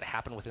vacillations that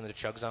happen within the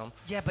chug zone.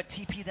 Yeah, but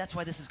TP, that's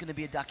why this is going to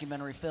be a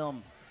documentary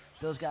film.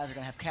 Those guys are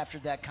going to have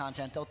captured that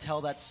content. They'll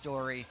tell that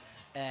story.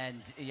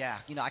 And yeah,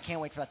 you know, I can't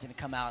wait for that thing to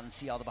come out and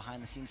see all the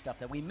behind-the-scenes stuff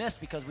that we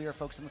missed because we were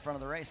focused in the front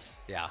of the race.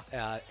 Yeah,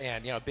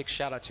 and you know, big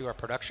shout out to our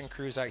production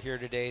crews out here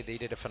today. They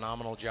did a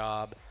phenomenal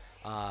job.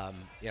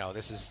 You know,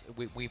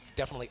 we've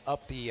definitely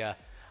upped the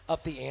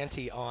up the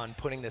ante on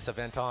putting this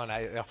event on.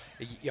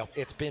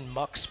 It's been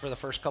Mux for the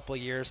first couple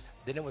of years.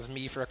 Then it was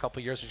me for a couple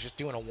of years. It was just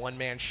doing a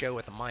one-man show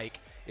with a mic.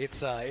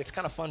 It's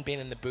kind of fun being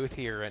in the booth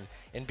here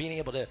and being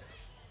able to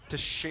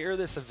share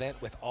this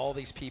event with all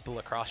these people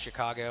across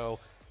Chicago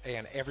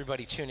and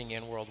everybody tuning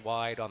in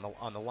worldwide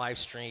on the live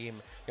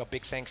stream.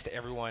 Big thanks to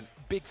everyone.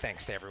 Big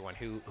thanks to everyone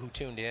who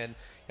tuned in.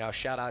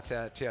 Shout out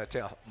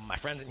to my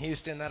friends in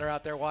Houston that are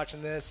out there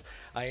watching this.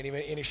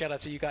 Any shout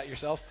outs you got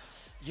yourself?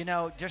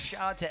 Just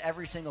shout out to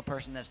every single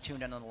person that's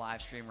tuned in on the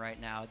live stream right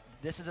now.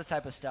 This is the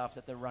type of stuff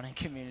that the running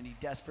community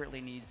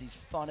desperately needs. These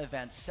fun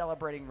events,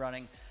 celebrating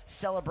running,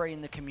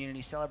 celebrating the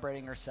community,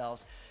 celebrating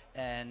ourselves,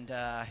 and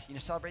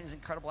celebrating these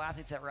incredible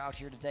athletes that were out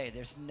here today.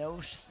 There's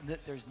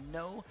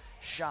no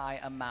shy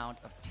amount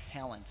of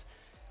talent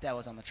that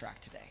was on the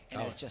track today.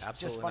 And it was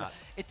just fun. Not.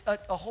 It's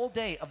a whole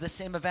day of the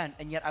same event,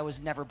 and yet I was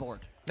never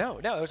bored.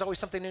 No, there was always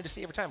something new to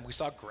see every time. We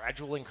saw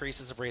gradual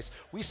increases of race.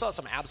 We saw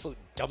some absolute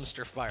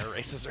dumpster fire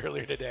races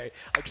earlier today.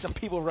 Like some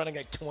people running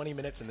like 20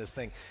 minutes in this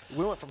thing.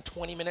 We went from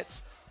 20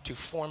 minutes to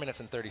 4 minutes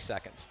and 30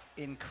 seconds.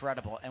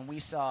 Incredible. And we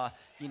saw,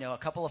 a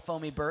couple of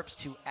foamy burps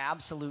to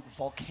absolute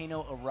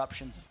volcano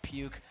eruptions of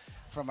puke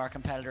from our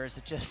competitors.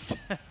 It just...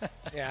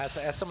 Yeah,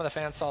 as some of the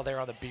fans saw there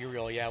on the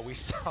B-reel, we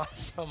saw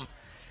some...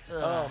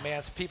 Oh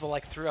man, some people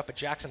threw up a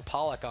Jackson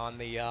Pollock on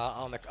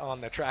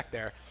the track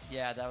there.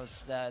 Yeah, that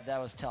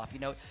was tough.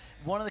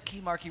 One of the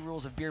key marquee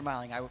rules of beer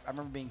miling, I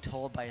remember being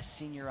told by a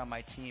senior on my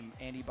team,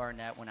 Andy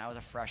Barnett, when I was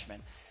a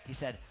freshman. He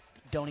said,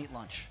 "Don't eat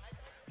lunch.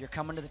 You're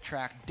coming to the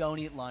track. Don't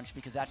eat lunch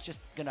because that's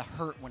just gonna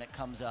hurt when it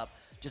comes up.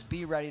 Just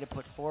be ready to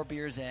put 4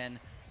 beers in.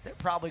 They're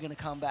probably gonna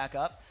come back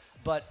up."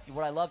 But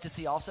what I love to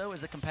see also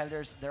is the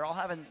competitors. They're all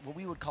having what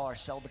we would call our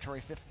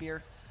celebratory 5th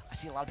beer. I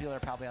see a lot of people that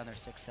are probably on their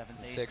 6th,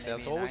 7th, 8th. 6th,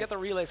 7th. Well, we got the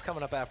relays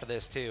coming up after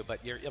this too. But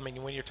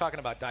when you're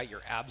talking about diet,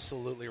 you're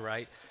absolutely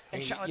right.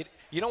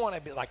 You don't want to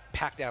be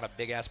pack down a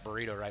big ass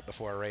burrito right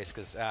before a race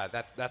because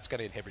that's going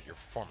to inhibit your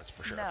performance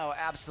for sure. No,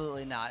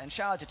 absolutely not. And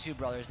shout out to Two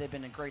Brothers. They've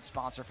been a great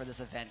sponsor for this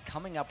event,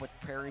 coming up with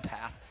Prairie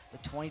Path, the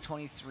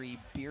 2023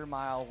 Beer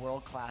Mile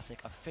World Classic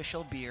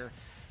official beer.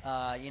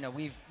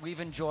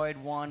 We've enjoyed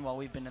one while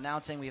we've been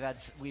announcing.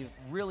 We've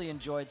really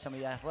enjoyed some of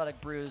the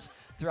athletic brews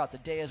throughout the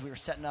day as we were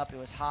setting up. It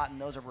was hot, and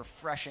those are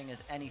refreshing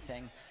as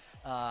anything.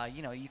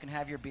 You can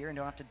have your beer and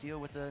don't have to deal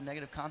with the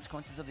negative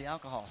consequences of the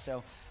alcohol.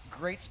 So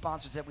great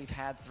sponsors that we've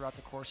had throughout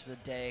the course of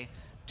the day.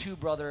 Two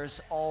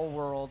Brothers, All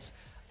Worlds,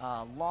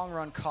 Long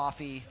Run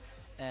Coffee,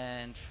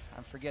 and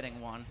I'm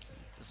forgetting one.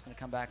 This is going to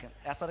come back.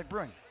 Athletic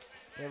Brewing.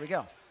 There we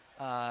go.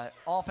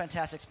 All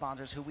fantastic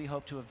sponsors who we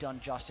hope to have done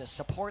justice.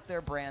 Support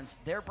their brands.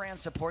 Their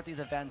brands support these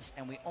events,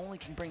 and we only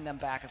can bring them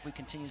back if we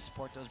continue to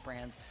support those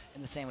brands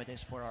in the same way they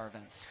support our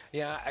events.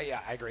 Yeah,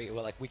 I agree.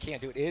 Well, we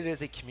can't do it. It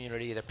is a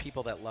community. They're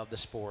people that love the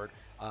sport.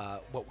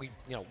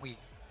 We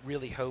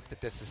really hope that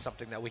this is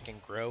something that we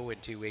can grow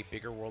into a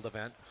bigger world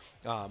event.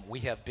 We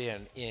have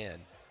been in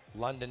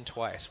London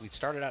twice. We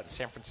started out in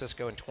San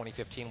Francisco in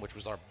 2015, which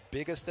was our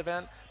biggest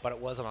event, but it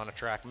wasn't on a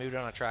track. Moved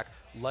on a track.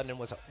 London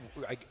was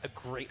a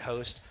great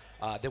host.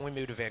 Then we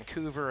moved to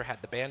Vancouver,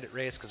 had the Bandit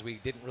race because we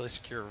didn't really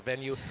secure a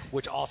venue,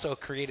 which also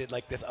created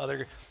this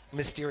other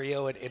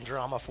mysterio and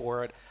drama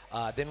for it.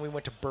 Then we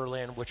went to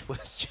Berlin, which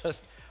was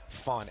just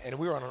fun. And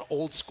we were on an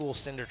old school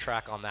cinder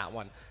track on that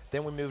one.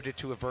 Then we moved it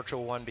to a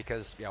virtual one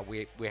because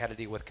we had to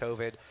deal with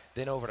COVID.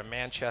 Then over to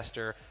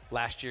Manchester.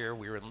 Last year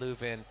we were in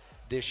Leuven.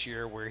 This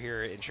year we're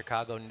here in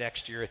Chicago.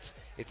 Next year it's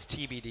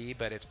TBD,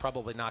 but it's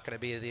probably not going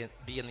to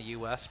be in the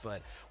U.S.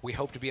 But we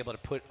hope to be able to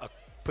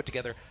put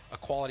together a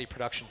quality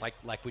production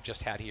like we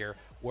just had here,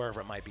 wherever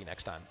it might be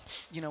next time.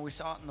 We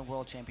saw it in the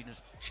World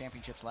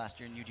Championships last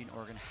year in Eugene,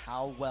 Oregon,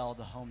 how well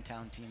the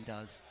hometown team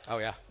does. Oh,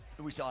 yeah.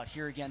 We saw it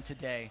here again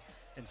today.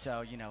 And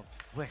so,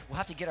 we'll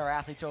have to get our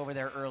athletes over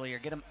there earlier,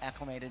 get them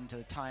acclimated into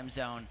the time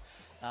zone.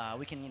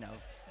 We can,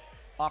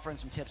 offer in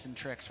some tips and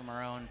tricks from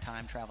our own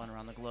time traveling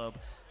around the globe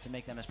to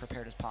make them as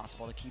prepared as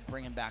possible to keep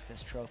bringing back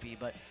this trophy.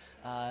 But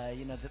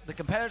the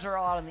competitors are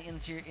all out on the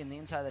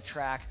inside of the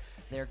track.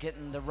 They're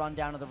getting the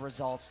rundown of the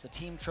results. The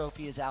team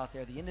trophy is out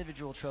there. The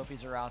individual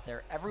trophies are out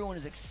there. Everyone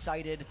is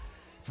excited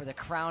for the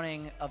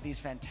crowning of these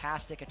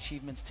fantastic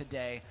achievements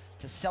today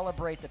to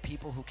celebrate the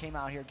people who came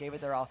out here, gave it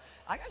their all.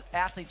 I got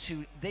athletes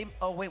who we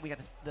got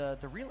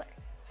the relay.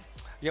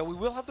 Yeah, we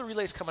will have the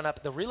relays coming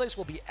up. The relays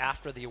will be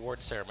after the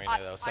award ceremony,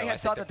 though. So I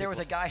had thought that there was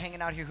a guy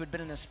hanging out here who'd been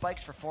in his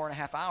spikes for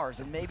 4.5 hours,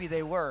 and maybe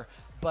they were,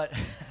 but...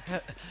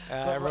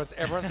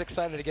 everyone's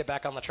excited to get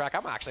back on the track.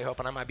 I'm actually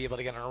hoping I might be able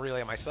to get on a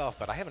relay myself,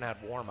 but I haven't had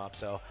warm-up,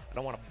 so I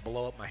don't want to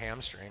blow up my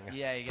hamstring.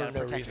 Yeah, you got to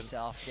protect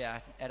yourself. Yeah,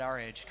 at our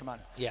age, come on.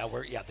 Yeah,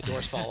 the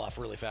doors fall off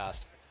really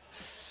fast.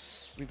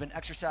 We've been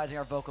exercising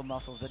our vocal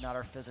muscles, but not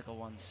our physical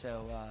ones.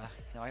 So,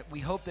 we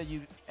hope that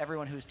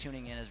everyone who's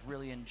tuning in has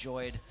really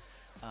enjoyed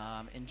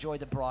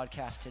the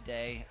broadcast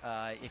today.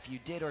 If you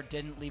did or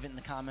didn't, leave it in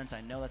the comments.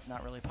 I know that's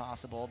not really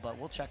possible, but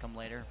we'll check them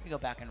later. We go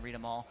back and read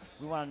them all.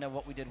 We want to know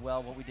what we did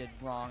well, what we did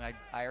wrong.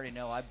 I already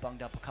know I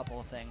bunged up a couple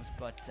of things,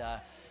 but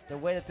the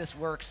way that this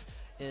works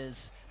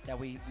is that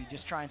we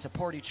just try and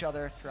support each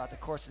other throughout the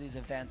course of these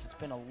events. It's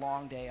been a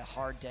long day, a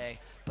hard day,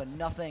 but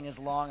nothing as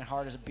long and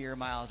hard as a beer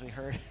mile, as we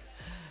heard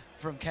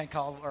from Ken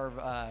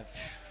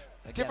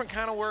different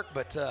kind of work,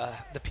 but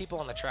the people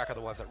on the track are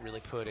the ones that really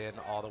put in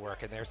all the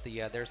work. And there's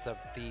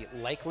the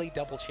likely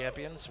double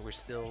champions. We're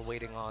still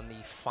waiting on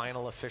the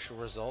final official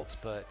results,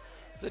 but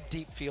it's a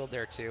deep field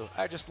there too.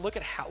 I just look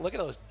at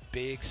those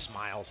big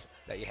smiles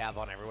that you have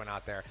on everyone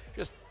out there.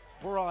 Just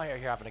we're all here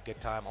having a good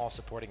time, all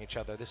supporting each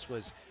other. This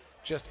was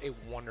just a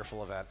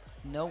wonderful event.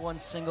 No one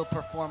single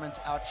performance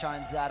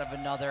outshines that of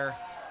another,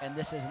 and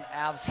this is an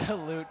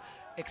absolute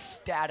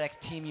ecstatic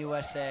Team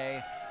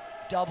USA,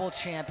 double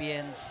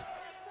champions.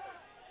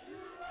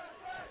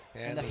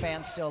 And the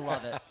fans still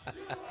love it.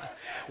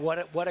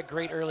 What a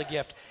great early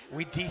gift.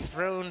 We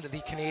dethroned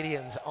the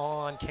Canadians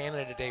on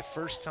Canada Day.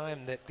 First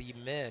time that the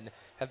men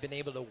have been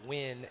able to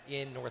win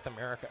in North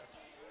America.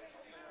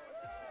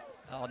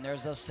 Oh, and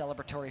there's those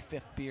celebratory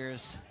fifth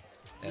beers.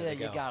 Yeah,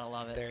 you gotta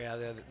love it.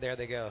 There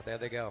they go. There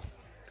they go.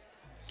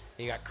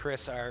 You got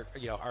Chris, our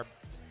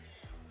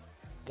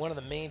one of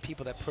the main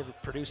people that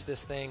produced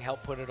this thing,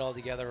 helped put it all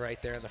together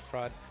right there in the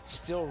front.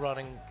 Still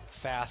running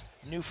fast.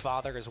 New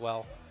father as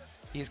well.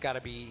 He's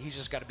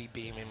just got to be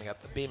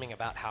beaming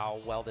about how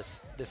well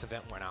this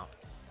event went out.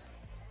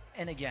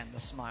 And again,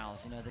 the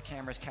smiles. The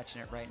camera's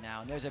catching it right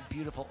now. And there's a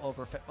beautiful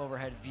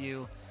overhead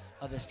view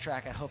of this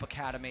track at Hope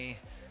Academy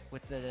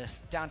with the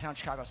downtown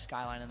Chicago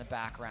skyline in the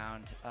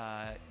background,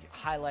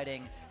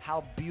 highlighting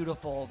how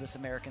beautiful this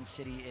American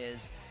city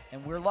is.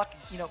 And we're lucky.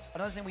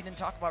 Another thing we didn't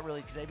talk about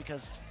really today,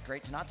 because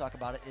great to not talk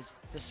about it, is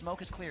the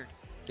smoke is cleared.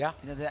 Yeah.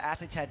 The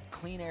athletes had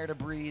clean air to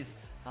breathe,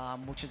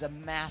 which is a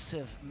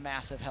massive,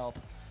 massive help.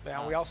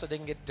 Now, we also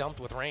didn't get dumped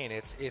with rain.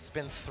 It's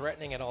been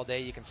threatening it all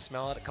day. You can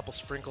smell it, a couple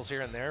sprinkles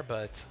here and there,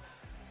 but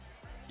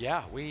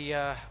yeah, we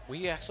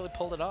actually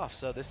pulled it off.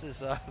 So this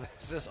is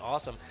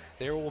awesome.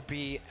 There will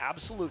be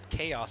absolute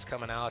chaos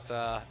coming out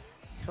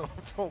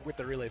with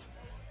the relays.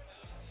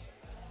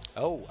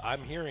 Oh,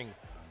 I'm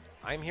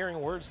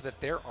hearing words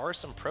that there are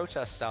some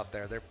protests out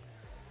there.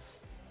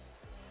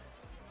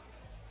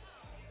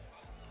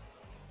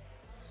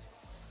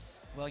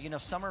 Well,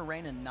 Summer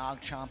Rain and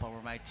Nag Champa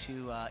were my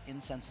two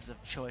incenses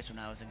of choice when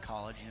I was in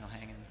college,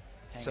 hanging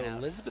So out.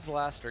 Elizabeth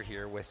Laster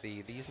here with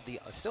these are the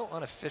still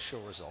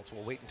unofficial results.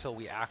 We'll wait until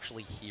we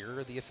actually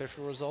hear the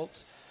official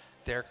results.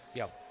 There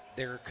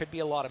could be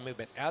a lot of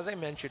movement. As I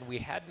mentioned, we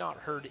had not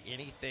heard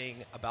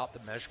anything about the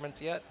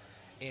measurements yet,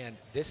 and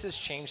this has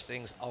changed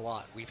things a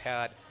lot. We've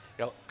had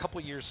a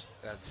couple years,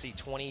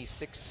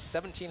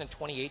 2017 and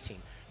 2018,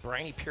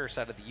 Bryony Pierce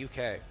out of the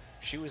UK.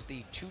 She was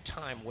the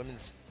two-time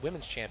women's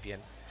champion.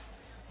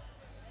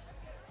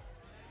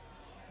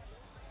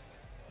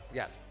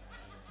 Yes.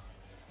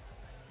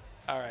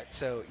 All right.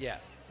 So yeah.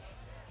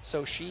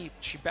 So she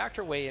backed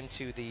her way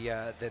into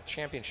the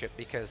championship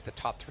because the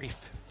top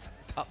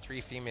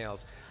three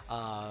females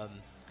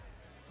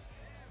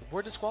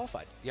were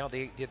disqualified.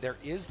 There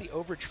is the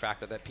overage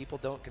factor that people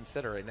don't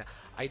consider, and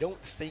I don't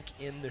think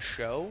in the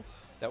show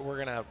that we're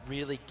gonna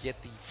really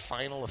get the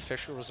final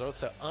official results.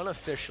 So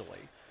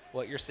unofficially,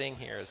 what you're seeing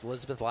here is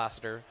Elizabeth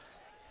Lassiter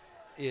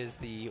is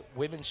the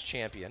women's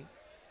champion.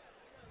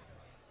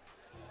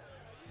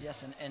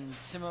 Yes, and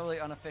similarly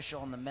unofficial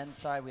on the men's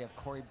side, we have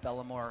Corey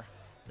Bellemore,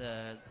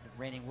 the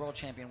reigning world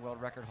champion,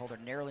 world record holder,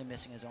 narrowly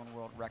missing his own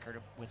world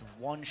record with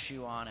one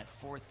shoe on at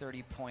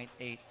 4:30.8,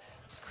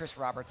 with Chris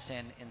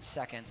Robertson in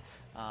second.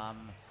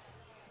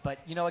 But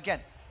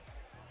again,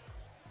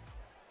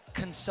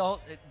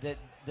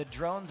 the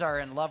drones are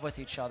in love with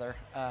each other.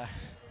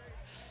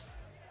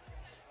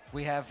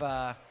 We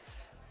have.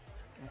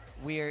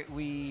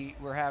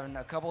 We're having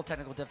a couple of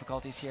technical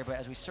difficulties here, but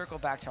as we circle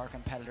back to our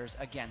competitors,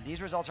 again,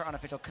 these results are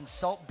unofficial.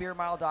 Consult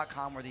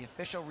beermile.com, where the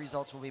official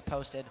results will be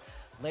posted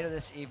later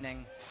this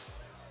evening.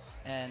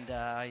 And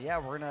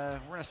we're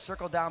gonna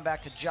circle down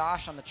back to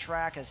Josh on the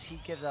track as he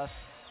gives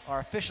us our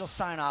official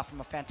sign-off from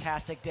a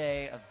fantastic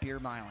day of beer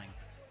miling.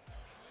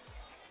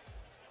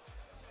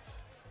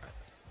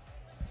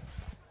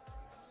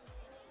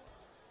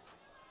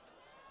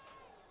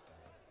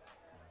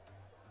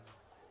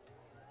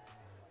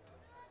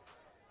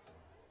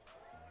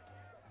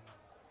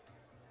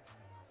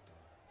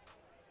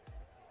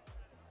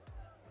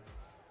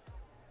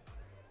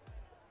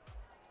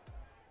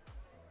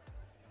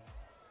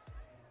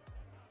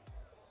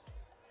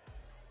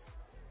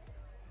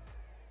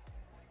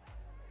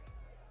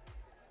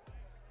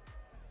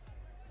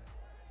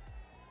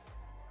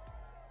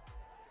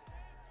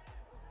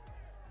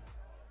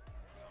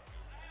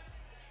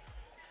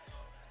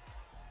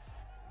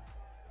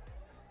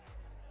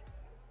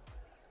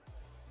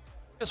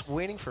 Just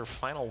waiting for a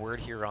final word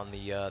here on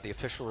the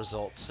official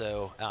results.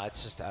 So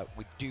it's just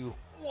we do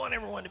want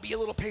everyone to be a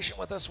little patient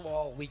with us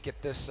while we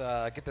get this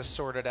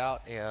sorted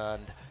out.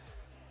 And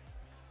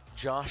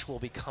Josh will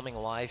be coming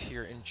live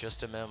here in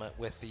just a moment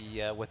with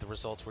the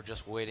results. We're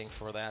just waiting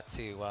for that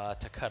to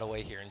cut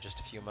away here in just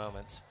a few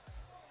moments.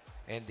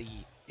 And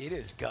it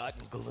has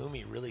gotten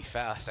gloomy really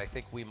fast. I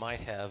think we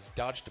might have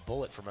dodged a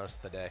bullet for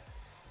most of the day.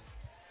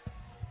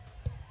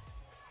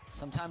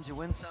 Sometimes you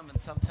win some and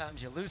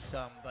sometimes you lose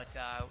some, but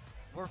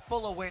we're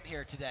full of win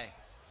here today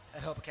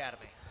at Hope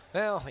Academy.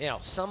 Well, you know,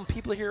 some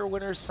people here are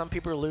winners, some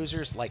people are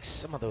losers, like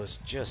some of those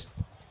just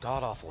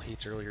god-awful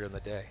heats earlier in the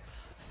day.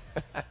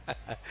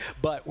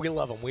 But we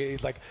love them.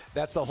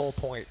 That's the whole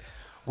point.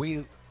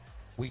 We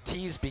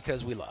tease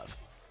because we love.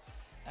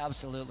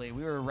 Absolutely.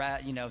 We were,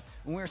 when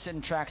we were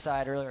sitting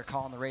trackside earlier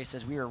calling the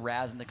races, we were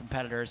razzing the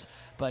competitors.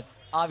 But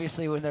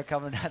obviously, when they're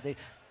coming out, a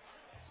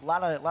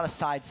lot of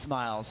side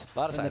smiles. A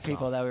lot of from side the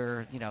people smiles. that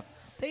were,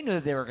 they knew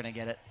that they were going to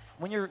get it.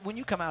 When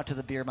you come out to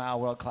the Beer Mile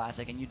World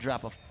Classic and you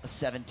drop a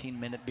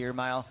 17-minute beer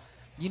mile,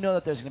 you know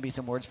that there's going to be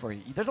some words for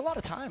you. There's a lot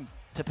of time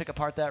to pick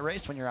apart that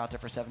race when you're out there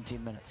for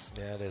 17 minutes.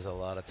 Yeah, it is a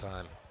lot of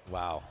time.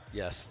 Wow.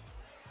 Yes.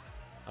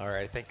 All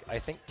right. I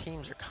think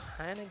teams are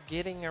kind of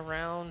getting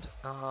around.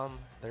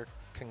 They're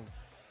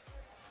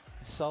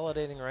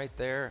consolidating right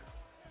there.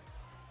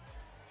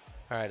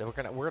 All right,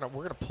 we're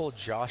gonna pull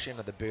Josh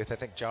into the booth. I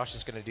think Josh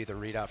is gonna do the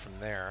readout from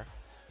there.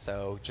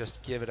 So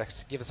just give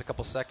us a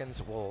couple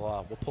seconds.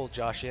 We'll pull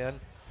Josh in.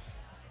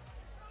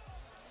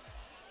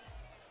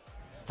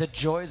 The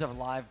joys of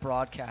live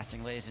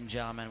broadcasting, ladies and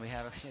gentlemen. We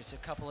have a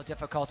couple of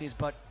difficulties,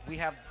 but we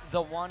have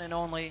the one and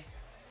only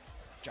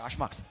Josh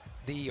Muxen.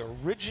 The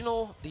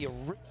original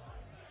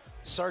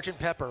Sergeant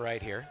Pepper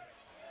right here,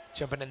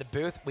 jumping in the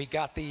booth. We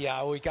got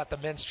the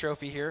men's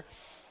trophy here.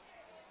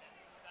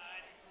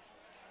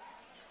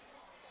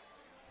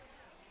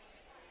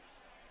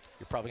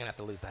 You're probably gonna have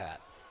to lose the hat.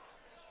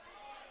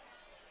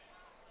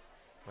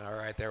 All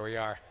right, there we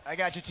are. I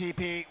got you,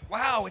 TP.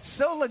 Wow, it's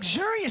so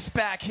luxurious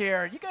back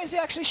here. You guys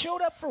actually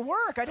showed up for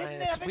work. I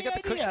didn't have any We got the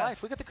idea. Kush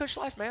life. We got the Kush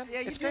life, man. Yeah,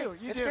 it's you do.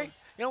 Great. You it's do. great.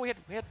 You know, we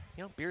had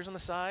beers on the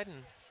side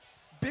and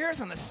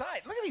beers on the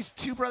side. Look at these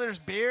Two Brothers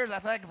beers.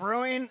 Athletic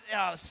Brewing.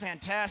 Oh, it's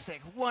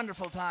fantastic.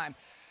 Wonderful time.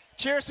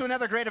 Cheers to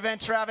another great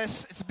event,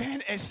 Travis. It's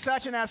been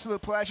such an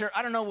absolute pleasure.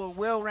 I don't know what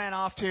Will ran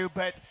off to,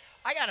 but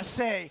I got to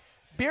say,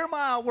 Beer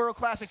Mile World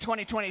Classic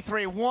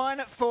 2023,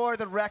 one for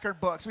the record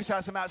books. We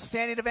saw some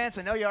outstanding events.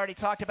 I know you already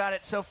talked about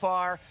it so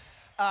far.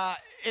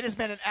 It has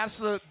been an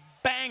absolute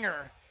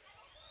banger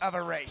of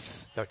a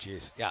race. oh,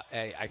 geez, yeah.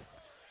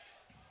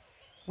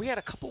 We had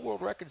a couple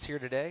world records here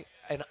today,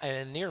 and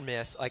a near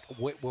miss. Like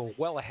we're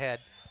well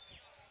ahead.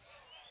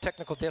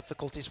 Technical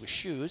difficulties with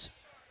shoes,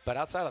 but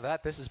outside of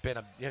that, it's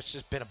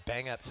just been a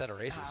bang up set of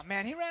races. Oh,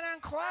 man, he ran on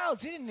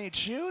clouds. He didn't need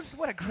shoes.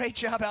 What a great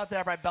job out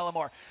there by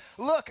Bellemore.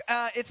 Look,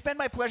 it's been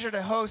my pleasure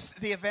to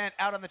host the event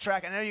out on the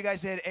track. I know you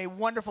guys did a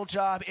wonderful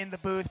job in the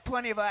booth.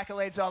 Plenty of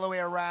accolades all the way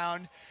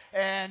around.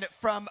 And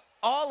from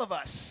all of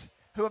us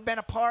who have been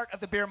a part of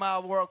the Beer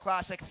Mile World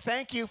Classic,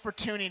 thank you for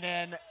tuning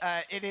in.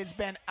 It has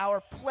been our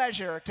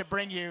pleasure to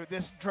bring you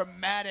this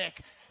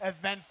dramatic,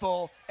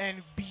 eventful,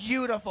 and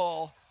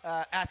beautiful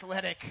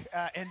athletic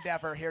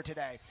endeavor here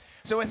today.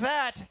 So with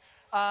that,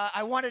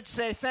 I wanted to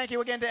say thank you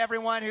again to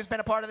everyone who's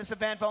been a part of this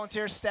event,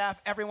 volunteers, staff,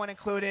 everyone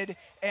included.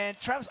 And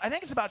Travis, I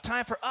think it's about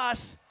time for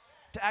us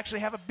to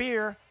actually have a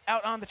beer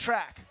out on the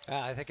track.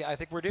 I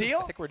think we're due. Deal?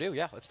 I think we're due.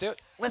 Yeah, let's do it.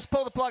 Let's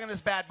pull the plug on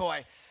this bad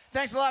boy.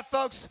 Thanks a lot,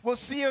 folks. We'll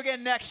see you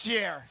again next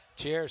year.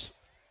 Cheers.